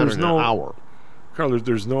shut down in an hour. Karl,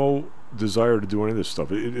 there's no desire to do any of this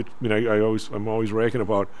stuff. I'm always raking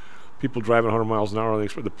about people driving 100 miles an hour on the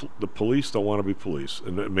express. The police don't want to be police,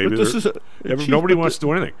 and maybe nobody wants to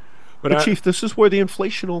do anything. But Chief, this is where the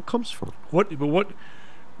inflation all comes from. I don't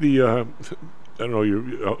know. I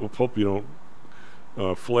hope you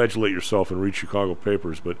don't flagellate yourself and read Chicago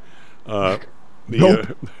papers, but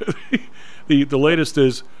the latest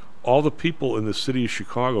is all the people in the city of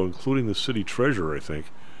Chicago, including the city treasurer, I think,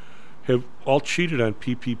 have all cheated on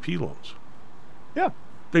PPP loans. Yeah.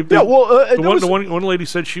 The one lady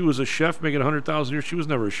said she was a chef making $100,000 a year. She was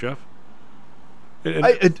never a chef.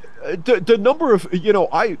 The number of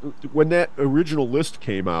when that original list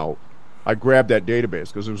came out, I grabbed that database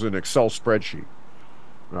because it was an Excel spreadsheet.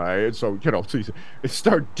 Right, and so I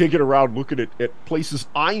started digging around, looking at places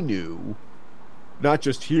I knew, not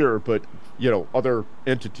just here, but other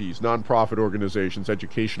entities, nonprofit organizations,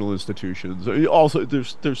 educational institutions. Also,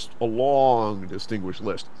 there's a long, distinguished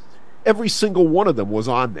list. Every single one of them was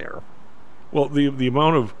on there. Well, the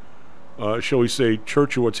amount of, shall we say,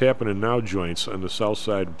 Church of What's Happening Now joints on the south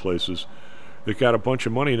side and places that got a bunch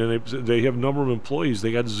of money, and then they have a number of employees.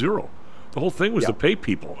 They got zero. The whole thing was to pay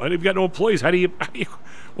people, and they've got no employees. How do you?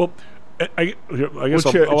 Well, I guess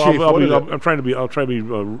I'll try to be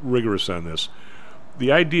rigorous on this. The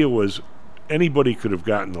idea was anybody could have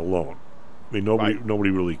gotten a loan. I mean, nobody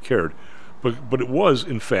really cared, but it was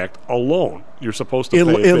in fact a loan. You're supposed to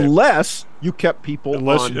pay unless you kept people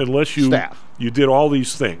unless you staff. You did all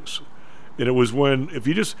these things, and it was when if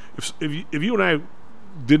you and I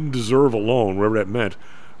didn't deserve a loan, whatever that meant,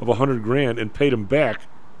 of $100,000 and paid them back,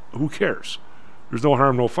 who cares? There's no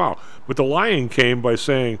harm, no foul. But the lying came by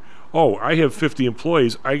saying, "Oh, I have 50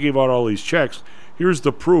 employees. I gave out all these checks. Here's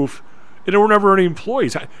the proof." And there were never any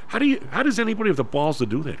employees. How does anybody have the balls to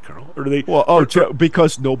do that, Karl? Or do they? Well,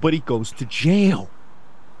 because nobody goes to jail.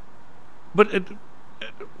 But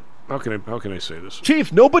how can I say this,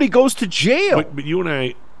 Chief? Nobody goes to jail. But you and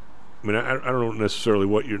I mean, I don't know necessarily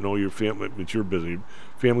what your family. It's your business, your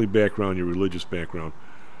family background, your religious background.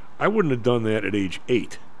 I wouldn't have done that at age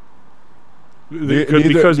 8.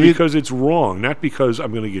 Because it's wrong, not because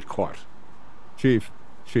I'm going to get caught. Chief,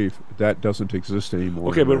 that doesn't exist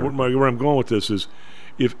anymore. Okay, but where I'm going with this is,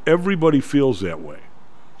 if everybody feels that way,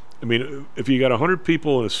 I mean, if you got 100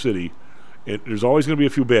 people in a city, and there's always going to be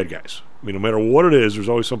a few bad guys. I mean, no matter what it is, there's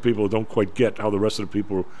always some people that don't quite get how the rest of the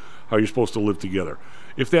people, how you're supposed to live together.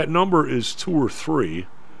 If that number is 2 or 3,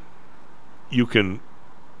 you can,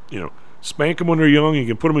 spank them when they're young. You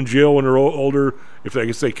can put them in jail when they're older. If I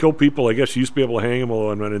guess they kill people, I guess you used to be able to hang them,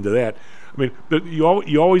 although I'm not into that. I mean, but you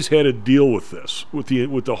always had to deal with this, with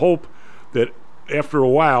the hope that after a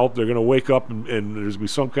while they're going to wake up and there's going to be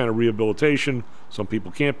some kind of rehabilitation. Some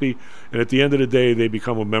people can't be, and at the end of the day, they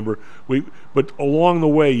become a member. But along the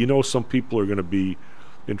way, some people are going to be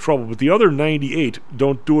in trouble. But the other 98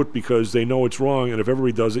 don't do it because they know it's wrong, and if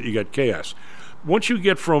everybody does it, you got chaos. Once you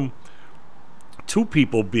get from 2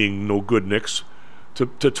 people being no good nicks to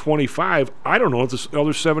 25, I don't know if the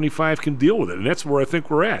other 75 can deal with it, and that's where I think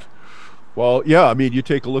we're at. Well, yeah, I mean, you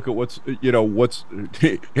take a look at what's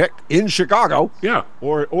heck in Chicago, yeah,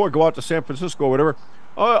 or go out to San Francisco or whatever.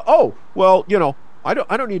 I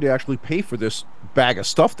don't need to actually pay for this bag of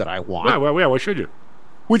stuff that I want. Yeah, why should you?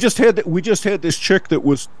 We just had this chick that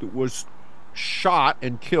was shot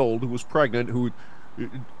and killed, who was pregnant,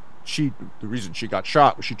 the reason she got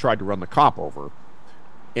shot was she tried to run the cop over.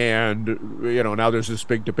 And, now there's this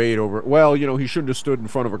big debate over, he shouldn't have stood in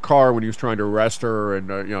front of a car when he was trying to arrest her, and,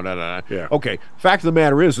 Yeah. Okay, fact of the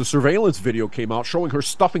matter is, the surveillance video came out showing her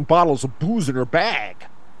stuffing bottles of booze in her bag.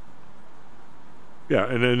 Yeah,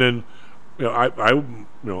 and then,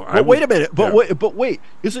 wait a minute, but wait,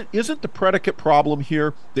 isn't the predicate problem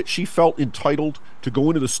here that she felt entitled to go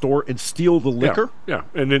into the store and steal the liquor? Yeah,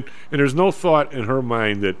 and there's no thought in her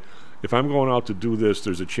mind that if I'm going out to do this,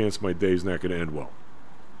 there's a chance my day's not going to end well.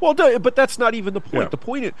 Well, but that's not even the point.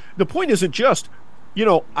 Yeah. The point isn't just,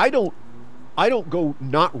 I don't go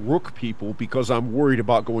not rook people because I'm worried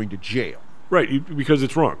about going to jail. Right, because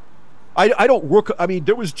it's wrong. I don't rook. I mean,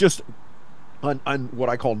 there was just on what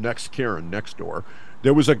I call next Karen next door.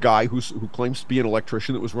 There was a guy who claims to be an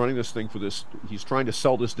electrician that was running this thing for this. He's trying to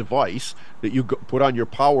sell this device that you put on your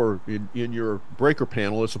power in your breaker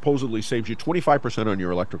panel. It supposedly saves you 25% on your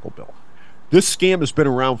electrical bill. This scam has been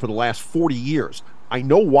around for the last 40 years. I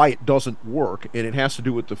know why it doesn't work, and it has to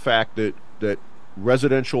do with the fact that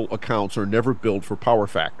residential accounts are never billed for power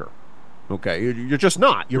factor. Okay, you're just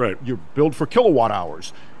not. You're billed for kilowatt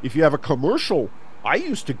hours. If you have a commercial, I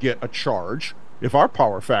used to get a charge if our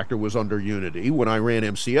power factor was under unity when I ran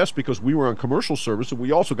MCS, because we were on commercial service, and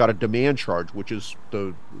we also got a demand charge, which is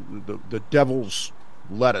the devil's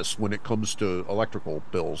lettuce when it comes to electrical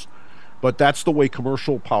bills. But that's the way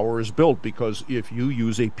commercial power is built, because if you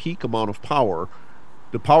use a peak amount of power,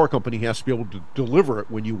 the power company has to be able to deliver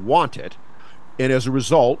it when you want it. And as a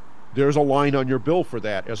result, there's a line on your bill for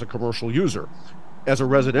that as a commercial user. As a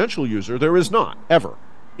residential user, there is not, ever.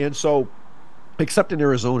 And so, except in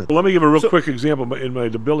Arizona. Well, let me give a real quick example. In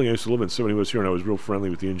the building I used to live in, somebody was here, and I was real friendly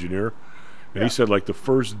with the engineer. And he said, the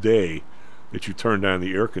first day that you turned on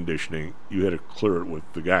the air conditioning, you had to clear it with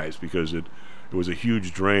the guys, because it was a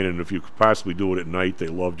huge drain, and if you could possibly do it at night, they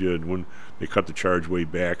loved you, and when they cut the charge way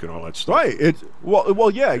back and all that stuff. Right.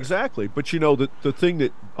 Yeah, exactly. But the thing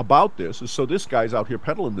that about this is, so this guy's out here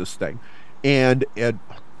peddling this thing, and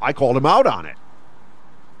I called him out on it,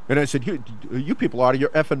 and I said, "You people are out of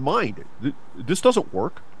your effing mind. This doesn't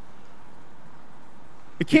work.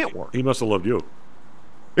 It can't work." He must have loved you.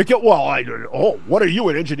 What are you,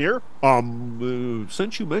 an engineer?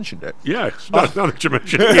 Since you mentioned it. Yeah, now that you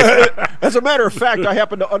mentioned it. As a matter of fact, I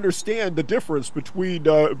happen to understand the difference between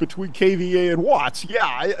kVA and watts.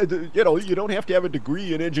 Yeah, you don't have to have a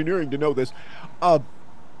degree in engineering to know this.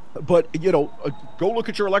 But, go look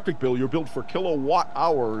at your electric bill. You're billed for kilowatt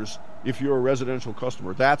hours if you're a residential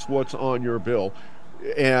customer. That's what's on your bill.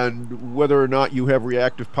 And whether or not you have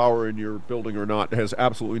reactive power in your building or not has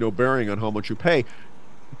absolutely no bearing on how much you pay.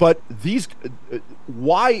 But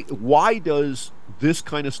why does this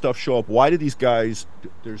kind of stuff show up? Why do these guys,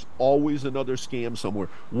 there's always another scam somewhere.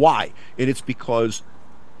 Why? And it's because,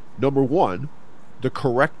 number one, the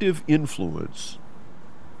corrective influence,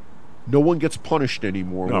 no one gets punished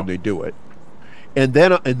anymore when they do it. And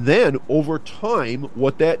then over time,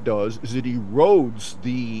 what that does is it erodes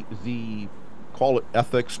the call it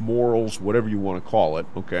ethics, morals, whatever you want to call it.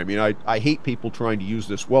 Okay, I mean, I hate people trying to use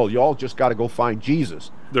this. Well, y'all just got to go find Jesus.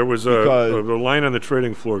 There was a line on the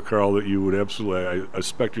trading floor, Karl, that you would absolutely, I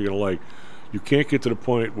expect you're going to like. You can't get to the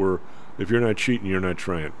point where if you're not cheating, you're not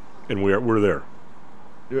trying. And we're there.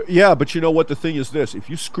 Yeah, but you know what? The thing is this. If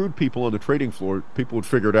you screwed people on the trading floor, people would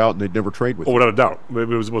figure it out and they'd never trade with you. Without a doubt.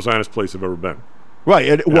 Maybe it was the most honest place I've ever been. Right.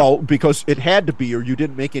 And, well, because it had to be or you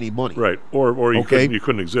didn't make any money. Right. Or you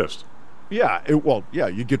couldn't exist. Yeah.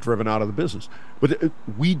 You'd get driven out of the business. But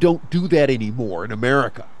we don't do that anymore in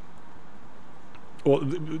America. Well,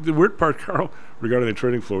 the weird part, Carl, regarding the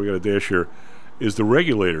trading floor, we got a dash here, is the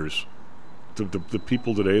regulators, the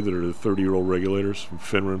people today that are the 30-year-old regulators from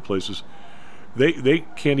FINRA and places, they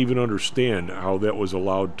can't even understand how that was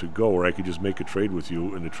allowed to go, or I could just make a trade with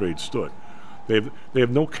you and the trade stood. They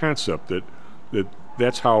have no concept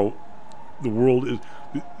that's how the world is.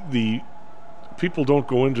 The people don't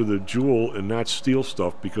go into the jewel and not steal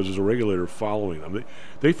stuff because there's a regulator following them.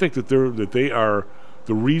 They think that they are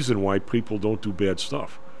the reason why people don't do bad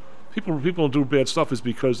stuff. People don't do bad stuff is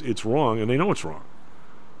because it's wrong and they know it's wrong.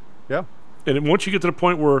 Yeah. And once you get to the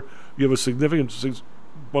point where you have a significant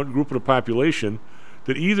group of the population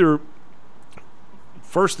that either,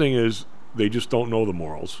 first thing is they just don't know the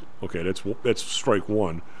morals. Okay, that's strike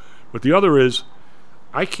one. But the other is,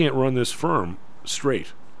 I can't run this firm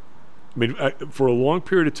straight. I mean, for a long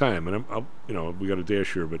period of time, and we got a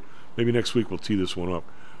dash here, but maybe next week we'll tee this one up.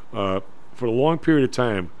 For a long period of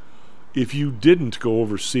time, if you didn't go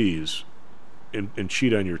overseas and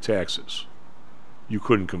cheat on your taxes, you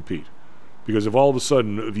couldn't compete. Because if all of a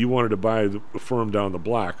sudden, if you wanted to buy a firm down the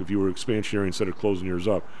block, if you were expansionary instead of closing yours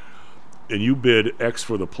up, and you bid X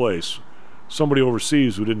for the place, somebody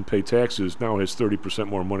overseas who didn't pay taxes now has 30%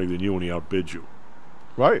 more money than you, and he outbids you.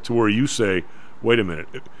 Right. To where you say, wait a minute,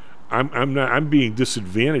 I'm being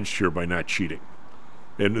disadvantaged here by not cheating.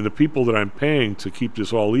 And the people that I'm paying to keep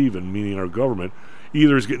this all even, meaning our government,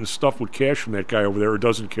 either is getting stuffed with cash from that guy over there or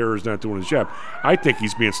doesn't care or is not doing his job. I think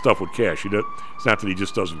he's being stuffed with cash. It's not that he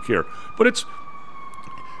just doesn't care. But it's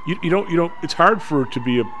it's hard for it to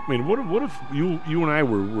be what if you and I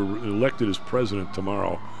were elected as president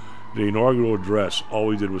tomorrow, the inaugural address, all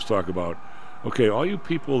we did was talk about, okay, all you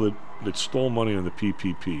people that stole money on the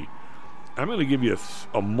PPP, I'm going to give you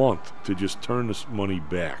a month to just turn this money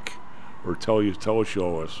back or tell us you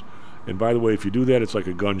owe us. And by the way, if you do that, it's like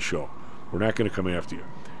a gun show. We're not going to come after you.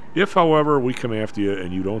 If, however, we come after you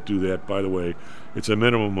and you don't do that, by the way, it's a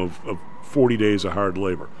minimum of 40 days of hard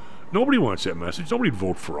labor. Nobody wants that message. Nobody'd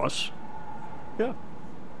vote for us. Yeah.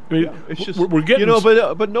 I mean, it's just, we're getting...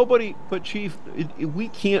 but Chief, we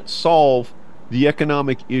can't solve the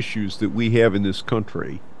economic issues that we have in this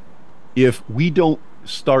country if we don't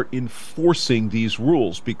start enforcing these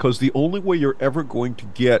rules, because the only way you're ever going to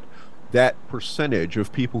get that percentage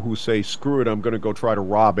of people who say, screw it, I'm going to go try to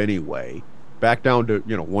rob anyway, back down to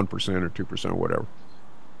 1% or 2% or whatever,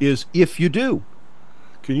 is if you do.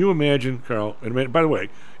 Can you imagine, Carl? And by the way,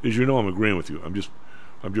 as you know, I'm agreeing with you.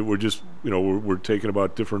 We're taking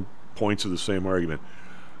about different points of the same argument.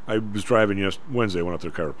 I was driving Wednesday. I went out to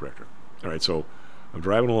the chiropractor. All right, so I'm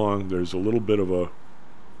driving along. There's a little bit of a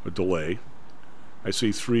delay. I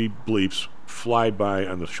see 3 bleeps fly by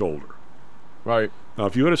on the shoulder. Right. Now,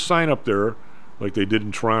 if you had a sign up there, like they did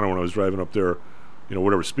in Toronto when I was driving up there,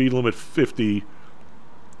 whatever, speed limit 50,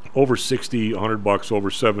 over 60, $100,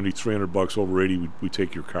 over 70, $300, over 80, we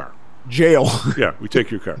take your car. Jail. Yeah, we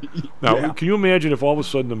take your car. Now, Can you imagine if all of a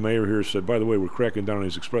sudden the mayor here said, by the way, we're cracking down on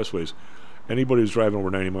these expressways. Anybody who's driving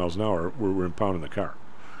over 90 miles an hour, we're impounding the car.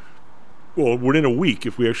 Well, within a week,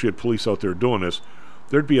 if we actually had police out there doing this,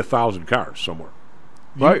 there'd be 1,000 cars somewhere.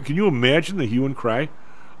 Right. Can you imagine the hue and cry?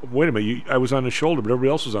 Wait a minute, I was on the shoulder, but everybody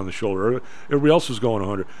else was on the shoulder. Everybody else was going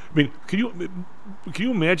 100. I mean, can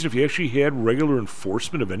you imagine if you actually had regular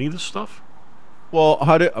enforcement of any of this stuff? Well,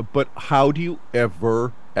 how do you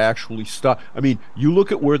ever actually stop? I mean, you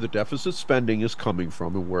look at where the deficit spending is coming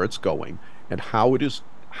from and where it's going, and how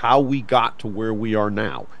we got to where we are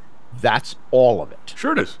now. That's all of it.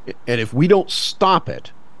 Sure it is. And if we don't stop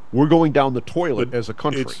it, we're going down the toilet as a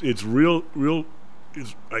country. It's real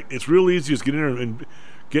easy. Just get in there and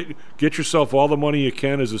get yourself all the money you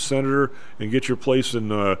can as a senator and get your place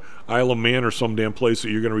in Isle of Man or some damn place that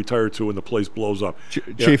you're going to retire to when the place blows up.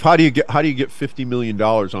 Chief, how do you get $50 million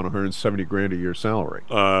on $170,000 a year salary?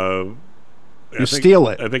 Steal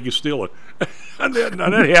it. I think you steal it. on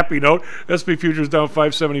that happy note, SP futures down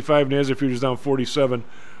 575, NASDAQ futures down 47.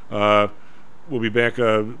 We'll be back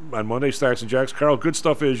on Monday. Stocks and Jocks. Karl, good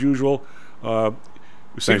stuff as usual.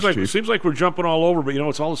 It seems like we're jumping all over, but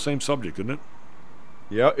it's all the same subject, isn't it?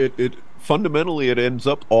 Yeah, it fundamentally it ends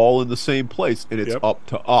up all in the same place, and it's up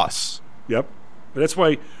to us. Yep. That's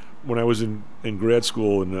why when I was in grad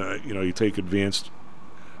school, and you take advanced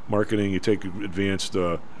marketing, you take advanced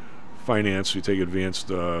finance, you take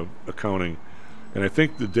advanced accounting, and I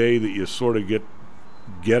think the day that you sort of get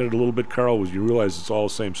get it a little bit, Karl, was you realize it's all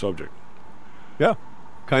the same subject. Yeah,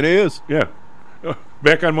 kind of is. Yeah.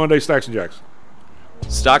 Back on Monday, Stocks and Jocks.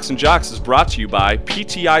 Stocks and Jocks is brought to you by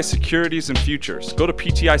PTI Securities and Futures. Go to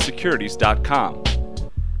PTIsecurities.com.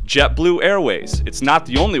 JetBlue Airways. It's not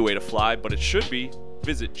the only way to fly, but it should be.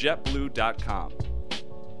 Visit JetBlue.com.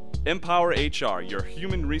 Empower HR, your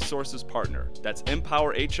human resources partner. That's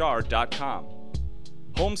EmpowerHR.com.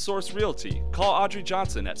 Home Source Realty. Call Audrey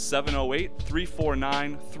Johnson at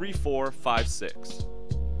 708-349-3456.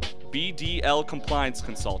 BDL Compliance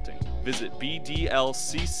Consulting. Visit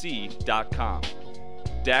BDLCC.com.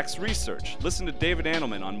 DAX Research. Listen to David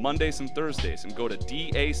Annelman on Mondays and Thursdays and go to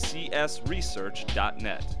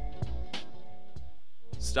DACSresearch.net.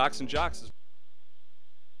 Stocks and Jocks is